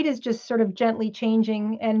 The light is just sort of gently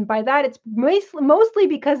changing, and by that it's mostly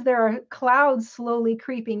because there are clouds slowly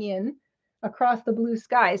creeping in across the blue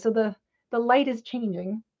sky. So the light is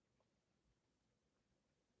changing.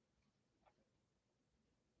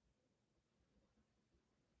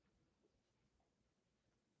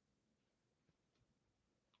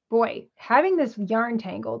 Boy, having this yarn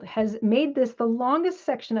tangled has made this the longest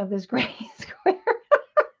section of this granny square.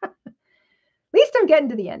 At least I'm getting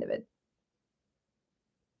to the end of it.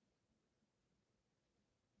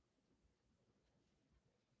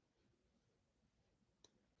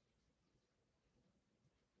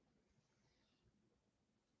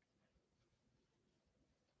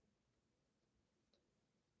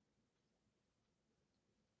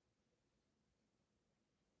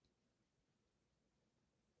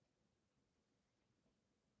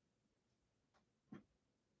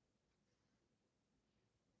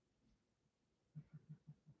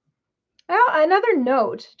 Well, another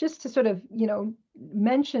note, just to sort of,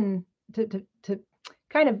 mention to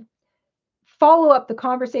kind of follow up the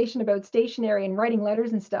conversation about stationery and writing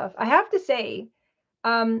letters and stuff. I have to say,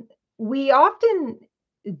 um, we often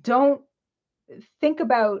don't think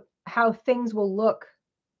about how things will look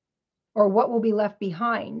or what will be left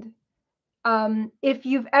behind. If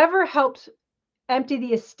you've ever helped empty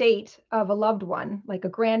the estate of a loved one, like a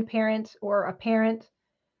grandparent or a parent,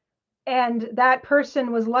 and that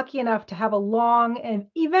person was lucky enough to have a long and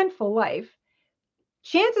eventful life,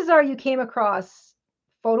 chances are you came across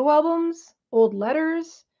photo albums, old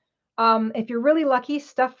letters. If you're really lucky,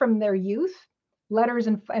 stuff from their youth, letters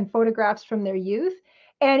and photographs from their youth.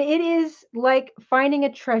 And it is like finding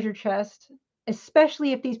a treasure chest,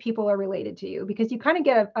 especially if these people are related to you, because you kind of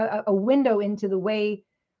get a window into the way,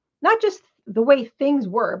 not just the way things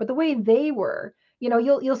were, but the way they were.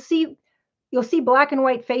 You'll see black and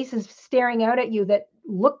white faces staring out at you that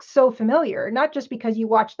look so familiar, not just because you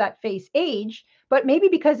watch that face age, but maybe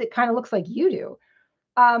because it kind of looks like you do.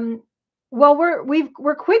 Um, well,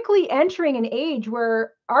 we're quickly entering an age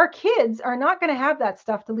where our kids are not going to have that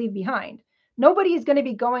stuff to leave behind. Nobody is going to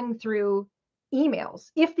be going through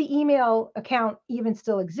emails, if the email account even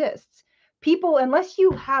still exists. People, unless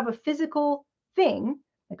you have a physical thing,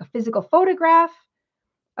 like a physical photograph,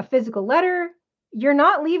 a physical letter, you're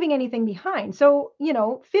not leaving anything behind. So,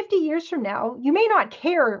 50 years from now, you may not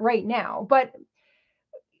care right now, but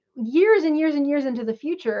years and years and years into the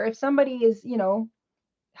future, if somebody is,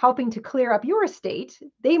 helping to clear up your estate,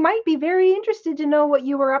 they might be very interested to know what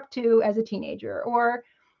you were up to as a teenager. Or,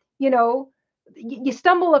 you know, you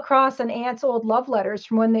stumble across an aunt's old love letters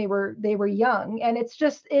from when they were young, and it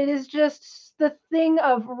is just the thing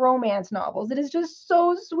of romance novels. It is just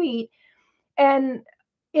so sweet, and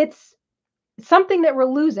it's something that we're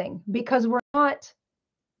losing because we're not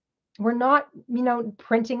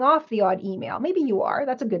printing off the odd email. Maybe you are,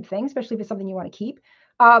 that's a good thing, especially if it's something you want to keep.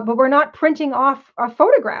 But we're not printing off our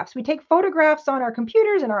photographs. We take photographs on our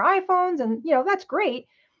computers and our iPhones, and that's great,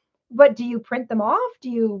 but do you print them off?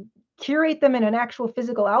 Do you curate them in an actual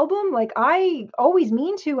physical album? Like, I always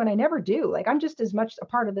mean to, and I never do. Like, I'm just as much a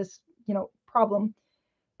part of this problem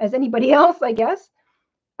as anybody else, I guess.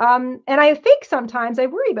 And I think sometimes I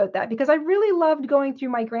worry about that because I really loved going through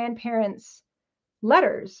my grandparents'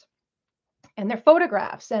 letters and their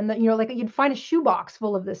photographs, and like you'd find a shoebox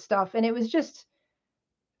full of this stuff, and it was just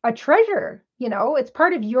a treasure. It's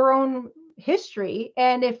part of your own history,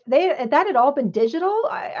 and if that had all been digital,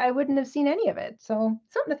 I wouldn't have seen any of it. So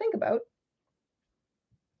something to think about.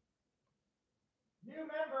 New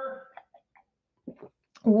member.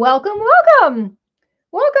 Welcome,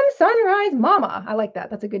 Sunrise Mama. I like that.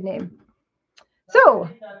 That's a good name. So I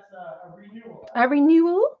think that's a renewal. A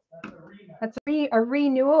renewal. That's a remake. That's a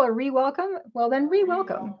renewal, a re-welcome. Well, then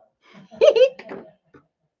re-welcome.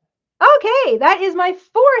 Okay, that is my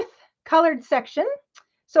fourth colored section.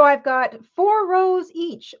 So I've got 4 rows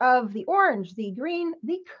each of the orange, the green,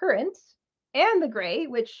 the currant, and the gray,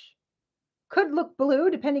 which could look blue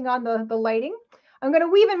depending on the lighting. I'm going to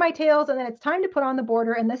weave in my tails, and then it's time to put on the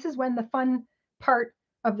border. And this is when the fun part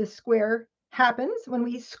of the square happens, when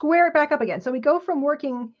we square it back up again. So we go from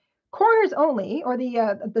working corners only, or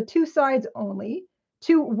the 2 sides only,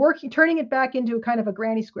 to turning it back into kind of a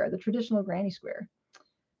granny square, the traditional granny square.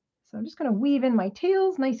 So I'm just going to weave in my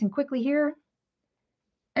tails nice and quickly here.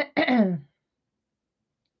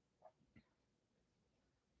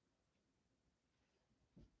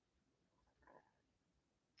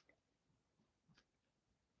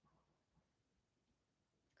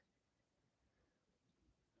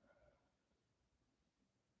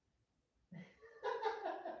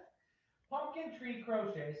 Pumpkin Tree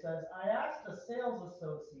Crochet says, I asked a sales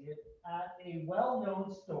associate at a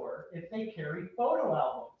well-known store if they carry photo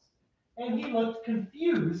albums, and he looked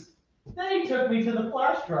confused. Then he took me to the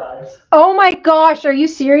flash drives. Oh my gosh, are you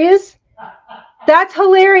serious? That's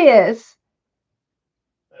hilarious.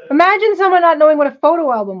 Imagine someone not knowing what a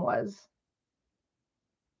photo album was.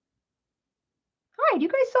 Hi, do you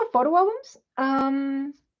guys sell photo albums?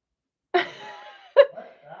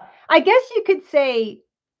 I guess you could say,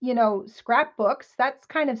 you know, scrapbooks. That's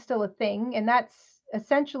kind of still a thing, and that's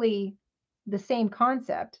essentially the same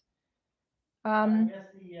concept. I guess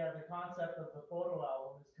the concept of the photo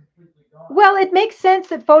album is completely gone. Well, it makes sense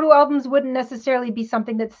that photo albums wouldn't necessarily be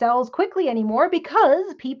something that sells quickly anymore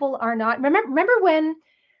because people are not. Remember when,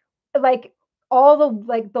 like, all the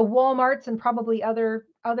Walmarts and probably other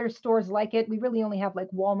stores like it. We really only have like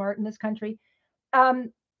Walmart in this country.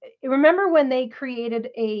 Remember when they created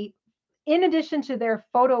in addition to their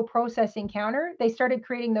photo processing counter, they started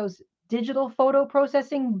creating those digital photo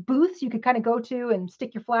processing booths you could kind of go to and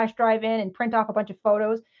stick your flash drive in and print off a bunch of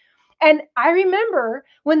photos. And I remember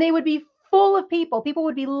when they would be full of people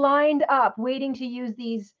would be lined up waiting to use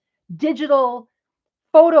these digital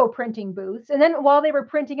photo printing booths. And then while they were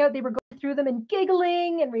printing out, they were going through them and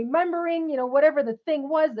giggling and remembering, you know, whatever the thing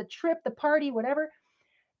was, the trip, the party, whatever.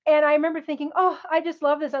 And I remember thinking, oh, I just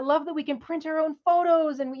love this. I love that we can print our own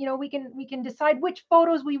photos and, you know, we can decide which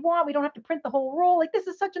photos we want. We don't have to print the whole roll. Like, this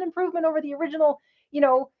is such an improvement over the original, you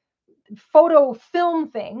know, photo film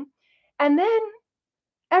thing. And then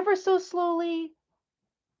ever so slowly,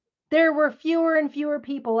 there were fewer and fewer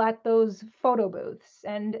people at those photo booths.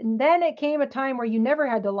 And then it came a time where you never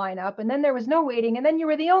had to line up, and then there was no waiting, and then you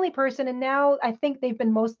were the only person. And now I think they've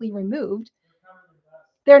been mostly removed.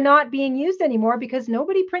 They're not being used anymore because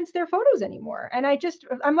nobody prints their photos anymore. And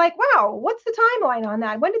I'm like, wow, what's the timeline on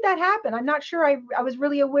that? When did that happen? I'm not sure I was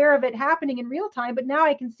really aware of it happening in real time, but now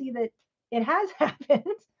I can see that it has happened.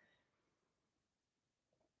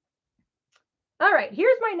 All right,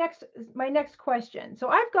 here's my next question. So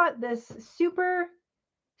I've got this super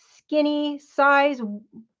skinny size,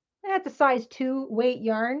 that's a size 2 weight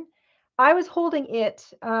yarn. I was holding it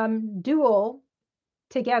dual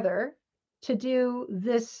together to do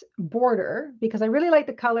this border because I really like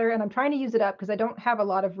the color and I'm trying to use it up because I don't have a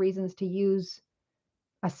lot of reasons to use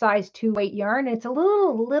a size 2 weight yarn. It's a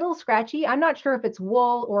little scratchy. I'm not sure if it's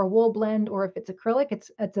wool or a wool blend or if it's acrylic. It's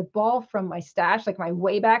a ball from my stash, like my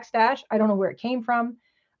way back stash. I don't know where it came from.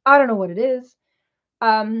 I don't know what it is. Is it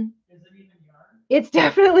even yarn? It's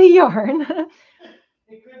definitely yarn.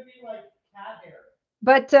 It could be like cat hair.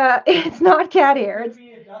 But it's not cat hair. It could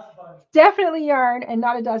be a dust bunny. Definitely yarn and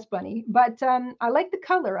not a dust bunny. But I like the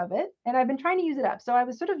color of it, and I've been trying to use it up. So I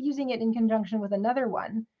was sort of using it in conjunction with another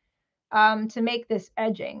one to make this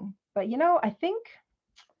edging. But you know, I think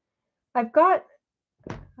I'm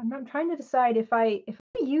trying to decide if I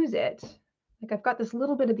use it. Like, I've got this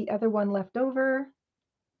little bit of the other one left over.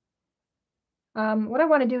 What I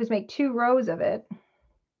want to do is make 2 rows of it.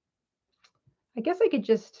 I guess I could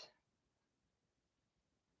just.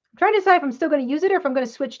 I'm trying to decide if I'm still going to use it or if I'm going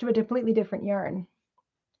to switch to a completely different yarn.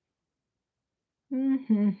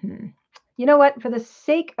 You know what? For the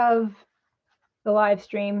sake of the live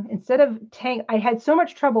stream, instead of I had so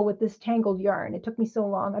much trouble with this tangled yarn. It took me so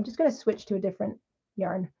long. I'm just going to switch to a different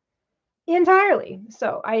yarn entirely.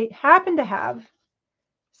 So I happen to have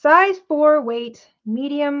size 4 weight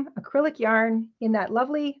medium acrylic yarn in that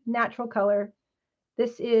lovely natural color.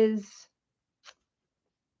 This is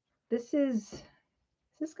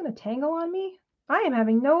this going to tangle on me? I am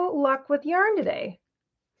having no luck with yarn today.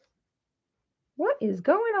 What is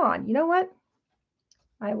going on? You know what?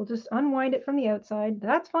 I will just unwind it from the outside.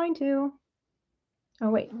 That's fine too.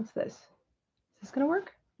 Oh, wait, what's this? Is this going to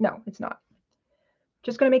work? No, it's not.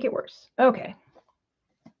 Just going to make it worse. Okay.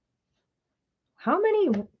 How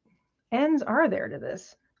many ends are there to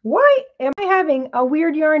this? Why am I having a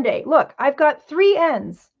weird yarn day? Look, I've got 3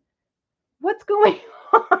 ends. What's going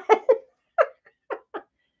on?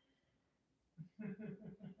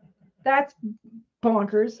 That's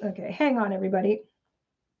bonkers. Okay, hang on, everybody.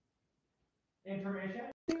 Information.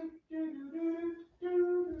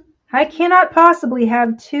 I cannot possibly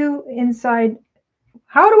have 2 inside.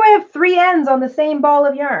 How do I have 3 ends on the same ball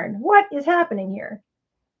of yarn? What is happening here?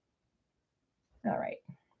 All right.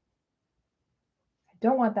 I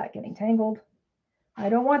don't want that getting tangled. I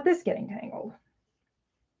don't want this getting tangled.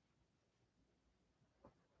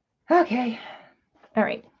 Okay. All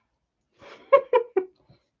right.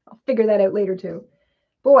 I'll figure that out later too.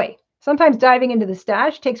 Boy, sometimes diving into the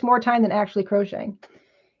stash takes more time than actually crocheting.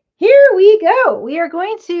 Here we go. We are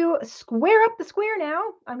going to square up the square now.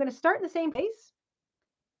 I'm going to start in the same place.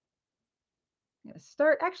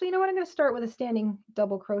 start, actually, you know what? I'm going to start with a standing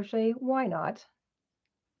double crochet. Why not?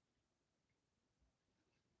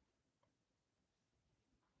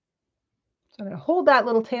 So I'm going to hold that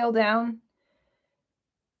little tail down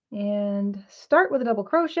and start with a double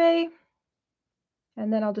crochet.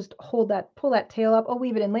 And then I'll just hold that, pull that tail up. I'll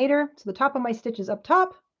weave it in later. So the top of my stitch is up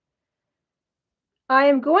top. I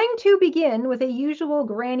am going to begin with a usual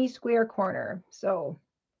granny square corner. So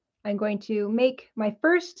I'm going to make my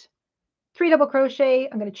first 3 double crochet.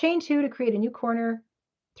 I'm going to chain 2 to create a new corner,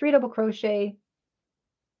 3 double crochet.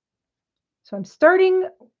 So I'm starting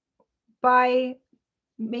by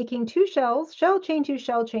making 2 shells, shell, chain 2,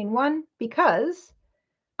 shell, chain 1, because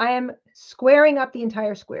I am squaring up the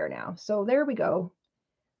entire square now. So there we go.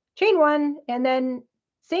 Chain 1, and then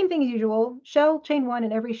same thing as usual, shell, chain 1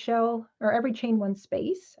 in every shell, or every chain 1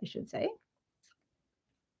 space, I should say.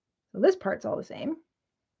 So this part's all the same.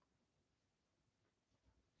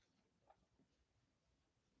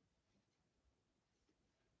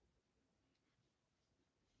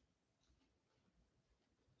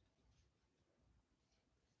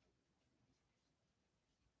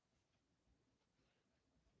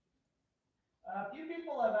 A few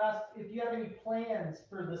people have asked if you have any plans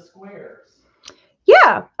for the squares.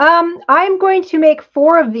 Yeah, I'm going to make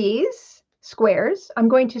 4 of these squares. I'm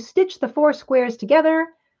going to stitch the 4 squares together.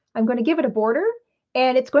 I'm going to give it a border,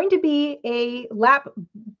 and it's going to be a lap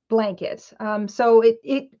blanket. So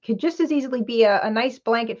it could just as easily be a nice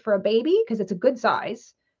blanket for a baby because it's a good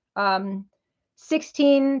size.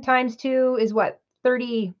 16 times 2 is what?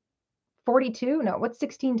 30, 42? No, what's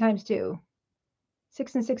 16 times 2?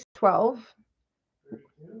 6 and 6, 12.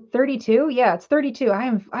 32? Yeah, it's 32. I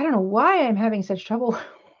don't know why I'm having such trouble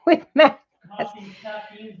with math.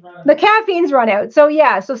 The caffeine's run out. So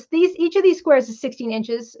yeah, so each of these squares is 16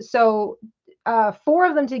 inches. So 4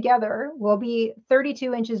 of them together will be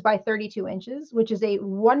 32 inches by 32 inches, which is a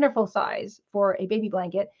wonderful size for a baby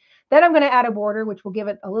blanket. Then I'm going to add a border, which will give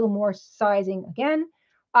it a little more sizing again.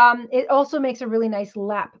 It also makes a really nice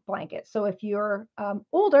lap blanket. So if you're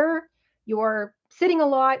older, you're sitting a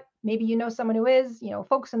lot, maybe you know someone who is,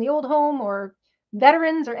 folks in the old home or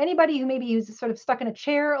veterans or anybody who maybe is sort of stuck in a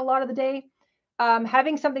chair a lot of the day,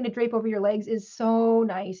 having something to drape over your legs is so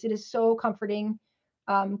nice. It is so comforting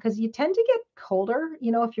because you tend to get colder,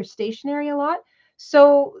 if you're stationary a lot.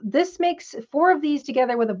 So this makes 4 of these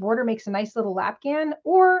together with a border makes a nice little lapgan,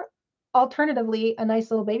 or alternatively, a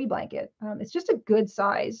nice little baby blanket. It's just a good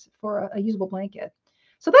size for a usable blanket.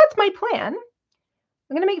 So that's my plan.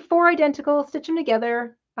 I'm going to make 4 identical, stitch them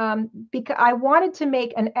together because I wanted to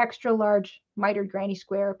make an extra large mitered granny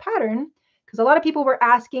square pattern because a lot of people were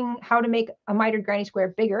asking how to make a mitered granny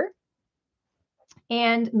square bigger.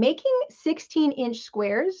 And making 16-inch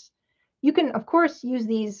squares, you can, of course, use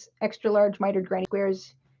these extra large mitered granny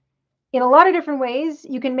squares in a lot of different ways.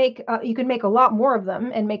 You can make a lot more of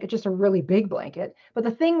them and make it just a really big blanket. But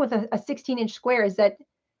the thing with a 16-inch square is that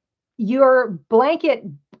your blanket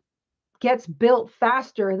gets built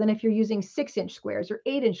faster than if you're using 6-inch squares or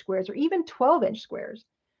 8-inch squares or even 12-inch squares.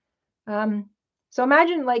 So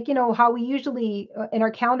imagine how we usually in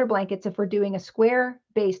our calendar blankets, if we're doing a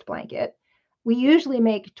square-based blanket, we usually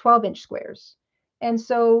make 12-inch squares. And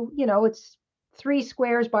so, it's 3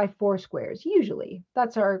 squares by 4 squares. Usually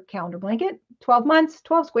that's our calendar blanket, 12 months,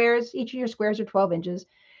 12 squares. Each of your squares are 12 inches.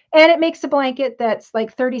 And it makes a blanket that's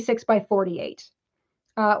like 36 by 48.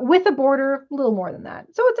 With a border, a little more than that.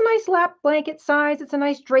 So it's a nice lap blanket size. It's a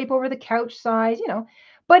nice drape over the couch size,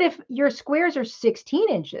 But if your squares are 16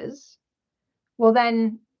 inches, well,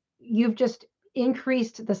 then you've just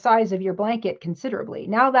increased the size of your blanket considerably.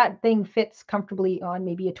 Now that thing fits comfortably on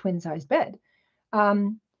maybe a twin size bed.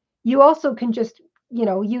 You also can just,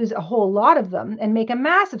 use a whole lot of them and make a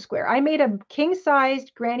massive square. I made a king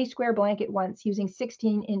sized granny square blanket once using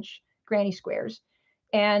 16-inch granny squares.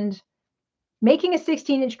 And making a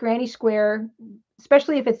 16-inch granny square,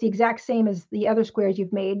 especially if it's the exact same as the other squares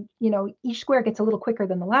you've made, each square gets a little quicker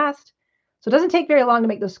than the last. So it doesn't take very long to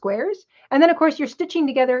make those squares. And then, of course, you're stitching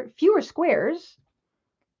together fewer squares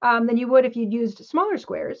than you would if you'd used smaller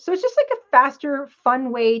squares. So it's just like a faster,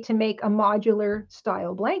 fun way to make a modular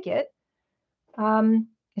style blanket,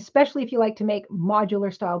 especially if you like to make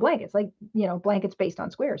modular style blankets, like, blankets based on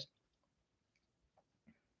squares.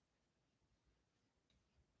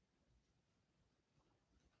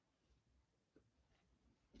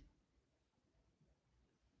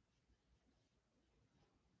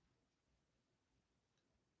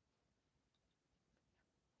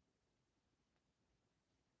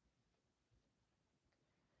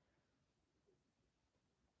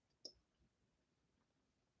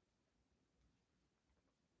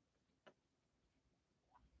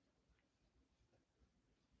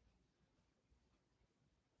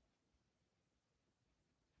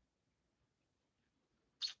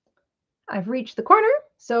 I've reached the corner,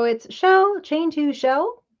 so it's shell, chain 2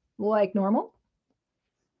 shell, like normal.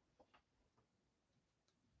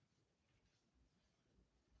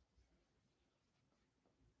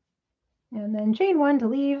 And then chain 1 to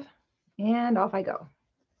leave, and off I go.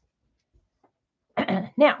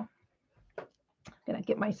 Now, I'm gonna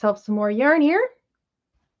get myself some more yarn here.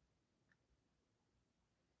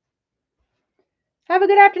 Have a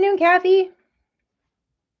good afternoon, Kathy.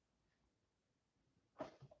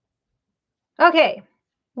 Okay,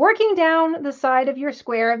 working down the side of your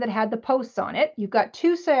square that had the posts on it, you've got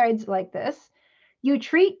two sides like this. You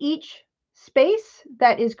treat each space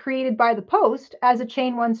that is created by the post as a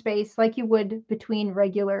chain 1 space like you would between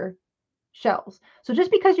regular shells. So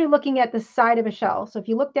just because you're looking at the side of a shell, so if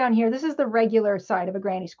you look down here, this is the regular side of a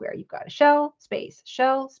granny square. You've got a shell, space,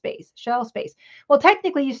 shell, space, shell, space. Well,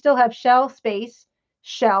 technically you still have shell, space,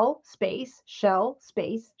 shell, space, shell,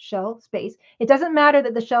 space, shell, space. It doesn't matter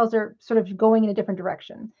that the shells are sort of going in a different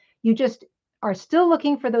direction. You just are still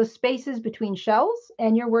looking for those spaces between shells,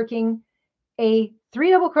 and you're working a 3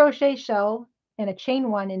 double crochet shell and a chain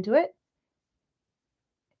 1 into it.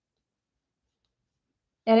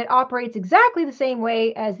 And it operates exactly the same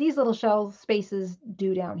way as these little shell spaces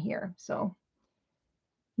do down here. So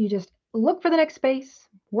you just look for the next space,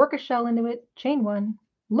 work a shell into it, chain 1,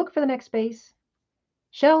 look for the next space,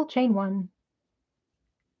 shell, chain 1,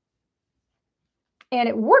 and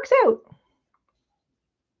it works out.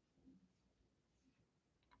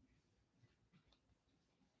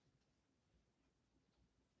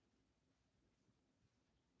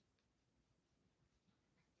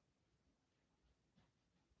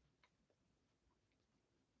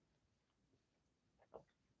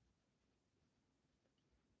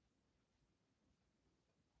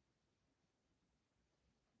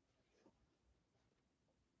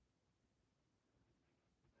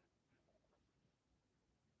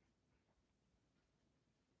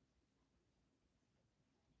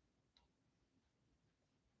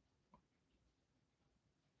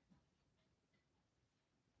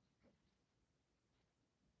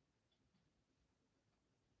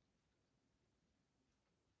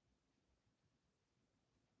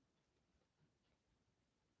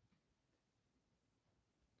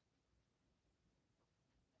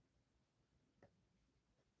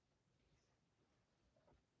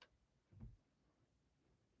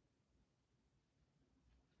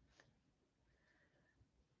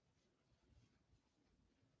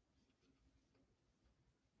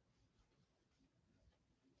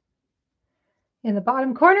 In the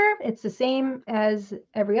bottom corner, it's the same as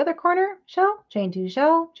every other corner. Shell, chain 2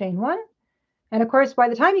 shell, chain 1. And of course, by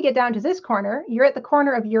the time you get down to this corner, you're at the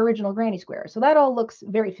corner of your original granny square. So that all looks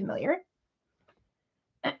very familiar.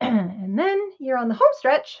 And then you're on the home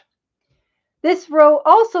stretch. This row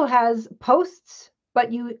also has posts,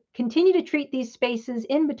 but you continue to treat these spaces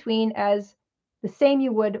in between as the same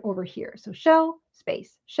you would over here. So shell,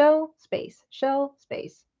 space, shell, space, shell,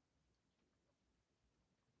 space.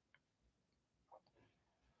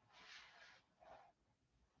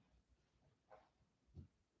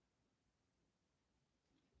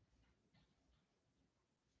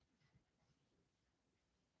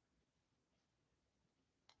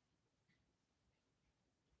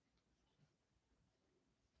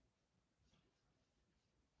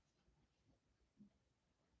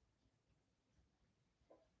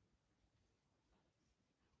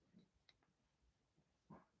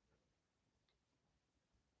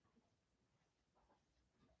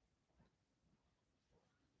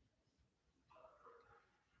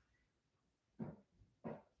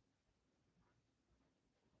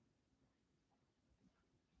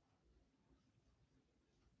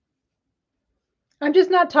 I'm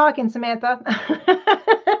just not talking, Samantha.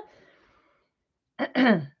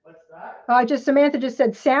 What's that? Samantha just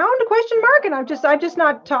said sound question mark, and I'm just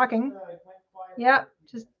not talking. Yeah,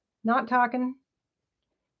 just not talking.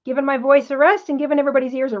 Giving my voice a rest and giving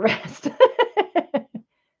everybody's ears a rest.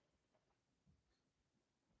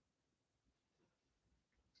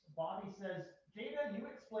 Bobby says, Jayda, you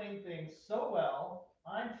explain things so well.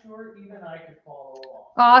 I'm sure even I could follow along.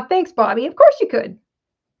 Aw, thanks, Bobby. Of course you could.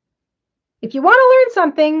 If you want to learn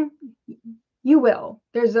something, you will.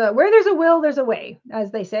 Where there's a will, there's a way, as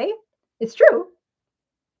they say. It's true.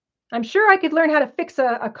 I'm sure I could learn how to fix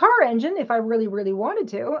a car engine if I really, really wanted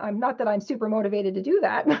to. I'm not that I'm super motivated to do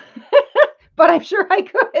that, but I'm sure I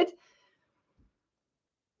could.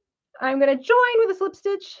 I'm going to join with a slip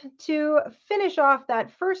stitch to finish off that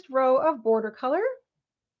first row of border color.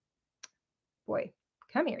 Boy,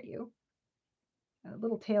 come here, you.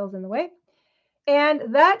 Little tails in the way.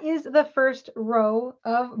 And that is the first row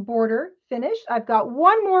of border finished. I've got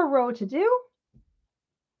one more row to do.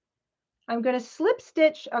 I'm going to slip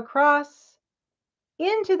stitch across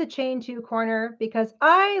into the chain 2 corner because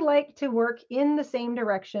I like to work in the same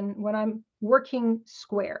direction when I'm working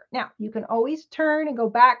square. Now, you can always turn and go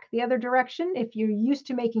back the other direction if you're used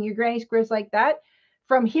to making your granny squares like that.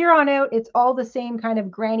 From here on out, it's all the same kind of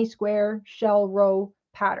granny square shell row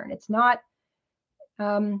pattern. It's not,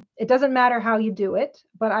 it doesn't matter how you do it,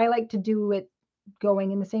 but I like to do it going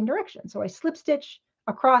in the same direction. So I slip stitch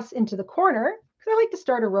across into the corner because I like to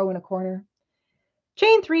start a row in a corner.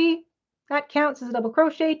 Chain 3, that counts as a double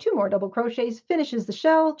crochet, 2 more double crochets, finishes the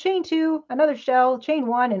shell, chain 2, another shell, chain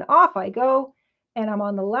 1, and off I go. And I'm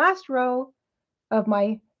on the last row of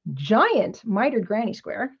my giant mitered granny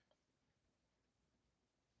square.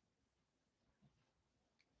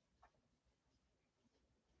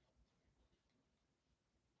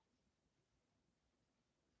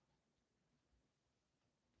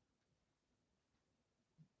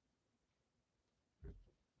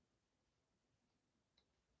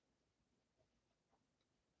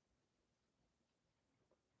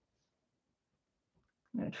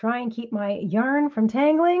 I'm going to try and keep my yarn from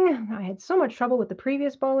tangling. I had so much trouble with the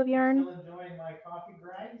previous ball of yarn. Still enjoying my coffee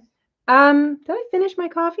grinds? Did I finish my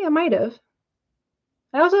coffee? I might have.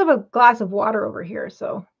 I also have a glass of water over here,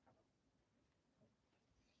 so.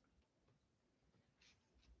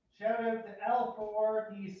 Shout out to Elle for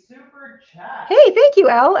the super chat. Hey, thank you,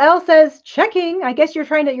 Elle. Elle says checking. I guess you're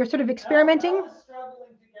sort of experimenting. Elle is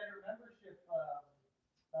struggling to get her membership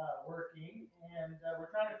working, and we're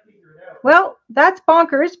trying to figure it out. Well, that's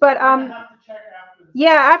bonkers, but we're gonna have to check after the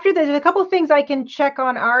yeah, after there's a couple of things I can check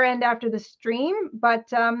on our end after the stream, but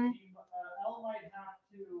Elle might have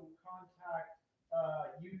to contact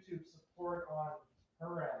YouTube support on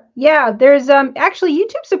her end. Yeah, there's actually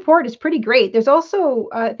YouTube support is pretty great. There's also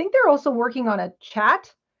I think they're also working on a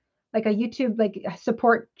chat, like a YouTube like a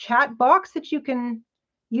support chat box that you can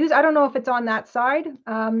use. I don't know if it's on that side,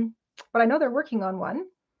 but I know they're working on one.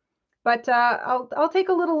 But I'll take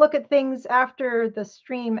a little look at things after the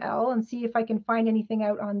stream, Elle, and see if I can find anything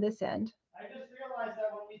out on this end. I just realized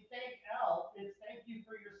that when we thank Elle, it's thank you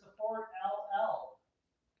for your support,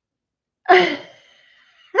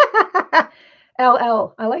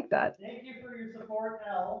 LL. I like that. Thank you for your support,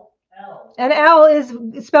 L. And L is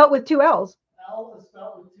spelt with 2 L's. L is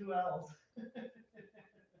spelt with 2 L's.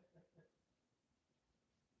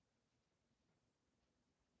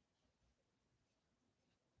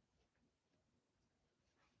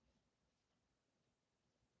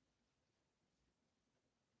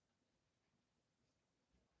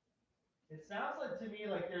 It sounds like to me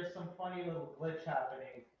like there's some funny little glitch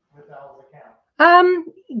happening with L's account.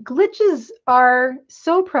 Glitches are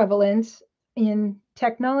so prevalent in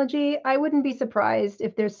technology. I wouldn't be surprised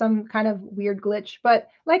if there's some kind of weird glitch. But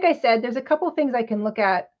like I said, there's a couple of things I can look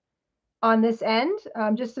at on this end,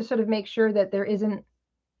 just to sort of make sure that there isn't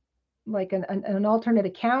like an alternate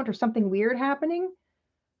account or something weird happening.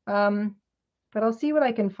 But I'll see what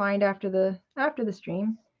I can find after the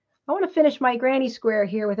stream. I want to finish my granny square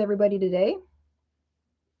here with everybody today.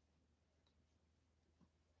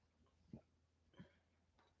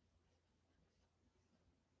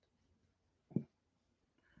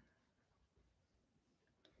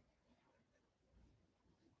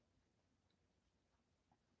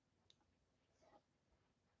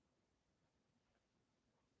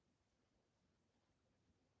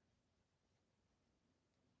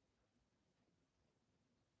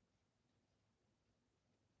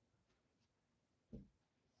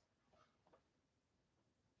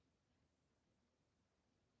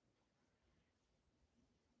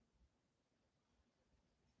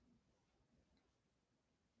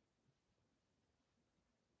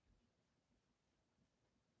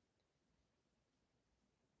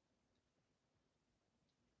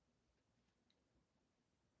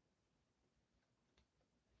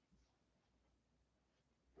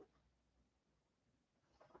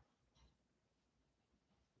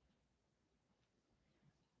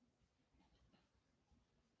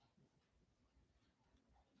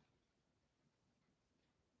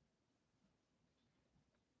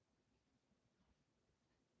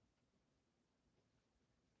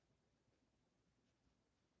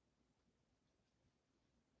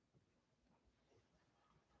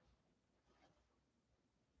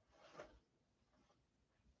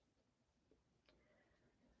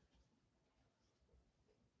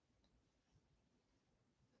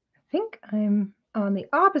 I think I'm on the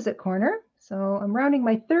opposite corner, so I'm rounding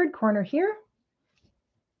my 3rd corner here.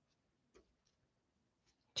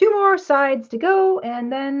 2 more sides to go, and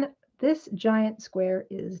then this giant square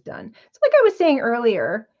is done. So like I was saying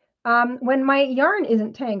earlier, when my yarn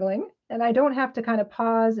isn't tangling and I don't have to kind of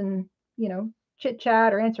pause and, chit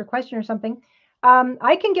chat or answer a question or something,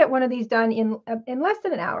 I can get one of these done in less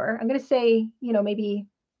than an hour. I'm going to say, you know, maybe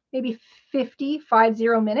 50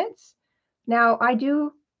 minutes. Now I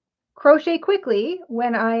do crochet quickly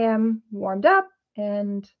when I am warmed up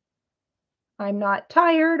and I'm not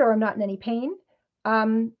tired or I'm not in any pain.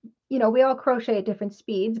 You know, we all crochet at different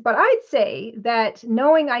speeds, but I'd say that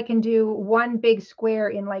knowing I can do one big square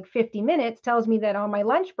in like 50 minutes tells me that on my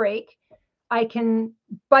lunch break, I can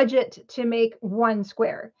budget to make one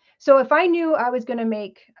square. So if I knew I was going to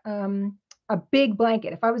make a big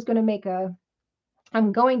blanket, if I was going to make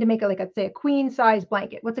I'm going to make let's say a queen size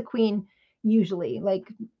blanket. What's a queen usually? Like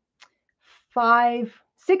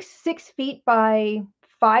 6 feet by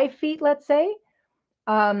 5 feet, let's say.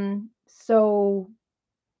 So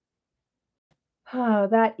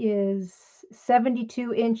that is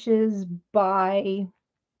 72 inches by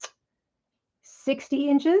 60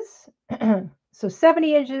 inches. So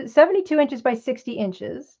 72 inches by 60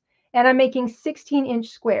 inches, and I'm making 16-inch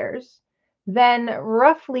squares. Then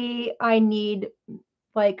roughly I need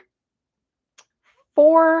like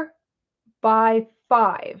 4 by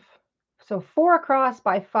 5. So 4 across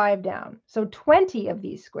by 5 down. So 20 of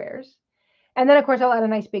these squares. And then of course I'll add a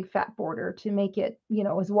nice big fat border to make it, you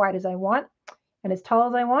know, as wide as I want and as tall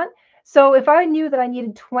as I want. So if I knew that I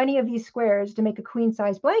needed 20 of these squares to make a queen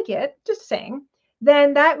size blanket, just saying,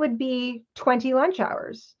 then that would be 20 lunch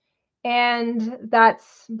hours. And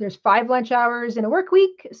there's 5 lunch hours in a work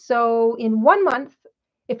week. So in 1 month,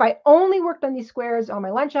 if I only worked on these squares on my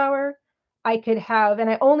lunch hour, I could have, and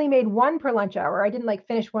I only made 1 per lunch hour. I didn't like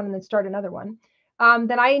finish one and then start another one.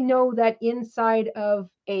 Then I know that inside of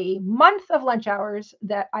a month of lunch hours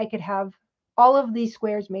that I could have all of these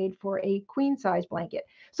squares made for a queen size blanket.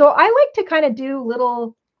 So I like to kind of do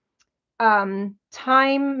little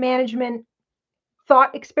time management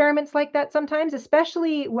thought experiments like that sometimes,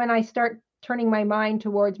 especially when I start turning my mind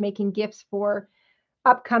towards making gifts for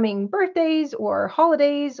upcoming birthdays or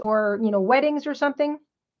holidays or, you know, weddings or something.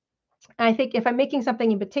 I think if I'm making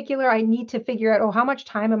something in particular, I need to figure out, oh, how much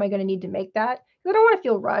time am I going to need to make that? Because I don't want to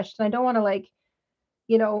feel rushed and I don't want to like,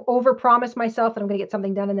 you know, overpromise myself that I'm going to get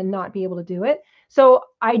something done and then not be able to do it. So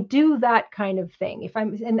I do that kind of thing.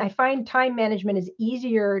 And I find time management is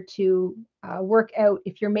easier to work out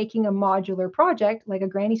if you're making a modular project like a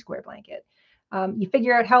granny square blanket. You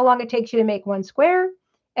figure out how long it takes you to make one square,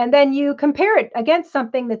 and then you compare it against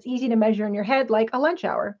something that's easy to measure in your head, like a lunch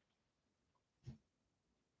hour.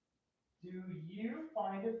 Do you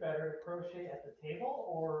find it better to crochet at the table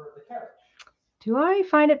or the couch? Do I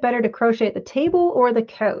find it better to crochet at the table or the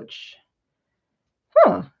couch?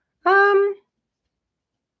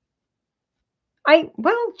 I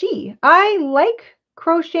like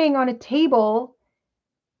crocheting on a table.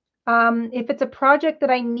 If it's a project that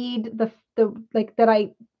I need if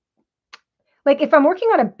I'm working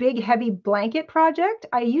on a big, heavy blanket project,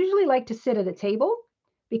 I usually like to sit at a table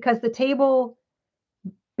because the table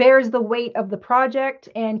bears the weight of the project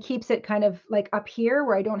and keeps it kind of like up here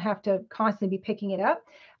where I don't have to constantly be picking it up.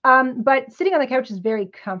 But sitting on the couch is very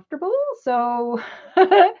comfortable. So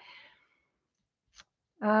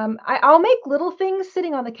I'll make little things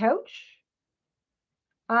sitting on the couch.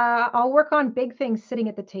 I'll work on big things sitting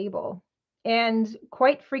at the table. And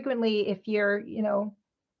quite frequently, if you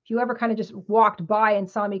ever kind of just walked by and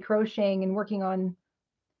saw me crocheting and working on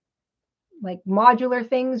like modular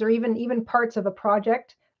things or even parts of a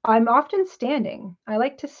project, I'm often standing. I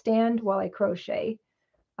like to stand while I crochet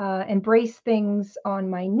and brace things on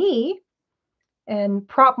my knee and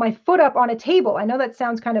prop my foot up on a table. I know that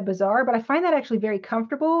sounds kind of bizarre, but I find that actually very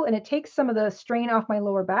comfortable and it takes some of the strain off my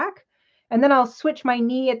lower back. And then I'll switch my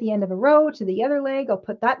knee at the end of a row to the other leg. I'll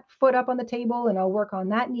put that foot up on the table and I'll work on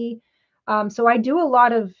that knee. So I do a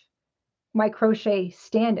lot of my crochet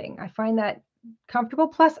standing. I find that comfortable.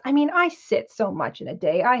 Plus, I mean, I sit so much in a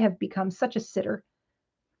day. I have become such a sitter.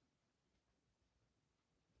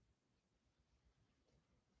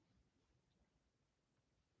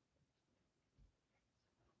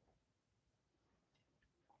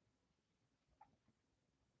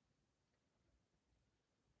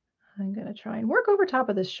 I'm going to try and work over top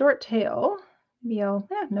of this short tail. Maybe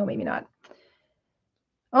no, maybe not.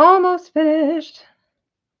 Almost finished.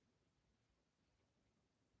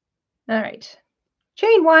 All right.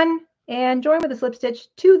 Chain 1 and join with a slip stitch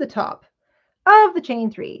to the top of the chain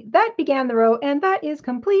 3. That began the row and that is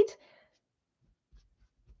complete.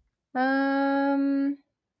 Yeah,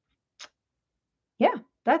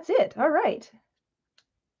 that's it. All right.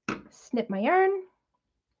 Snip my yarn,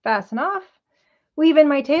 fasten off, weave in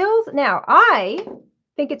my tails. Now, I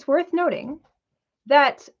think it's worth noting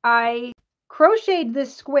that I crocheted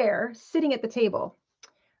this square sitting at the table.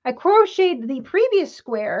 I crocheted the previous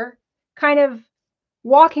square kind of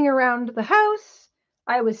walking around the house.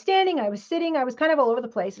 I was standing, I was sitting, I was kind of all over the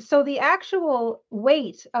place. So the actual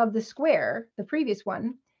weight of the square, the previous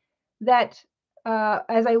one, that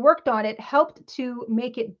as I worked on it, helped to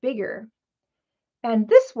make it bigger. And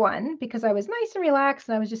this one, because I was nice and relaxed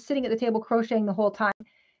and I was just sitting at the table crocheting the whole time,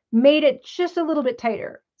 made it just a little bit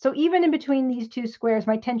tighter. So even in between these two squares,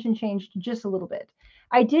 my tension changed just a little bit.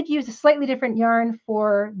 I did use a slightly different yarn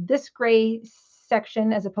for this gray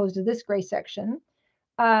section as opposed to this gray section.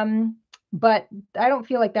 But I don't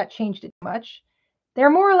feel like that changed it much. They're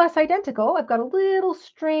more or less identical. I've got a little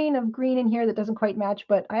strain of green in here that doesn't quite match,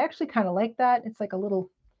 but I actually kind of like that. It's like a little,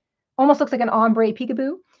 almost looks like an ombre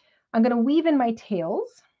peekaboo. I'm going to weave in my tails.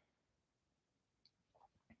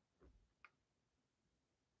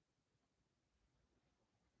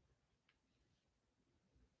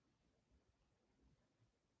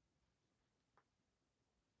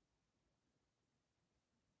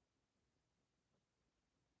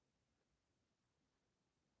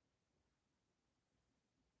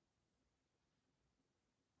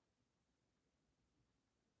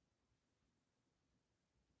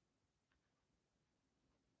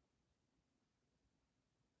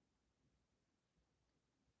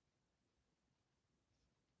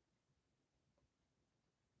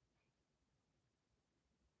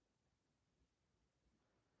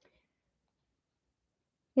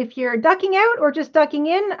 If you're ducking out or just ducking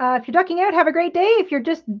in, if you're ducking out, have a great day. If you're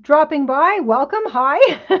just dropping by, welcome. Hi.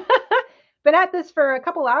 Been at this for a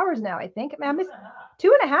couple hours now, I think. Man,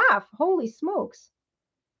 2.5. Holy smokes.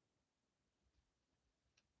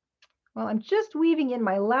 Well, I'm just weaving in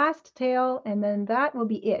my last tail, and then that will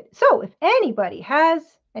be it. So if anybody has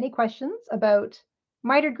any questions about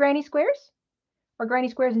mitered granny squares or granny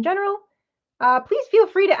squares in general, please feel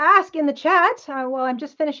free to ask in the chat while I'm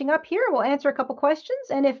just finishing up here. We'll answer a couple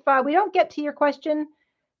questions. And if we don't get to your question,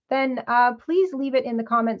 then please leave it in the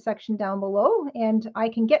comment section down below, and I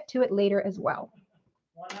can get to it later as well.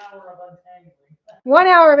 1 hour of untangling. 1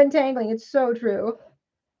 hour of entangling. It's so true.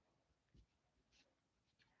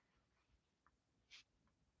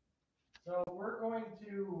 So we're going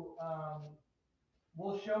to,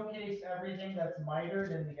 we'll showcase everything that's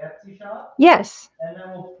mitered in the Etsy shop. Yes. And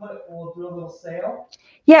then we'll do a little sale.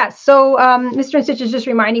 Yeah, so Mr. InStitch is just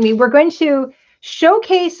reminding me, we're going to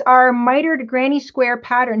showcase our mitered granny square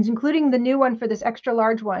patterns, including the new one for this extra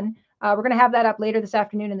large one. We're going to have that up later this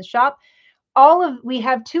afternoon in the shop. We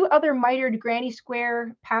have 2 other mitered granny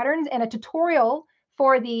square patterns and a tutorial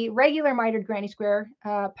for the regular mitered granny square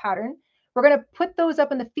pattern. We're going to put those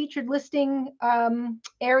up in the featured listing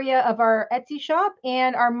area of our Etsy shop,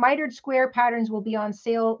 and our mitered square patterns will be on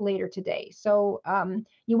sale later today. So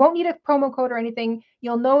you won't need a promo code or anything.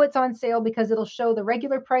 You'll know it's on sale because it'll show the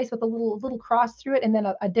regular price with a little cross through it, and then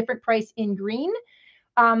a different price in green.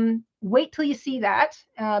 Wait till you see that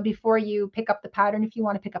before you pick up the pattern if you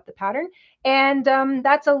want to pick up the pattern. And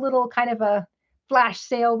that's a little kind of a flash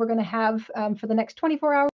sale we're going to have for the next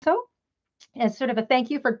 24 hours or so, as sort of a thank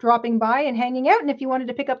you for dropping by and hanging out. And if you wanted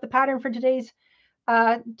to pick up the pattern for today's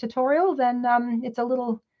tutorial, then it's a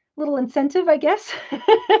little incentive, I guess.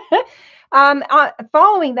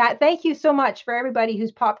 Following that, thank you so much for everybody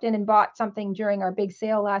who's popped in and bought something during our big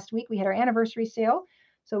sale last week. We had our anniversary sale.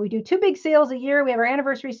 So we do 2 big sales a year. We have our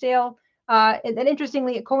anniversary sale. And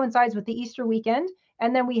interestingly, it coincides with the Easter weekend.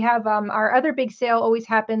 And then we have our other big sale always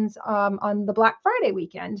happens on the Black Friday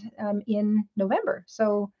weekend in November.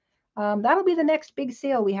 So that'll be the next big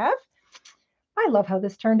sale we have. I love how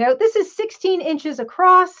this turned out. This is 16 inches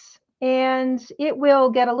across, and it will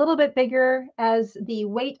get a little bit bigger as the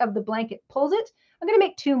weight of the blanket pulls it. I'm going to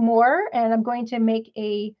make 2 more, and I'm going to make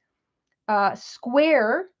a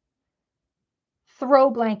square throw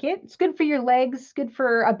blanket. It's good for your legs, good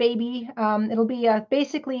for a baby. It'll be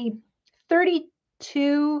basically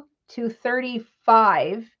 32 to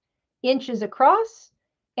 35 inches across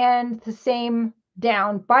and the same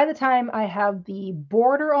down by the time I have the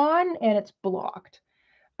border on and it's blocked.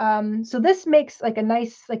 So this makes like a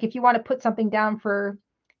nice, like if you want to put something down for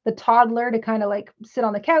the toddler to kind of like sit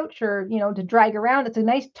on the couch or, you know, to drag around, it's a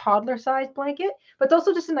nice toddler sized blanket, but it's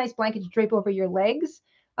also just a nice blanket to drape over your legs.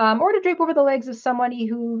 Or to drape over the legs of somebody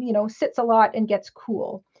who, you know, sits a lot and gets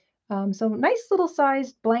cool. So nice little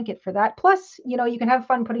sized blanket for that. Plus, you know, you can have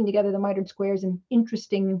fun putting together the mitered squares in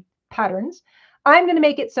interesting patterns. I'm going to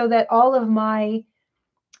make it so that all of my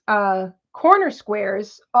corner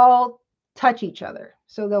squares all touch each other.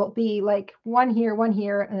 So there'll be like one here,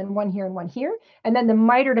 and then one here and one here. And then the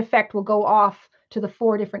mitered effect will go off to the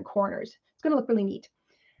 4 different corners. It's going to look really neat.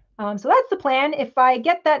 So that's the plan. If I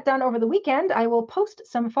get that done over the weekend, I will post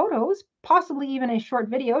some photos, possibly even a short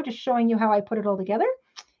video, just showing you how I put it all together.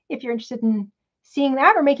 If you're interested in seeing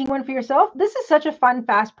that or making one for yourself, this is such a fun,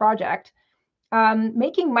 fast project.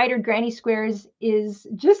 Making mitered granny squares is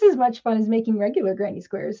just as much fun as making regular granny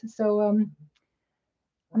squares. So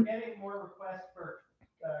we're getting more requests for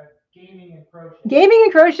gaming and crochet. Gaming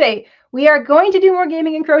and crochet. We are going to do more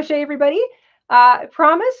gaming and crochet, everybody.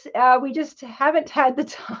 Promise. We just haven't had the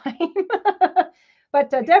time, but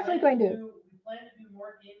definitely going to. We plan to do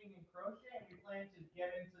more gaming and crochet, and we plan to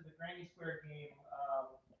get into the Granny Square game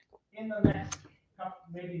in the next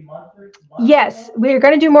maybe month or month. Yes, we're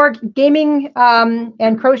going to do more gaming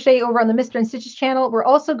and crochet over on the Mr. InStitches channel. We're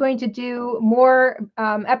also going to do more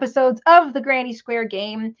episodes of the Granny Square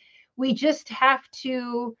game. We just have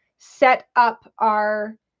to set up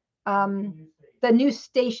our the new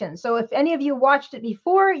station. So if any of you watched it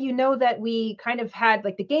before, you know that we kind of had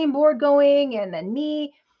like the game board going and then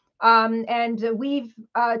me. And we've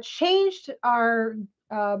changed our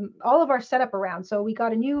all of our setup around. So we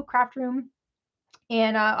got a new craft room.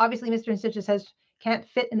 And obviously, Mr. InStitches can't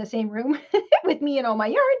fit in the same room with me and all my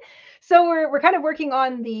yarn. So we're kind of working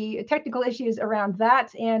on the technical issues around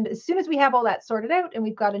that. And as soon as we have all that sorted out and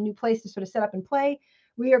we've got a new place to sort of set up and play,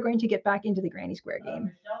 we are going to get back into the Granny Square game.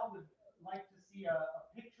 Michelle would like to see a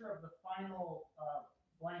picture of the final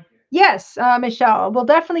blanket. Yes, Michelle, we'll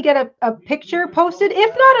definitely get a picture posted,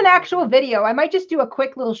 if not an actual video. I might just do a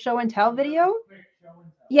quick little show and tell video.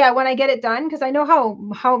 Yeah, when I get it done, because I know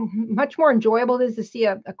how much more enjoyable it is to see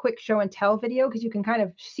a quick show and tell video, because you can kind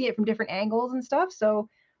of see it from different angles and stuff. So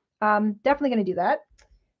definitely going to do that.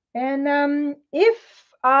 And if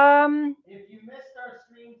you missed our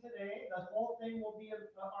stream today, the whole thing will be an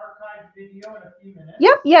archived video in a few minutes.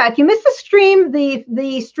 Yep, yeah. If you miss the stream,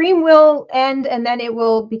 the stream will end and then it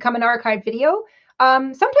will become an archived video.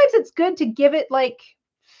 Sometimes it's good to give it like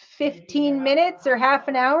 15 minutes or half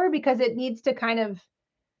an hour, because it needs to kind of,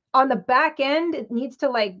 on the back end, it needs to,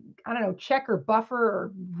 like, I don't know, check or buffer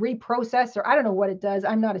or reprocess, or I don't know what it does.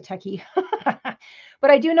 I'm not a techie.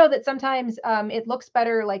 But I do know that sometimes it looks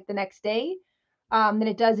better like the next day than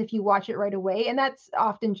it does if you watch it right away. And that's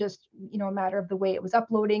often just, a matter of the way it was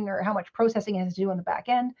uploading or how much processing it has to do on the back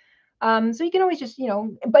end. So you can always just,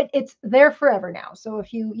 but it's there forever now. So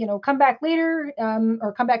if you, come back later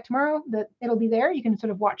or come back tomorrow, it'll be there. You can sort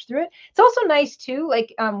of watch through it. It's also nice too,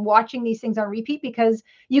 like watching these things on repeat, because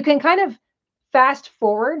you can kind of fast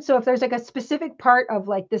forward. So if there's like a specific part of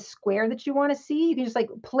like this square that you want to see, you can just like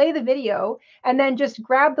play the video and then just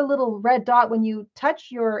grab the little red dot when you touch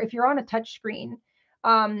if you're on a touch screen,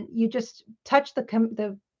 you just touch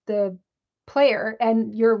the player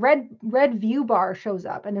and your red view bar shows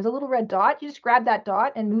up and there's a little red dot. You just grab that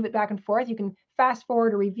dot and move it back and forth. You can fast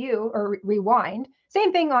forward or review or rewind.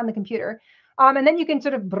 Same thing on the computer. And then you can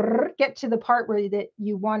sort of get to the part where that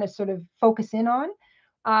you want to sort of focus in on.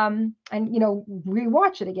 And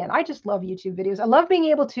rewatch it again. I just love YouTube videos. I love being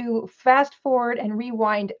able to fast forward and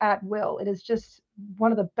rewind at will. It is just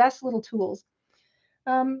one of the best little tools.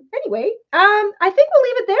 Anyway, I think we'll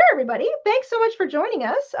leave it there, everybody. Thanks so much for joining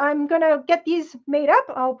us. I'm gonna get these made up.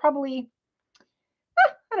 I'll probably,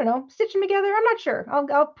 I don't know, stitch them together. I'm not sure.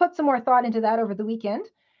 I'll put some more thought into that over the weekend.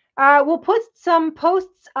 We'll put some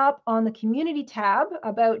posts up on the community tab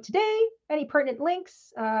about today, any pertinent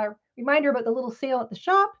links, reminder about the little sale at the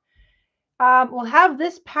shop. We'll have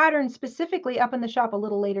this pattern specifically up in the shop a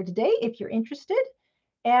little later today if you're interested.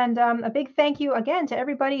 And a big thank you again to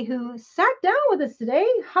everybody who sat down with us today,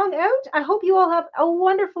 hung out. I hope you all have a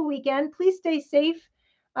wonderful weekend. Please stay safe.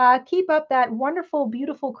 Keep up that wonderful,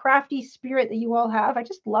 beautiful, crafty spirit that you all have. I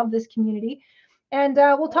just love this community. And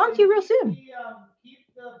we'll talk to you real soon. Keep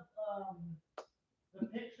the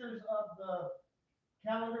pictures of the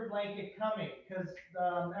calendar blanket coming, because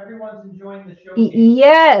everyone's enjoying the show.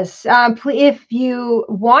 Yes. If you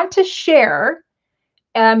want to share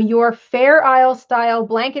your Fair Isle style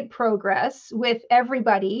blanket progress with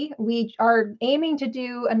everybody, we are aiming to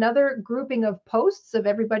do another grouping of posts of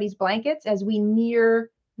everybody's blankets as we near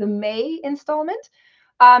the May installment.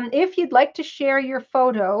 If you'd like to share your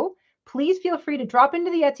photo, please feel free to drop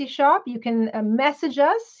into the Etsy shop. You can message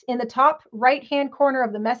us in the top right-hand corner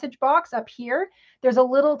of the message box up here. There's a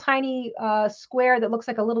little tiny square that looks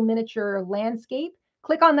like a little miniature landscape.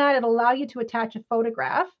 Click on that. It'll allow you to attach a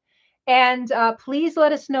photograph. And please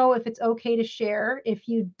let us know if it's okay to share. If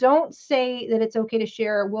you don't say that it's okay to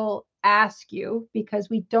share, we'll ask you, because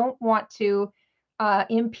we don't want to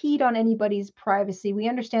impede on anybody's privacy. We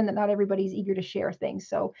understand that not everybody's eager to share things.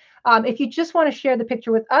 So if you just want to share the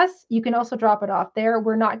picture with us, you can also drop it off there.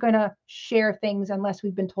 We're not going to share things unless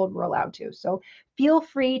we've been told we're allowed to. So feel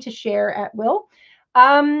free to share at will.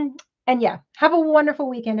 And yeah, have a wonderful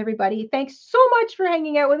weekend, everybody. Thanks so much for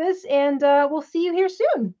hanging out with us, and we'll see you here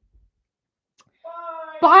soon.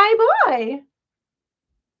 Bye. Bye-bye.